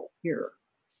deal here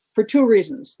for two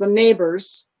reasons. The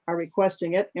neighbors are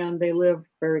requesting it and they live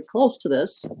very close to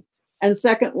this. And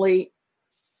secondly,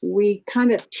 we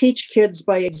kind of teach kids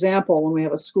by example when we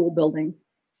have a school building.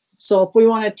 So if we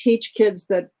want to teach kids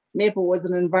that Maplewood's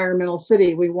an environmental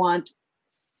city, we want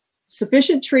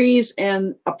sufficient trees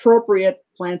and appropriate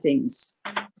plantings.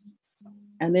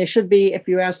 And they should be, if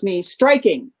you ask me,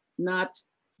 striking, not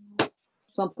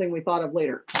something we thought of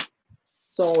later.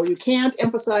 So you can't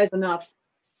emphasize enough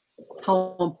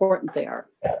how important they are.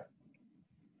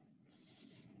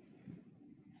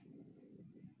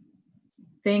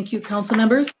 Thank you, council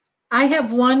members. I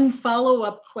have one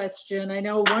follow-up question. I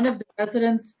know one of the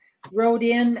residents wrote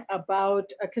in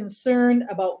about a concern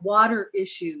about water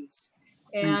issues.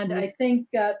 And I think,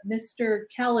 Mr.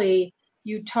 Kelly,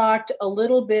 you talked a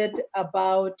little bit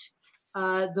about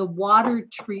the water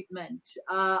treatment.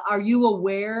 Are you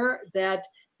aware that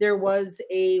there was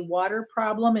a water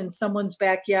problem in someone's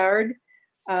backyard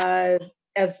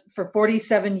as for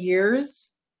 47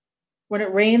 years? When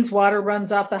it rains, water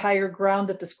runs off the higher ground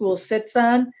that the school sits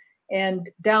on and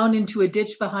down into a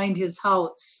ditch behind his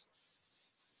house.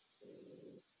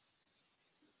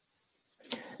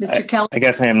 Mr. Kelly? I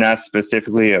guess I am not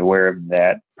specifically aware of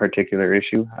that particular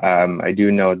issue. I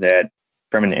do know that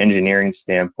from an engineering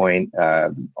standpoint,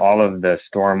 all of the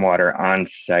stormwater on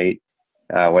site,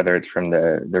 whether it's from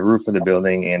the roof of the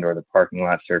building and or the parking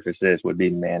lot surfaces, would be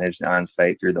managed on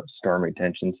site through those storm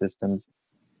retention systems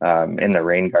and the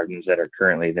rain gardens that are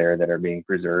currently there that are being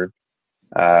preserved.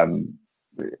 I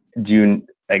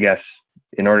guess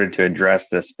in order to address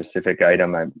the specific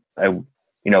item,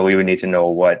 we would need to know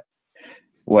what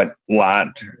lot,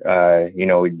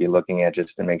 we'd be looking at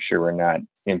just to make sure we're not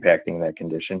impacting that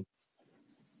condition.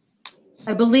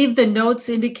 I believe the notes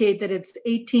indicate that it's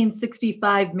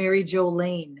 1865 Mary Jo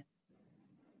Lane.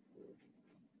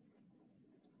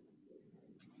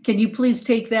 Can you please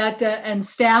take that and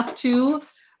staff too?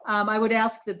 I would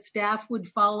ask that staff would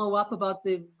follow up about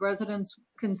the residents'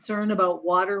 concern about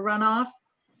water runoff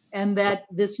and that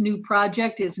this new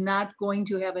project is not going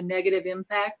to have a negative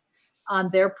impact on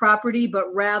their property,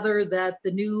 but rather that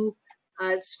the new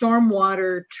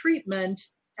stormwater treatment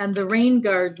and the rain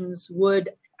gardens would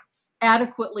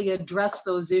adequately address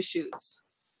those issues.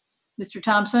 Mr.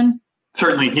 Thompson?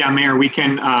 Certainly, yeah, Mayor, we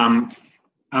can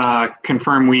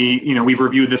confirm we've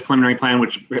reviewed this preliminary plan,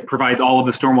 which provides all of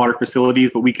the stormwater facilities,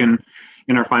 but we can,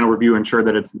 in our final review, ensure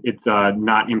that it's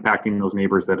not impacting those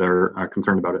neighbors that are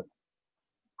concerned about it.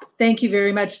 Thank you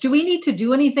very much. Do we need to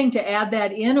do anything to add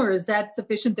that in, or is that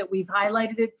sufficient that we've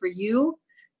highlighted it for you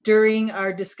during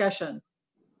our discussion?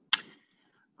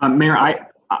 Mayor,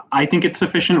 I think it's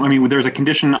sufficient. I mean, there's a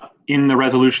condition in the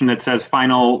resolution that says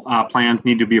final plans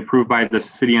need to be approved by the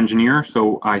city engineer.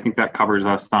 So I think that covers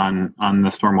us on the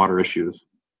stormwater issues.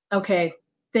 Okay,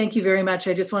 thank you very much.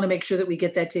 I just want to make sure that we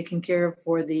get that taken care of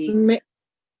for the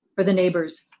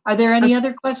neighbors. Are there any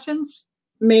other questions?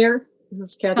 Mayor, this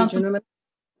is Kathy Juniman.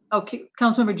 Okay,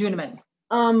 Councilmember Juniman.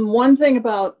 One thing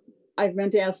about, I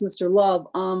meant to ask Mr. Love,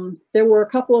 there were a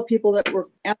couple of people that were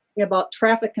asking about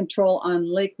traffic control on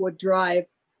Lakewood Drive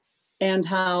and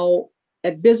how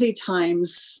at busy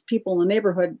times, people in the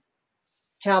neighborhood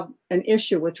have an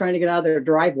issue with trying to get out of their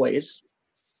driveways.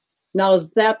 Now,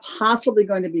 is that possibly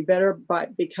going to be better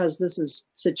because this is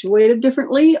situated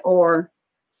differently, or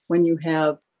when you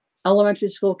have elementary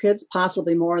school kids,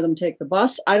 possibly more of them take the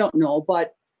bus? I don't know,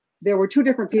 but there were two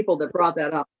different people that brought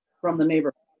that up from the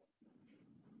neighborhood.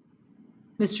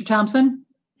 Mr. Thompson?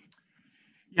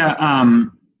 Yeah,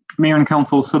 Mayor and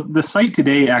Council, so the site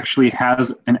today actually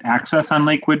has an access on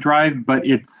Lakewood Drive, but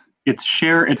it's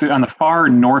on the far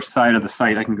north side of the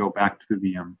site. I can go back to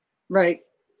the right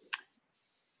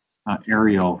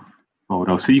aerial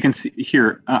photo. So you can see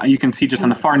here, you can see just on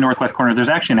the far northwest corner, there's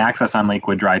actually an access on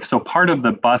Lakewood Drive. So part of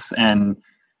the bus and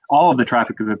all of the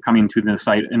traffic that's coming to the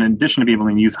site, in addition to being able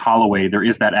to use Holloway, there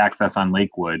is that access on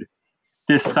Lakewood.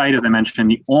 This site, as I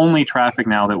mentioned, the only traffic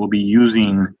now that will be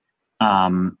using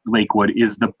Lakewood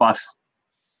is the bus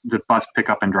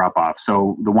pickup and drop off.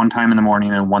 So the one time in the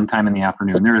morning and one time in the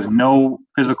afternoon. There is no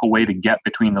physical way to get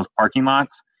between those parking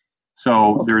lots.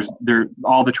 So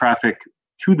all the traffic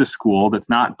to the school that's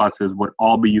not buses would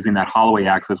all be using that Holloway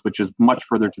access, which is much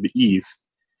further to the east.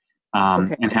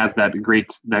 Okay. and has that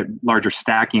larger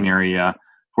stacking area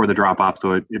for the drop off,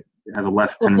 so it has a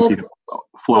less tendency to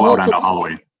flow out onto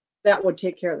Holloway. That would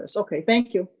take care of this. Okay,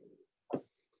 thank you.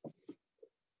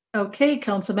 Okay,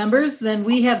 council members, then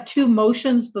we have two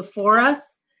motions before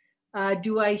us.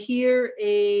 Do I hear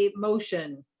a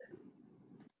motion?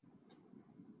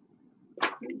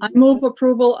 I move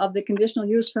approval of the conditional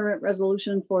use permit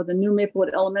resolution for the new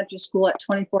Maplewood Elementary School at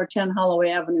 2410 Holloway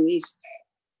Avenue East.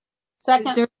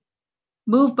 Second.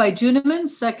 Moved by Juniman,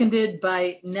 seconded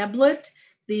by Neblett.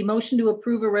 The motion to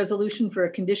approve a resolution for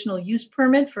a conditional use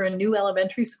permit for a new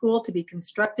elementary school to be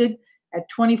constructed at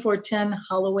 2410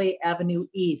 Holloway Avenue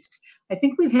East. I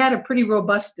think we've had a pretty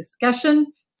robust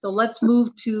discussion, so let's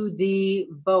move to the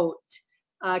vote.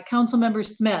 Councilmember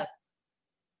Smith.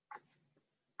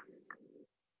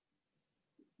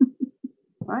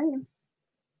 Hi.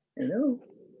 Hello.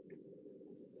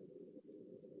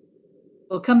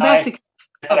 We'll come back to.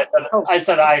 I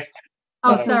said aye.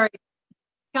 Oh, sorry.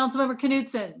 Councilmember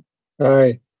Knutson.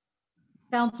 Aye.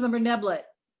 Councilmember Neblett.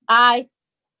 Aye.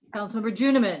 Councilmember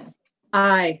Juniman.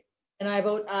 Aye. And I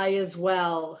vote aye as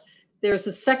well. There's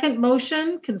a second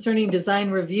motion concerning design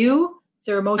review. Is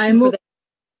there a motion for that?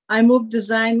 I move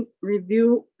design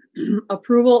review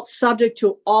approval subject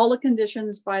to all the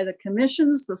conditions by the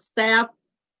commissions, the staff,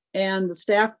 and the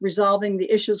staff resolving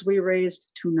the issues we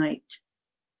raised tonight.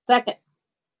 Second.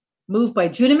 Moved by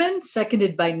Juniman,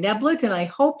 seconded by Neblett, and I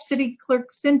hope City Clerk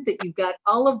Sint that you got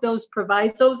all of those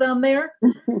provisos on there.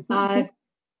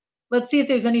 Let's see if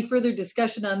there's any further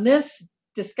discussion on this.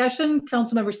 Discussion,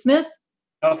 Councilmember Smith?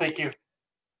 No, thank you.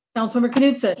 Councilmember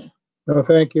Knutson? No,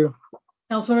 thank you.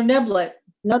 Councilmember Neblett?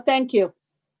 No, thank you.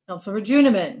 Councilmember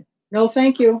Juniman? No,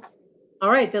 thank you.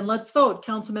 All right, then let's vote.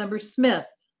 Councilmember Smith?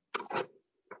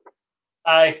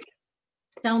 Aye.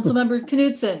 Councilmember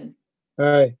Knutson?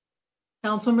 Aye.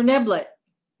 Councilmember Neblett?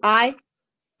 Aye.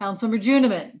 Councilmember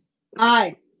Juniman?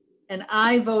 Aye. And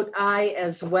I vote aye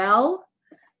as well.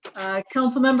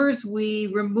 Council members, we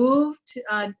removed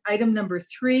item number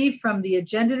 3 from the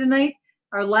agenda tonight.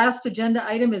 Our last agenda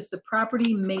item is the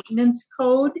property maintenance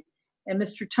code. And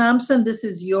Mr. Thompson, this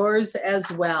is yours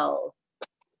as well.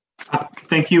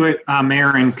 Thank you,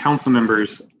 Mayor and council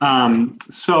members.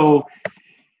 So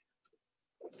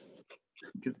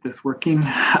get this working.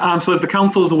 So as the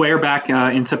council is aware, back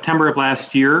in September of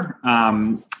last year,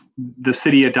 the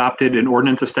city adopted an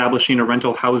ordinance establishing a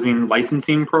rental housing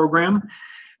licensing program.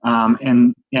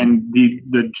 And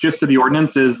the gist of the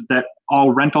ordinance is that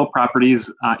all rental properties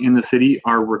in the city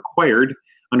are required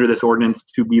under this ordinance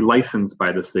to be licensed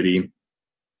by the city.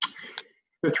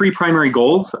 There are 3 primary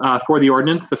goals for the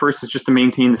ordinance. The first is just to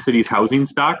maintain the city's housing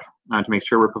stock, to make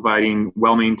sure we're providing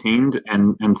well-maintained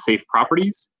and safe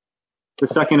properties. The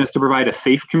second is to provide a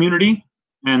safe community.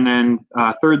 And then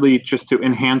thirdly, just to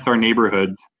enhance our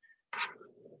neighborhoods.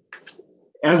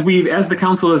 As the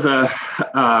council has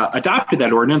adopted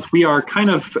that ordinance, we are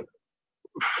kind of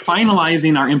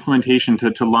finalizing our implementation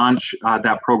to launch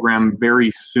that program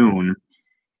very soon.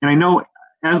 And I know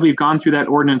as we've gone through that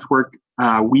ordinance work,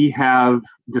 we have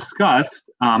discussed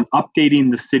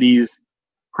updating the city's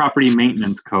property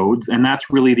maintenance codes, and that's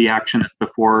really the action that's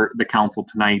before the council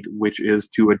tonight, which is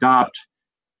to adopt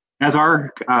as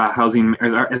our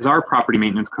as our property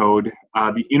maintenance code,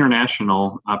 the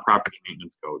International Property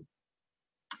Maintenance Code.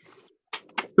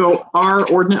 So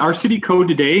our city code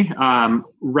today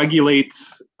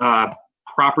regulates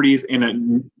properties in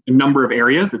a number of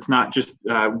areas. It's not just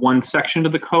one section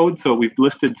of the code. So we've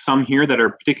listed some here that are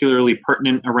particularly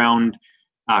pertinent around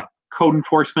code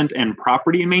enforcement and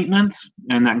property maintenance.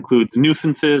 And that includes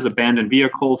nuisances, abandoned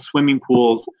vehicles, swimming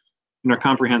pools, and our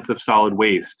comprehensive solid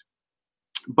waste.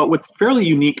 But what's fairly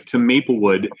unique to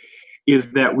Maplewood is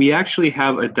that we actually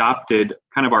have adopted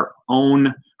kind of our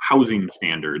own housing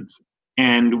standards.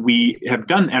 And we have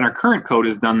done, and our current code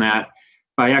has done that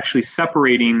by actually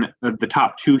separating the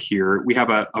top 2 here. We have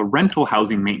a rental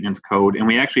housing maintenance code, and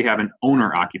we actually have an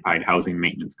owner-occupied housing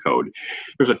maintenance code.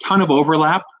 There's a ton of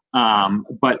overlap,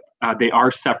 but they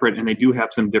are separate, and they do have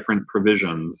some different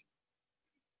provisions.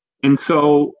 And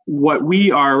so what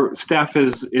staff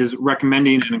is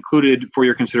recommending and included for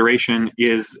your consideration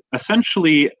is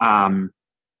essentially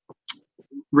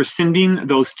rescinding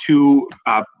those 2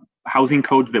 housing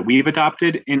codes that we've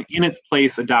adopted, and in its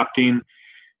place adopting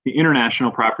the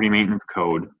International Property Maintenance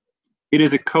Code. It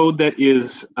is a code that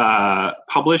is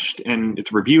published and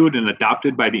it's reviewed and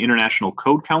adopted by the International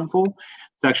Code Council.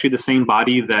 It's actually the same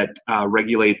body that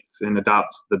regulates and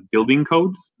adopts the building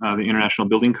codes, the International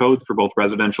Building Codes for both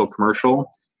residential,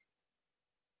 commercial.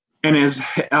 And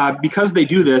because they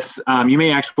do this, you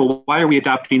may ask, well, why are we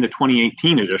adopting the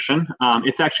 2018 edition?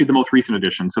 It's actually the most recent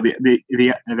edition. So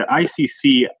the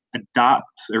ICC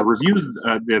adopts or reviews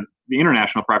the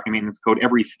International Property Maintenance Code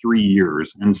every 3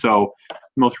 years. And so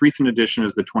the most recent edition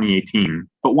is the 2018.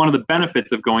 But one of the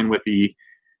benefits of going with the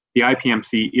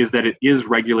IPMC is that it is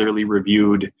regularly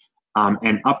reviewed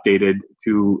and updated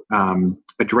to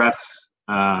address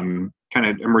kind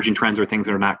of emerging trends or things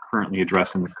that are not currently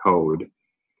addressed in the code.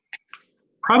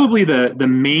 Probably the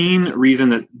main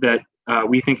reason that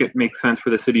we think it makes sense for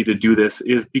the city to do this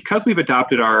is because we've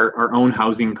adopted our own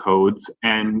housing codes,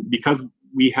 and because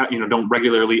we don't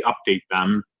regularly update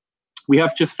them, we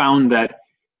have just found that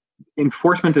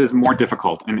enforcement is more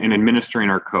difficult in administering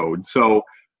our code. So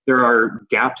there are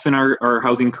gaps in our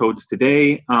housing codes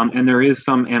today, and there is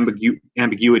some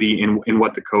ambiguity in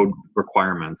what the code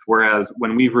requirements. Whereas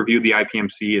when we've reviewed the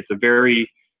IPMC, it's a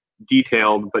very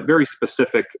detailed but very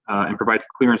specific and provides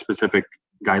clear and specific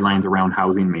guidelines around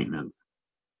housing maintenance.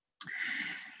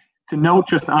 To note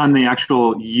just on the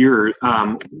actual year,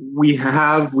 we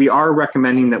are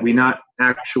recommending that we not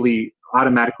actually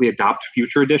automatically adopt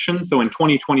future editions. So in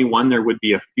 2021, there would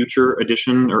be a future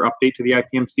edition or update to the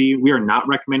IPMC. We are not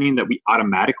recommending that we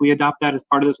automatically adopt that as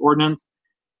part of this ordinance,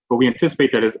 but we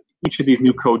anticipate that as each of these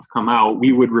new codes come out,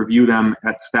 we would review them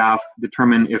at staff,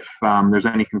 determine if there's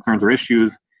any concerns or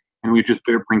issues, and we just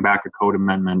bring back a code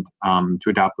amendment to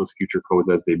adopt those future codes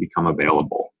as they become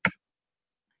available.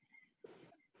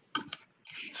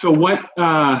 So what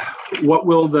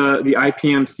will the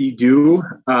IPMC do?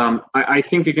 I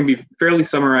think it can be fairly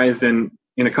summarized in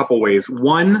a couple ways.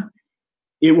 One,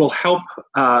 it will help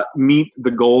meet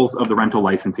the goals of the rental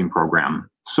licensing program.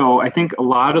 So I think a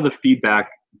lot of the feedback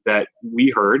that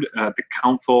we heard at the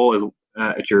council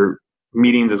at your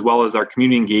meetings, as well as our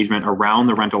community engagement around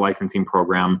the rental licensing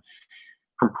program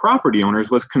from property owners,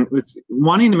 was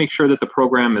wanting to make sure that the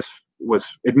program was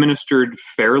administered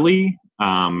fairly.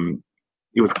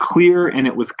 It was clear and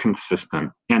it was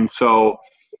consistent. And so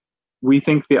we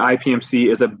think the IPMC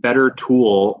is a better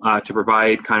tool to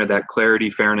provide kind of that clarity,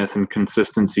 fairness, and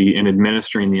consistency in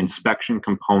administering the inspection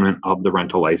component of the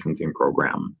rental licensing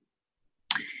program.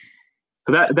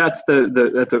 So that's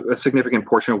a significant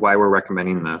portion of why we're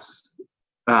recommending this.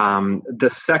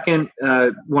 The second,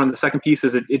 one of the second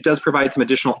pieces, it does provide some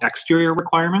additional exterior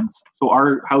requirements. So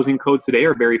our housing codes today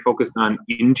are very focused on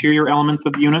interior elements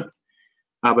of the units.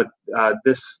 But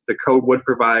the code would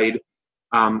provide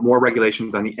more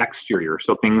regulations on the exterior.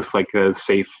 So things like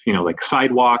safe, like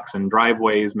sidewalks and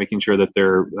driveways, making sure that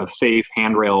they're safe,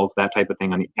 handrails, that type of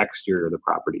thing on the exterior of the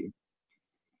property.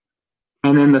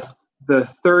 And then the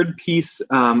third piece,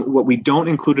 what we don't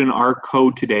include in our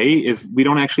code today is we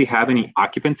don't actually have any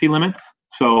occupancy limits.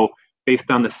 So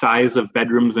based on the size of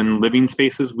bedrooms and living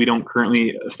spaces, we don't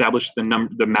currently establish the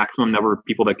maximum number of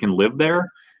people that can live there.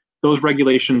 Those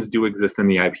regulations do exist in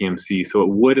the IPMC, so it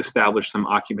would establish some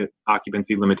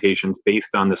occupancy limitations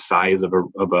based on the size of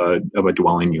a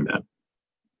dwelling unit.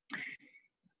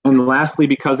 And lastly,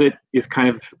 because it is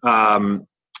kind of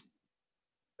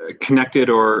connected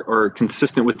or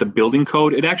consistent with the building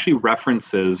code, it actually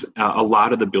references a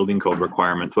lot of the building code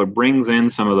requirements. So it brings in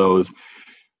some of those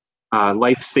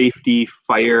life safety,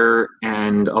 fire,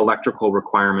 and electrical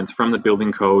requirements from the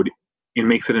building code. It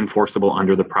makes it enforceable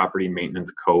under the property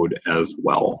maintenance code as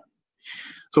well.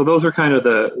 So those are kind of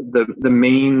the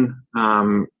main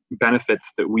benefits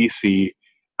that we see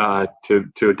to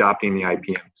adopting the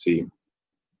IPMC.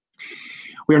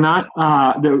 We are not,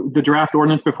 the draft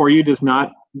ordinance before you does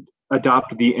not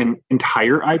adopt the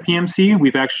entire IPMC.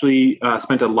 We've actually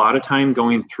spent a lot of time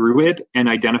going through it and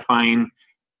identifying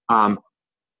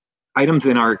items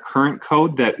in our current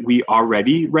code that we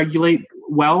already regulate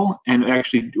well, and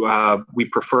actually we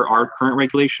prefer our current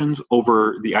regulations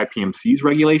over the IPMC's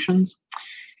regulations.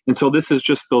 And so this is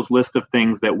just those list of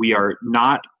things that we are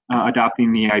not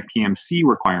adopting the IPMC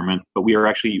requirements, but we are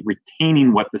actually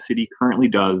retaining what the city currently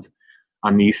does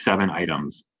on these 7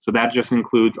 items. So that just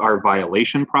includes our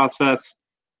violation process,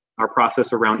 our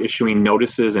process around issuing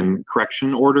notices and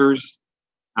correction orders,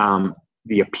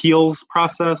 the appeals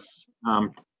process,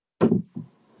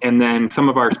 and then some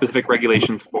of our specific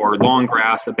regulations for lawn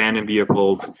grass, abandoned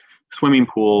vehicles, swimming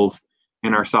pools,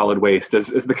 and our solid waste. As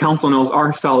the council knows,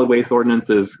 our solid waste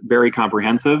ordinance is very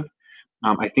comprehensive.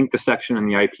 I think the section in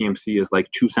the IPMC is like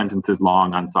 2 sentences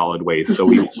long on solid waste. So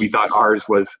we thought ours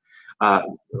was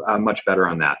much better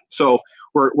on that. So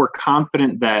we're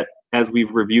confident that as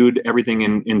we've reviewed everything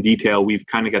in detail, we've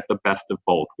kind of got the best of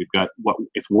both. We've got what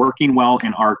is working well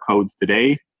in our codes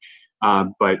today,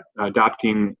 but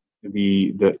adopting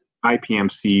the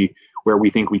IPMC where we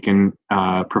think we can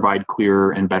provide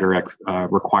clearer and better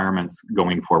requirements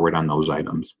going forward on those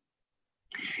items.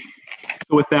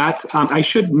 So with that, I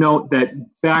should note that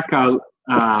back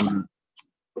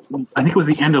I think it was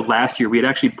the end of last year, we had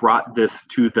actually brought this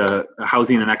to the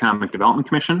Housing and Economic Development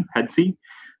Commission, HEDC.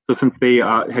 So since they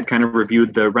had kind of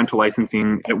reviewed the rental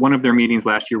licensing at one of their meetings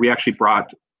last year, we actually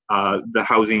brought the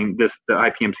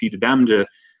IPMC to them to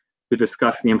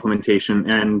discuss the implementation.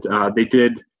 And they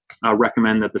did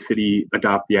recommend that the city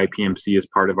adopt the IPMC as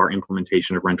part of our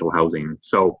implementation of rental housing.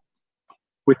 So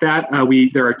with that,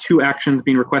 there are two actions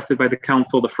being requested by the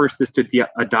council. The first is to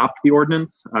adopt the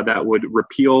ordinance that would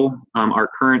repeal our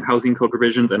current housing code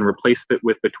provisions and replace it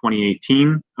with the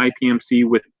 2018 IPMC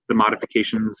with the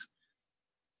modifications.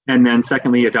 And then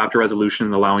secondly, adopt a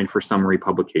resolution allowing for summary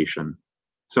publication.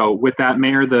 So with that,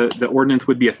 Mayor, the ordinance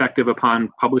would be effective upon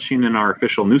publishing in our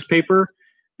official newspaper,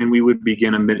 and we would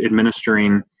begin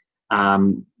administering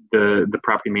the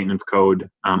property maintenance code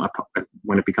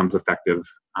when it becomes effective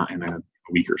in a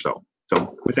week or so.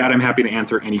 So with that, I'm happy to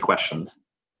answer any questions.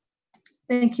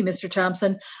 Thank you, Mr.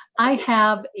 Thompson. I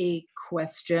have a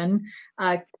question.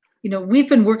 We've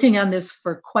been working on this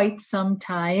for quite some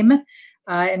time,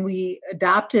 and we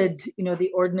adopted,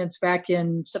 the ordinance back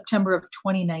in September of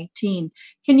 2019.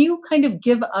 Can you kind of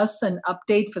give us an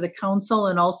update for the council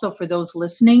and also for those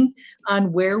listening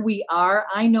on where we are?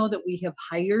 I know that we have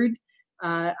hired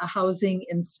a housing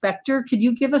inspector. Could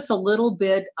you give us a little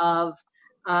bit of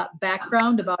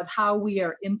background about how we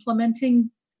are implementing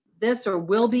this or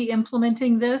will be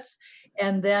implementing this,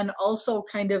 and then also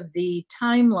kind of the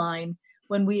timeline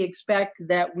when we expect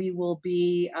that we will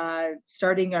be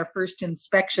starting our first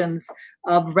inspections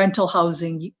of rental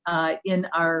housing in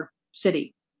our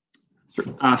city?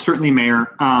 Certainly,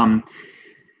 Mayor.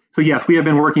 So yes, we have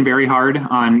been working very hard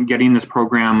on getting this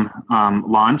program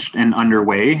launched and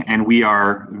underway, and we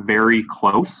are very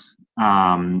close.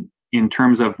 In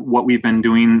terms of what we've been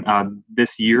doing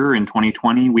this year in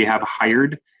 2020, we have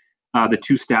hired the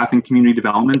two staff in community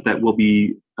development that will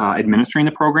be administering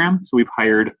the program. So we've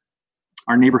hired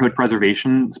our neighborhood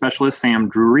preservation specialist, Sam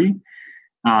Drury,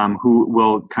 who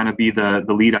will kind of be the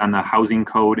lead on the housing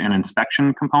code and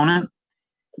inspection component.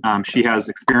 She has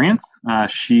experience.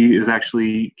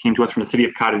 She came to us from the city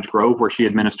of Cottage Grove, where she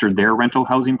administered their rental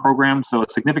housing program. So a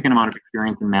significant amount of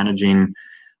experience in managing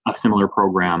a similar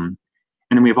program.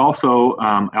 And then we have also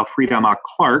Alfreda Ma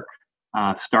Clark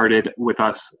started with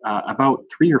us about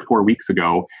 3 or 4 weeks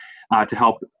ago to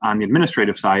help on the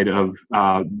administrative side of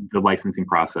the licensing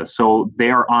process. So they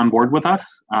are on board with us.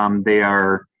 They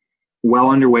are well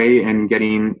underway and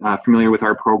getting familiar with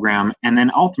our program, and then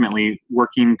ultimately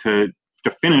working to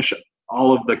finish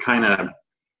all of the kind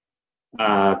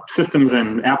of systems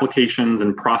and applications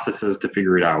and processes to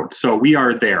figure it out. So we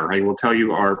are there. I will tell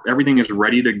you, everything is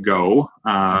ready to go.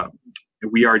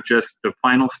 We are the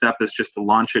final step is just to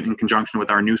launch it in conjunction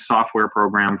with our new software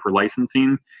program for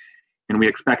licensing. And we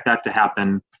expect that to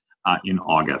happen in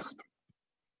August.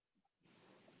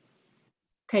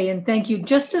 Okay, and thank you.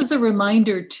 Just as a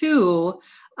reminder too,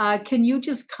 can you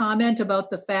just comment about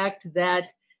the fact that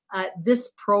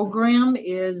this program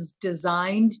is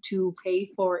designed to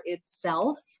pay for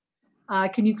itself?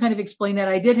 Can you kind of explain that?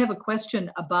 I did have a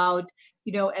question about,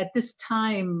 at this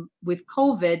time with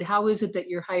COVID, how is it that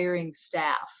you're hiring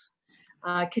staff?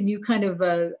 Can you kind of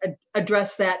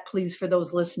address that, please, for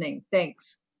those listening?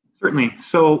 Thanks. Certainly.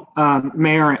 So,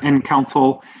 Mayor and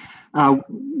Council,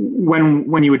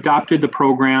 when you adopted the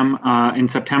program in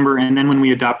September, and then when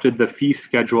we adopted the fee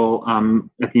schedule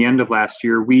at the end of last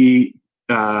year, we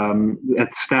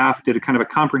at staff did a kind of a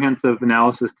comprehensive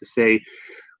analysis to say,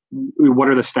 what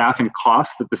are the staff and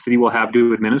costs that the city will have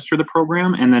to administer the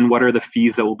program, and then what are the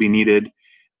fees that will be needed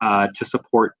to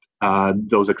support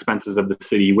those expenses of the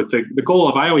city, with the goal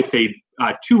of, I always say,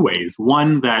 two ways.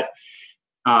 One, that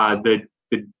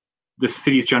the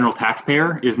city's general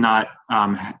taxpayer is not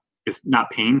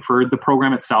paying for the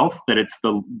program itself, that it's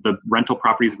the rental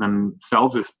properties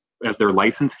themselves as their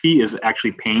license fee is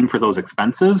actually paying for those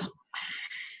expenses.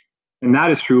 And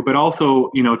that is true, but also,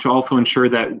 to also ensure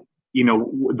that,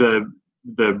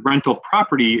 the rental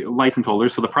property license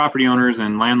holders, so the property owners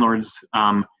and landlords,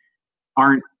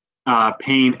 aren't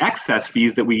paying excess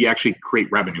fees that we actually create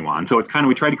revenue on. So it's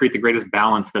we try to create the greatest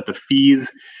balance that the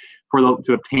fees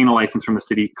to obtain a license from the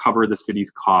city cover the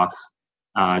city's costs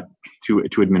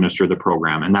to administer the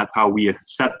program. And that's how we have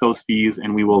set those fees,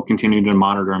 and we will continue to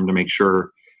monitor them to make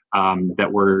sure that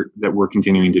we're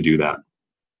continuing to do that.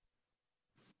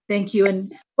 Thank you.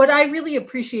 And what I really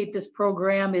appreciate this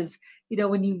program is,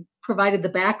 when you provided the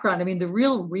background, the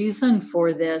real reason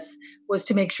for this was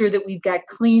to make sure that we've got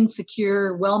clean,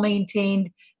 secure, well-maintained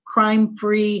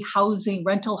crime-free housing,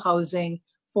 rental housing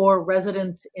for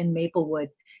residents in Maplewood,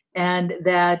 and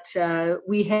that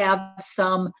we have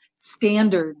some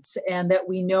standards, and that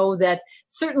we know that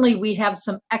certainly we have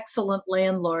some excellent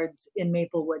landlords in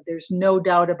Maplewood. There's no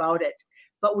doubt about it.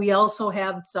 But we also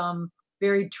have some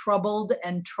very troubled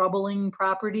and troubling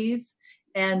properties.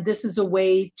 And this is a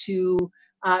way to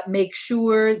make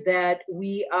sure that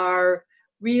we are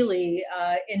really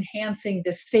enhancing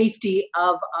the safety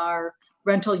of our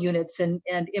rental units and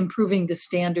improving the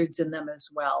standards in them as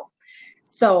well.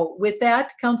 So with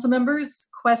that, council members,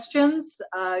 questions?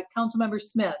 Councilmember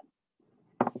Smith.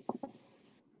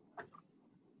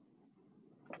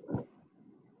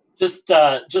 Just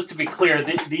to be clear,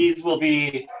 these will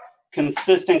be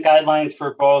consistent guidelines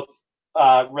for both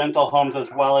rental homes as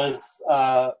well as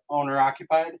owner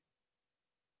occupied?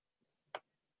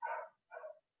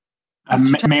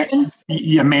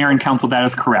 Mayor and council, that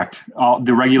is correct.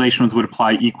 The regulations would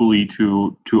apply equally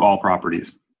to all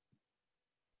properties.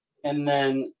 And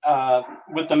then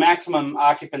with the maximum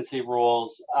occupancy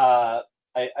rules, I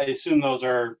assume those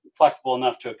are flexible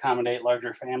enough to accommodate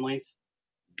larger families?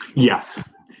 Yes,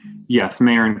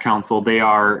 Mayor and council, they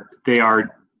are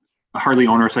hardly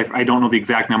onerous. I don't know the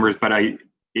exact numbers, but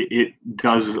it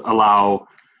does allow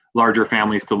larger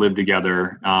families to live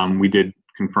together. We did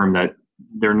confirm that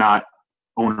they're not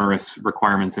onerous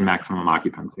requirements in maximum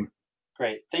occupancy.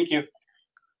 Great, thank you.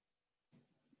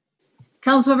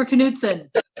 Councilmember Knutson.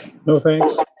 No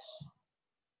thanks.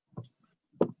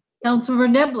 Councilmember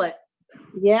Neblett.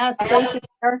 Yes, thank you,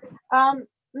 Mayor.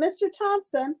 Mr.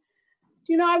 Thompson,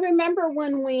 you know, I remember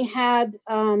when we had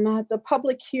the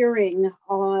public hearing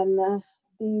on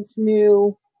these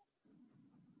new,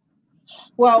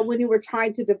 well, when you were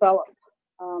trying to develop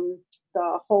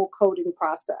the whole coding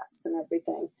process and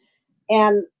everything.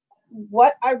 And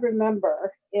what I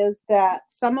remember is that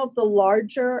some of the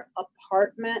larger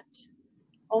apartment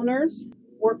owners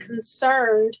were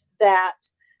concerned that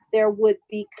there would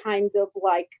be kind of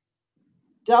like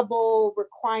double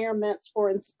requirements for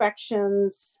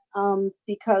inspections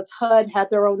because HUD had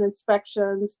their own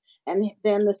inspections, and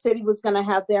then the city was going to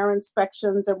have their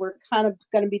inspections, and we're kind of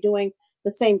going to be doing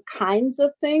the same kinds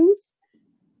of things.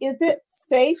 Is it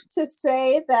safe to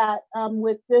say that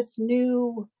with this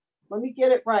new, let me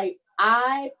get it right,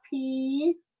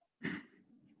 IP,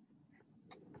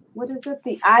 what is it?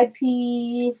 The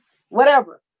IP,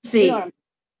 whatever. C. You know,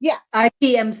 yes.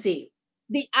 IPMC.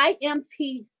 The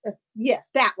IMP, yes,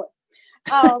 that one.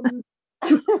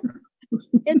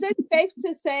 Is it safe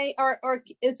to say, or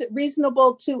is it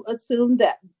reasonable to assume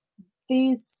that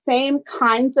these same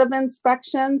kinds of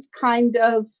inspections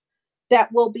that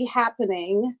will be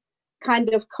happening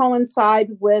kind of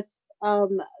coincide with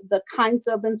the kinds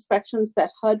of inspections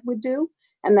that HUD would do,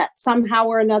 and that somehow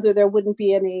or another there wouldn't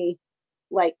be any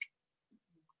like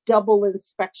double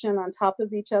inspection on top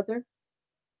of each other?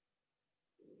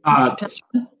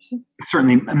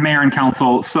 Certainly, Mayor and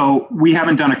Council. So we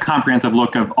haven't done a comprehensive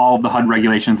look of all of the HUD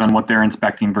regulations on what they're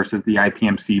inspecting versus the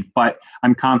IPMC, but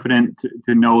I'm confident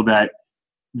to know that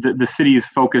the city's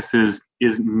focus is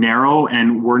narrow,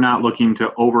 and we're not looking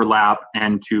to overlap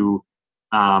and to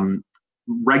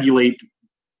regulate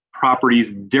properties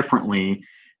differently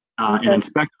and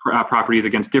inspect properties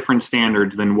against different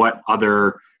standards than what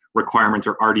other requirements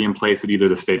are already in place at either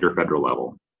the state or federal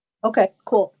level. Okay,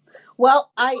 cool.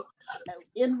 Well,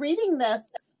 in reading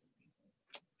this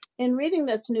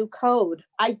new code,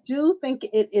 I do think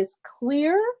it is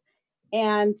clear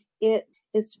and it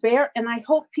is fair, and I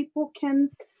hope people can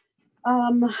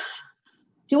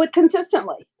do it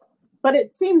consistently. But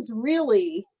it seems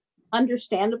really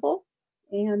understandable,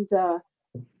 and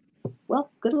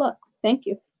well, good luck. Thank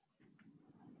you.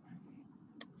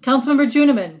 Councilmember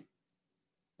Juniman.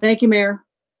 Thank you, Mayor.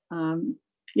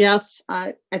 Yes,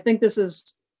 I think this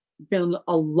has been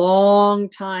a long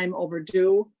time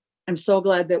overdue. I'm so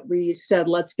glad that we said,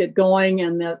 let's get going,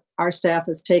 and that our staff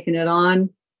has taken it on.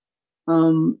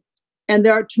 And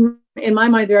there are in my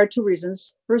mind, there are two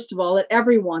reasons. First of all, that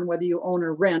everyone, whether you own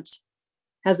or rent,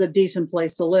 has a decent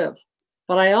place to live.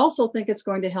 But I also think it's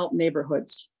going to help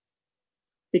neighborhoods,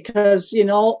 because, you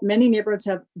know, many neighborhoods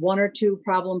have one or two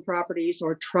problem properties,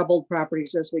 or troubled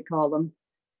properties, as we call them.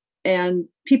 And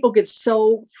people get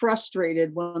so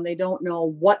frustrated when they don't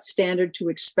know what standard to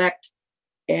expect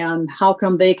and how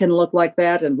come they can look like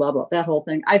that and blah, blah, that whole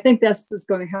thing. I think this is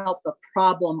going to help the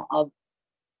problem of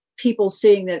people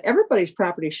seeing that everybody's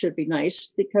property should be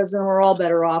nice, because then we're all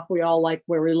better off. We all like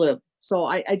where we live. So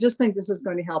I just think this is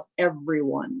going to help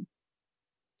everyone.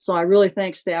 So I really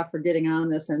thank staff for getting on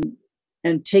this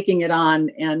and taking it on.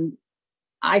 And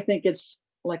I think it's,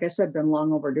 like I said, been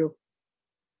long overdue.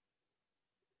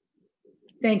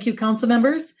 Thank you, council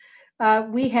members.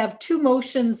 We have two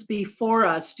motions before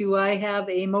us. Do I have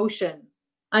a motion?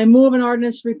 I move an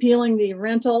ordinance repealing the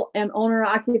rental and owner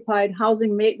occupied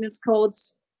housing maintenance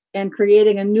codes and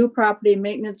creating a new property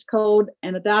maintenance code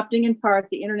and adopting in part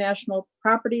the International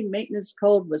Property Maintenance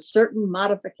Code with certain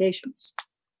modifications.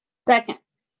 Second.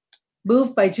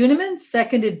 Moved by Juniman,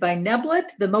 seconded by Neblett.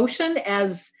 The motion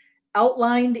as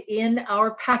outlined in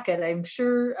our packet. I'm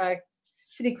sure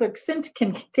City Clerk Sint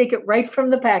can take it right from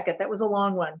the packet. That was a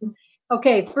long one.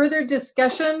 Okay, further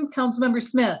discussion, Councilmember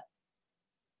Smith.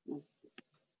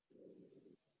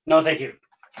 No, thank you.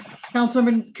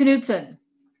 Councilmember Knudsen.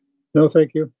 No,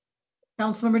 thank you.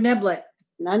 Councilmember Neblett.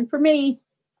 None for me.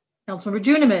 Councilmember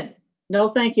Juniman. No,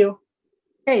 thank you.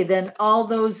 Okay, then all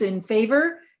those in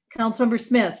favor, Councilmember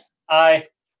Smith. Aye.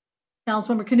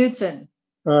 Councilmember Knudsen.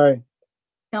 Aye.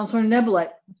 Councilmember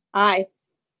Neblett. Aye.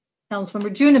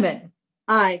 Councilmember Juniman.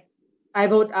 Aye. I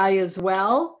vote aye as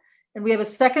well. And we have a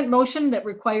second motion that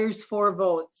requires 4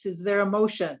 votes. Is there a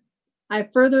motion? I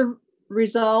further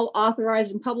resolve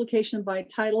authorizing publication by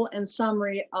title and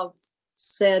summary of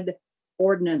said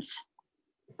ordinance.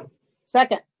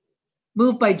 Second.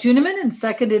 Moved by Juniman and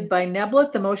seconded by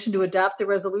Neblett, the motion to adopt the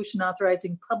resolution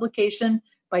authorizing publication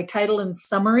by title and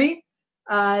summary.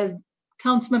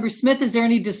 Councilmember Smith, is there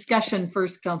any discussion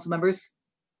first, council members?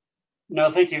 No,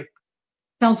 thank you.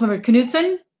 Councilmember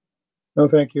Knudsen? No,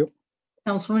 thank you.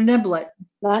 Councilmember Neblett?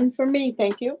 None for me.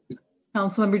 Thank you.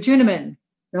 Councilmember Juniman?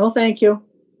 No, thank you.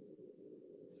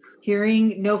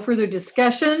 Hearing no further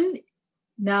discussion,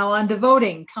 now on to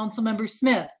voting. Councilmember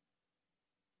Smith?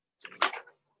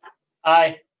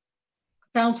 Aye.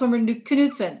 Councilmember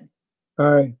Knudsen?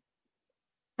 Aye.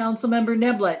 Councilmember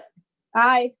Neblett?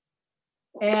 Aye.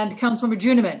 And Councilmember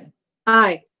Juniman?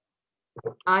 Aye.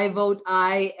 I vote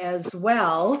aye as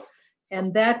well.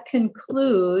 And that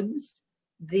concludes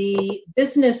the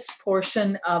business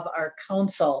portion of our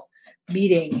council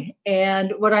meeting.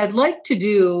 And what I'd like to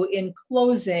do in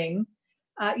closing,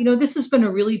 this has been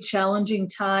a really challenging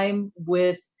time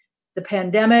with the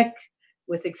pandemic,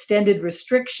 with extended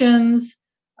restrictions,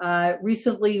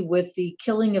 recently with the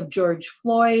killing of George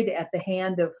Floyd at the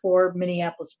hand of 4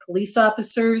 Minneapolis police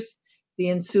officers, the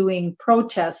ensuing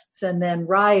protests and then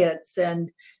riots.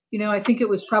 And, I think it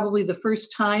was probably the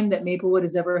first time that Maplewood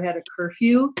has ever had a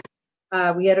curfew.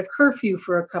 We had a curfew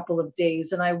for a couple of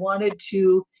days, and I wanted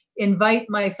to invite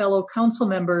my fellow council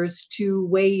members to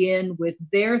weigh in with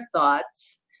their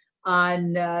thoughts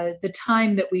on the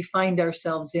time that we find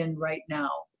ourselves in right now.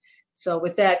 So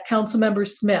with that, Councilmember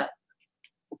Smith.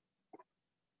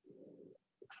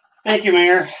 Thank you,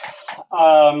 Mayor.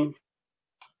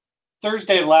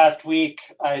 Thursday of last week,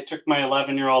 I took my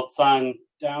 11-year-old son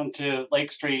down to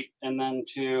Lake Street and then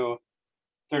to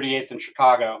 38th in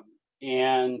Chicago.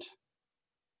 And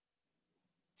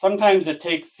sometimes it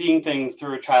takes seeing things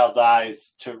through a child's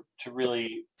eyes to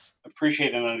really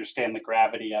appreciate and understand the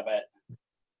gravity of it.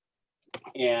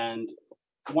 And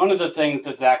one of the things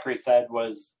that Zachary said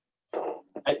was,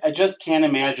 I just can't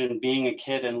imagine being a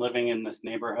kid and living in this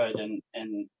neighborhood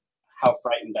and how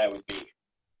frightened I would be.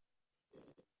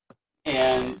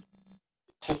 And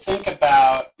to think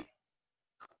about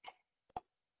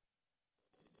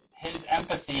his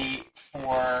empathy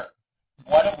for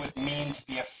what it would mean to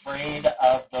be afraid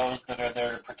of those that are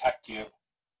there to protect you,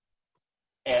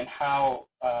 and how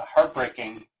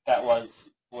heartbreaking that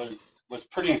was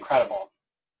pretty incredible.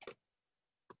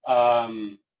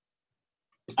 I'm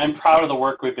proud of the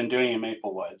work we've been doing in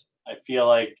Maplewood. I feel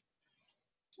like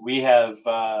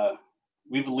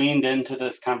we've leaned into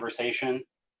this conversation.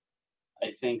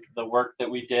 I think the work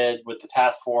that we did with the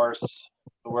task force,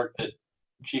 the work that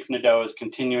Chief Nadeau is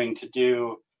continuing to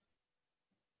do,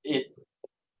 it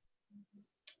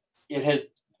has,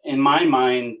 in my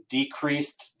mind,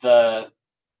 decreased the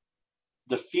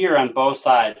fear on both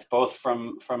sides, both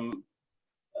from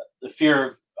the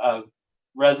fear of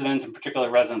residents, in particular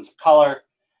residents of color,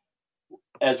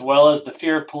 as well as the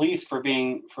fear of police for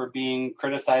being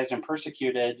criticized and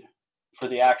persecuted for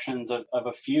the actions of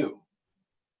a few.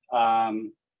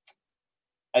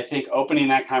 I think opening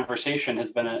that conversation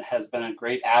has been a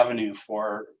great avenue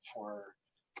for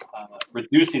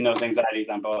reducing those anxieties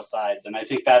on both sides, and I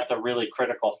think that's a really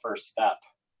critical first step.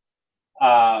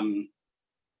 But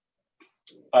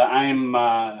I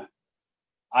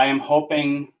am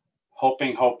hoping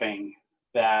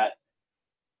that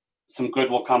some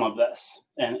good will come of this,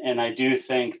 and I do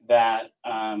think that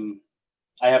I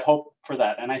have hope for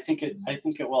that, and I think it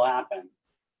will happen.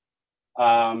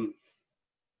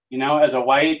 As a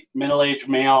white middle-aged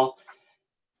male,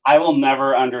 I will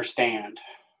never understand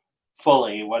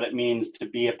fully what it means to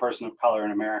be a person of color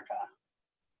in America.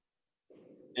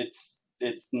 it's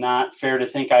not fair to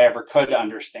think I ever could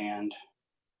understand.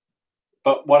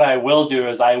 But what I will do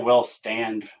is I will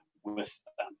stand with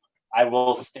them. I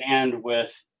will stand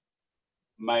with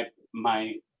my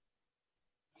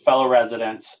fellow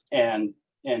residents and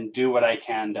do what I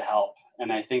can to help.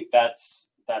 And I think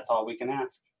that's all we can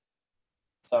ask.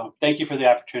 So thank you for the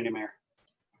opportunity, Mayor.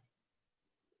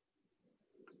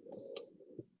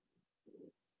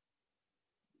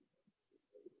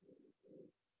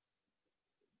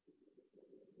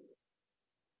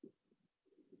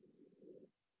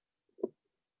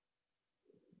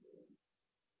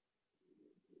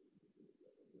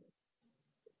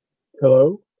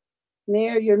 Hello?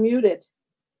 Mayor, you're muted.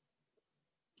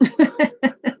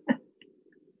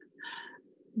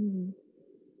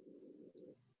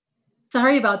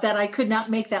 Sorry about that. I could not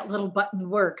make that little button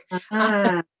work.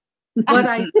 Ah. What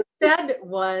I said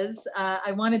was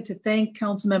I wanted to thank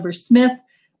Councilmember Smith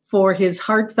for his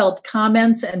heartfelt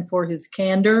comments and for his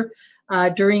candor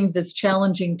during this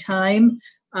challenging time.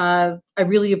 I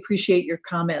really appreciate your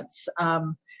comments.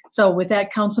 So with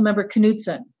that, Councilmember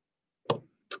Knutson.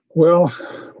 Well,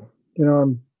 you know,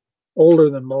 I'm older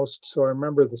than most, so I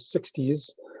remember the 60s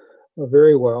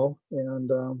very well. And,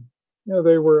 you know,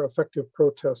 they were effective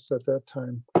protests at that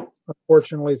time.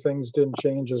 Unfortunately, things didn't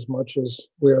change as much as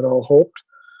we had all hoped,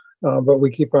 but we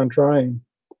keep on trying.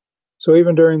 So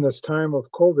even during this time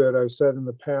of COVID, I've said in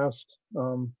the past,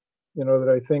 you know, that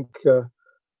I think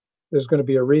there's going to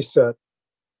be a reset.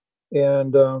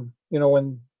 And, you know,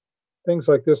 when things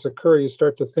like this occur, you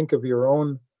start to think of your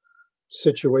own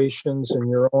situations and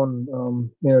your own,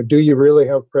 you know, do you really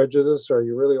have prejudice? Are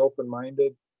you really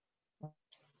open-minded?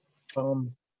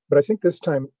 But I think this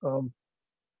time, I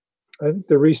think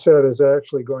the reset is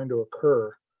actually going to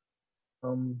occur.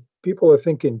 People are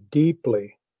thinking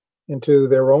deeply into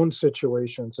their own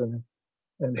situations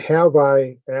and have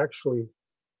I actually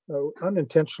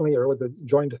unintentionally or with a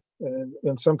joined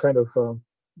in some kind of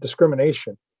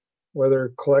discrimination,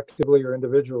 whether collectively or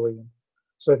individually.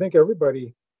 So I think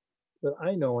everybody that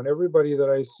I know and everybody that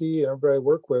I see and everybody I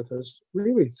work with is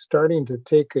really starting to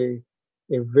take a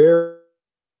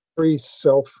very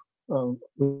self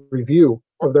review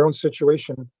of their own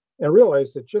situation and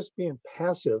realize that just being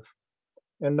passive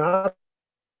and not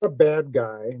a bad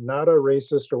guy, not a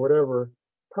racist or whatever,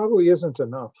 probably isn't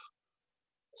enough.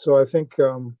 So I think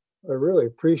I really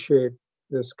appreciate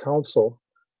this council.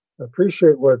 I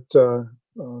appreciate what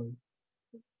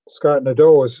Scott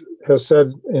Nadeau has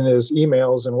said in his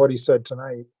emails and what he said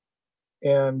tonight.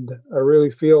 And I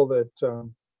really feel that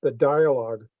the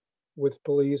dialogue with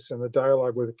police and the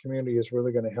dialogue with the community is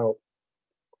really going to help.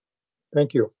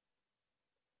 Thank you.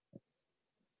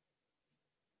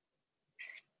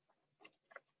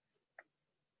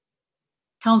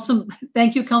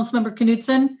 Thank you, Councilmember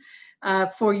Knutson,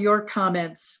 for your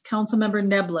comments. Councilmember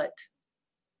Neblett.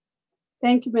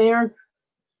 Thank you, Mayor.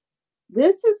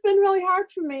 This has been really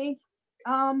hard for me.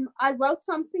 I wrote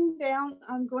something down.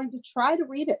 I'm going to try to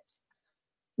read it.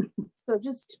 So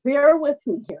just bear with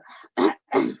me here.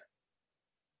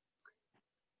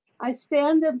 I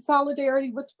stand in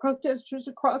solidarity with protesters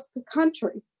across the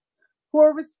country who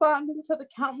are responding to the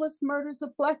countless murders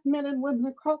of Black men and women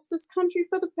across this country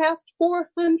for the past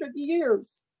 400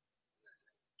 years.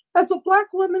 As a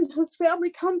Black woman whose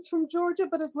family comes from Georgia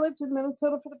but has lived in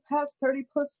Minnesota for the past 30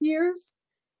 plus years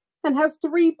and has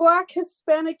 3 Black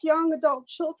Hispanic young adult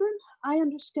children, I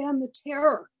understand the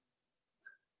terror.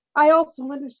 I also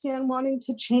understand wanting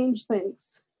to change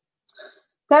things.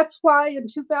 That's why in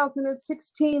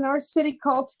 2016, our city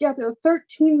called together a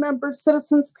 13-member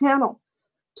citizens panel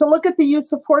to look at the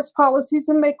use of force policies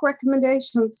and make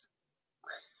recommendations.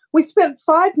 We spent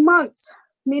 5 months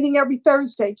meeting every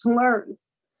Thursday to learn,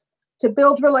 to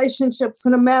build relationships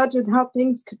and imagine how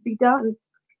things could be done.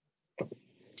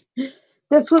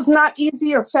 This was not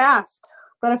easy or fast,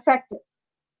 but effective.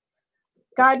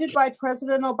 Guided by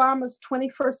President Obama's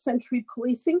 21st century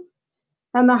policing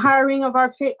and the hiring of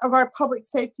our public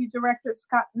safety director,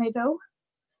 Scott Nadeau,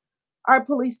 our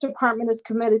police department is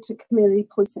committed to community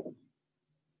policing.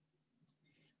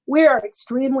 We are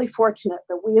extremely fortunate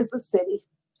that we as a city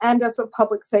and as a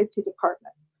public safety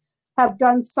department have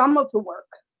done some of the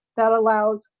work that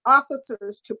allows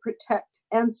officers to protect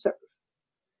and serve.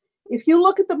 If you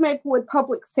look at the Maplewood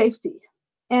Public Safety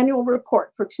Annual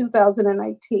Report for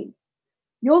 2019,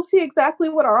 you'll see exactly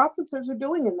what our officers are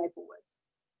doing in Maplewood.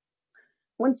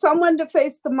 When someone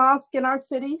defaced the mosque in our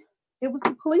city, it was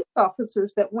the police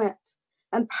officers that went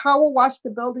and power washed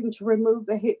the building to remove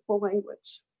the hateful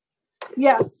language.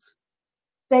 Yes,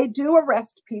 they do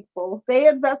arrest people, they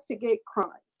investigate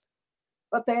crimes,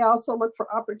 but they also look for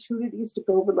opportunities to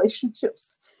build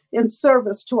relationships in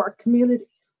service to our community.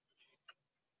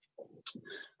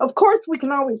 Of course, we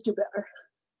can always do better,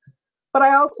 but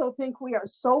I also think we are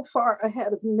so far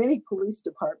ahead of many police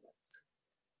departments.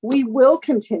 We will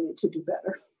continue to do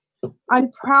better.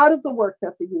 I'm proud of the work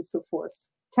that the Use of Force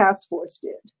Task Force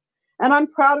did, and I'm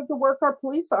proud of the work our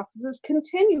police officers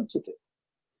continue to do.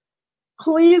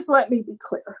 Please let me be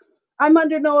clear. I'm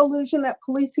under no illusion that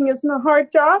policing isn't a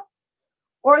hard job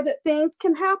or that things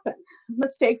can happen.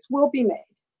 Mistakes will be made.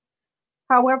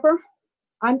 However,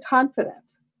 I'm confident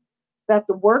that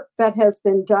the work that has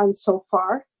been done so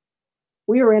far,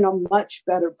 we are in a much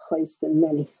better place than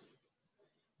many.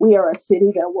 We are a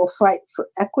city that will fight for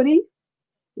equity,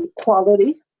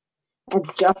 equality, and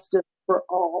justice for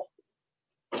all.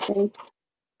 Thank you.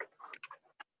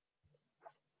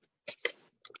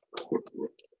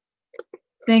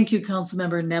 Thank you,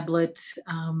 Councilmember Neblett.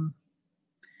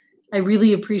 I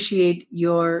really appreciate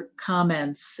your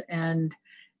comments, and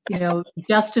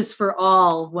justice for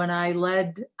all. When I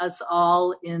led us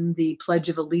all in the Pledge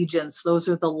of Allegiance, those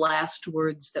are the last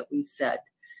words that we said.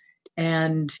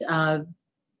 And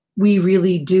we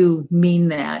really do mean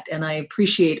that. And I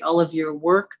appreciate all of your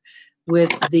work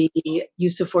with the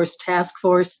Use of Force Task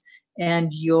Force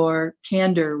and your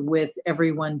candor with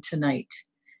everyone tonight.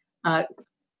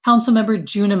 Councilmember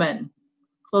Juniman,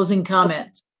 closing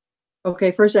comments.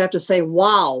 Okay, first I have to say,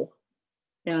 wow.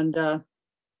 And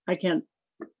I can't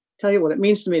tell you what it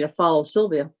means to me to follow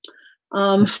Sylvia.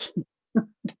 But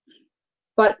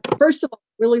first of all,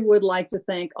 I really would like to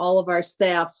thank all of our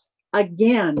staff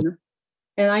again,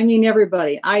 and I mean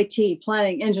everybody, IT,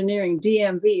 planning, engineering,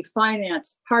 DMV,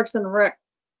 finance, Parks and Rec,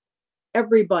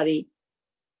 everybody,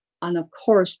 and of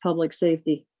course, public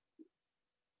safety,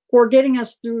 for getting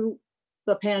us through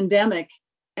the pandemic,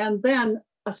 and then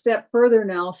a step further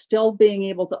now, still being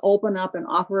able to open up and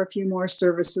offer a few more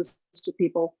services to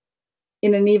people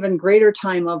in an even greater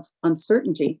time of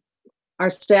uncertainty. Our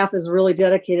staff is really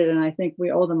dedicated, and I think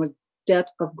we owe them a debt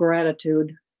of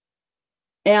gratitude.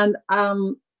 And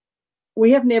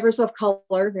we have neighbors of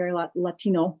color, they're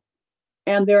Latino,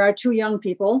 and there are two young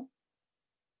people,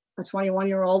 a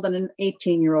 21-year-old and an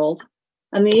 18-year-old.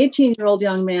 And the 18-year-old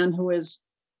young man, who is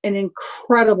an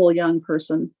incredible young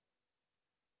person,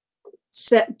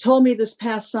 told me this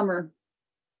past summer,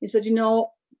 he said,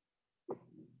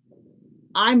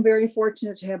 I'm very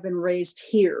fortunate to have been raised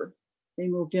here. They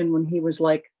moved in when he was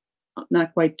like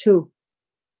not quite 2.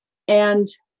 And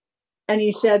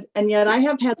he said, and yet I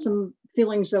have had some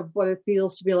feelings of what it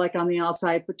feels to be like on the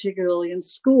outside, particularly in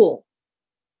school.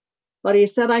 But he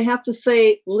said, I have to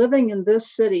say, living in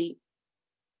this city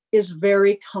is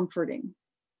very comforting.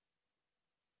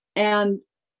 And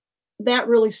that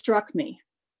really struck me.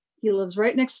 He lives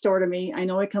right next door to me. I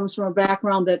know he comes from a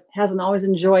background that hasn't always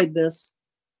enjoyed this,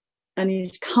 and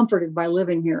he's comforted by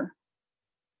living here.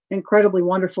 Incredibly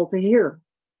wonderful to hear.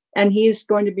 And he's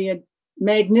going to be a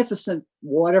magnificent,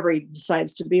 whatever he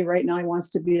decides to be. Right now, he wants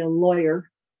to be a lawyer.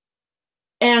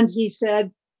 And he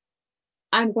said,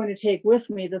 I'm going to take with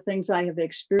me the things I have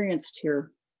experienced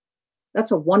here.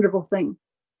 That's a wonderful thing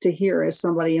to hear as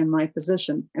somebody in my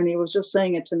position. And he was just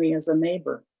saying it to me as a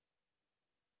neighbor.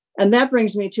 And that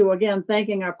brings me to, again,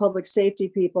 thanking our public safety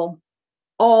people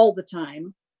all the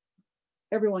time,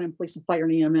 everyone in police and fire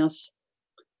and EMS,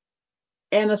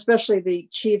 and especially the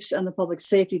chiefs and the public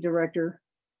safety director,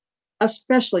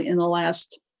 especially in the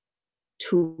last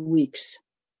 2 weeks.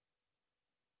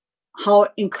 How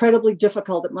incredibly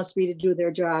difficult it must be to do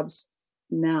their jobs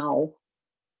now,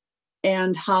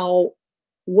 and how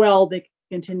well they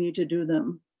continue to do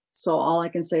them. So all I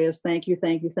can say is thank you,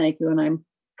 thank you, thank you. And I'm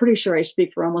pretty sure I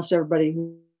speak for almost everybody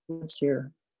who lives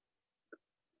here.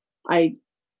 I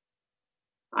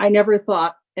never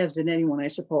thought, as did anyone, I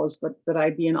suppose, but that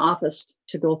I'd be in office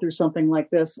to go through something like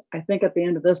this. I think at the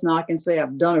end of this now I can say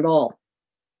I've done it all.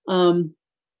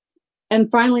 And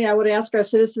finally, I would ask our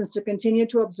citizens to continue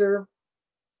to observe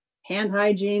hand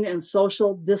hygiene and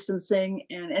social distancing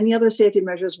and any other safety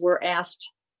measures we're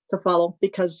asked to follow,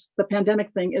 because the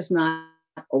pandemic thing is not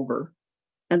over.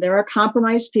 And there are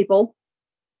compromised people,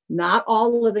 not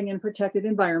all living in protected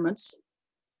environments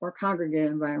or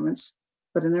congregated environments,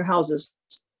 but in their houses,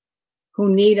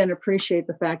 who need and appreciate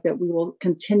the fact that we will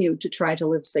continue to try to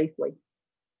live safely.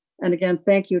 And again,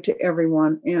 thank you to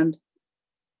everyone. And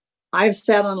I've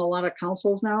sat on a lot of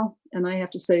councils now, and I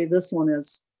have to say this one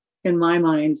is, in my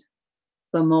mind,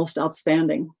 the most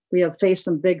outstanding. We have faced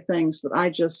some big things, but I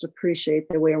just appreciate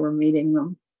the way we're meeting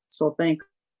them. So thank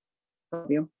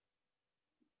you.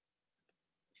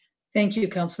 Thank you,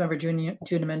 Councilmember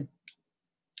Juniman.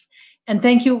 And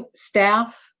thank you,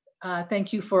 staff,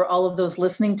 Thank you for all of those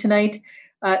listening tonight.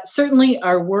 Certainly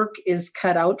our work is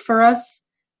cut out for us.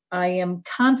 I am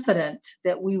confident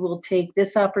that we will take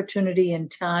this opportunity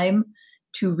and time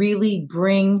to really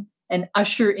bring and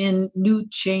usher in new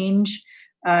change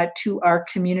to our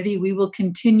community. We will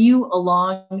continue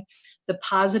along the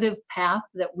positive path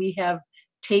that we have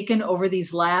taken over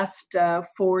these last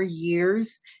 4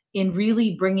 years in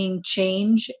really bringing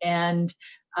change and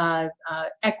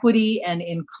equity and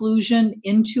inclusion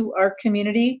into our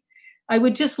community. I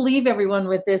would just leave everyone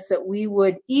with this, that we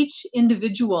would each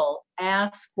individual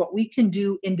ask what we can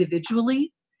do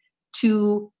individually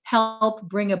to help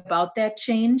bring about that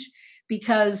change.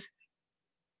 Because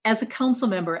as a council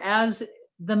member, as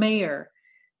the mayor,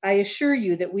 I assure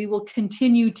you that we will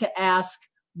continue to ask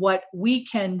what we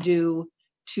can do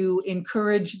to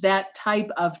encourage that type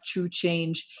of true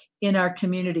change in our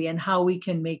community and how we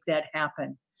can make that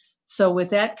happen. So with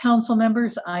that, council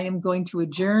members, I am going to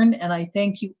adjourn, and I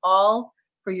thank you all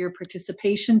for your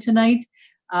participation tonight.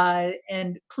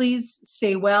 And please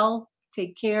stay well,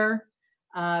 take care,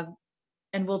 and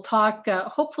we'll talk.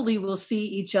 Hopefully we'll see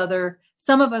each other.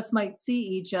 Some of us might see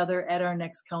each other at our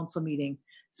next council meeting.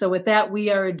 So with that,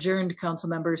 we are adjourned, council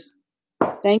members.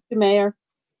 Thank you, Mayor.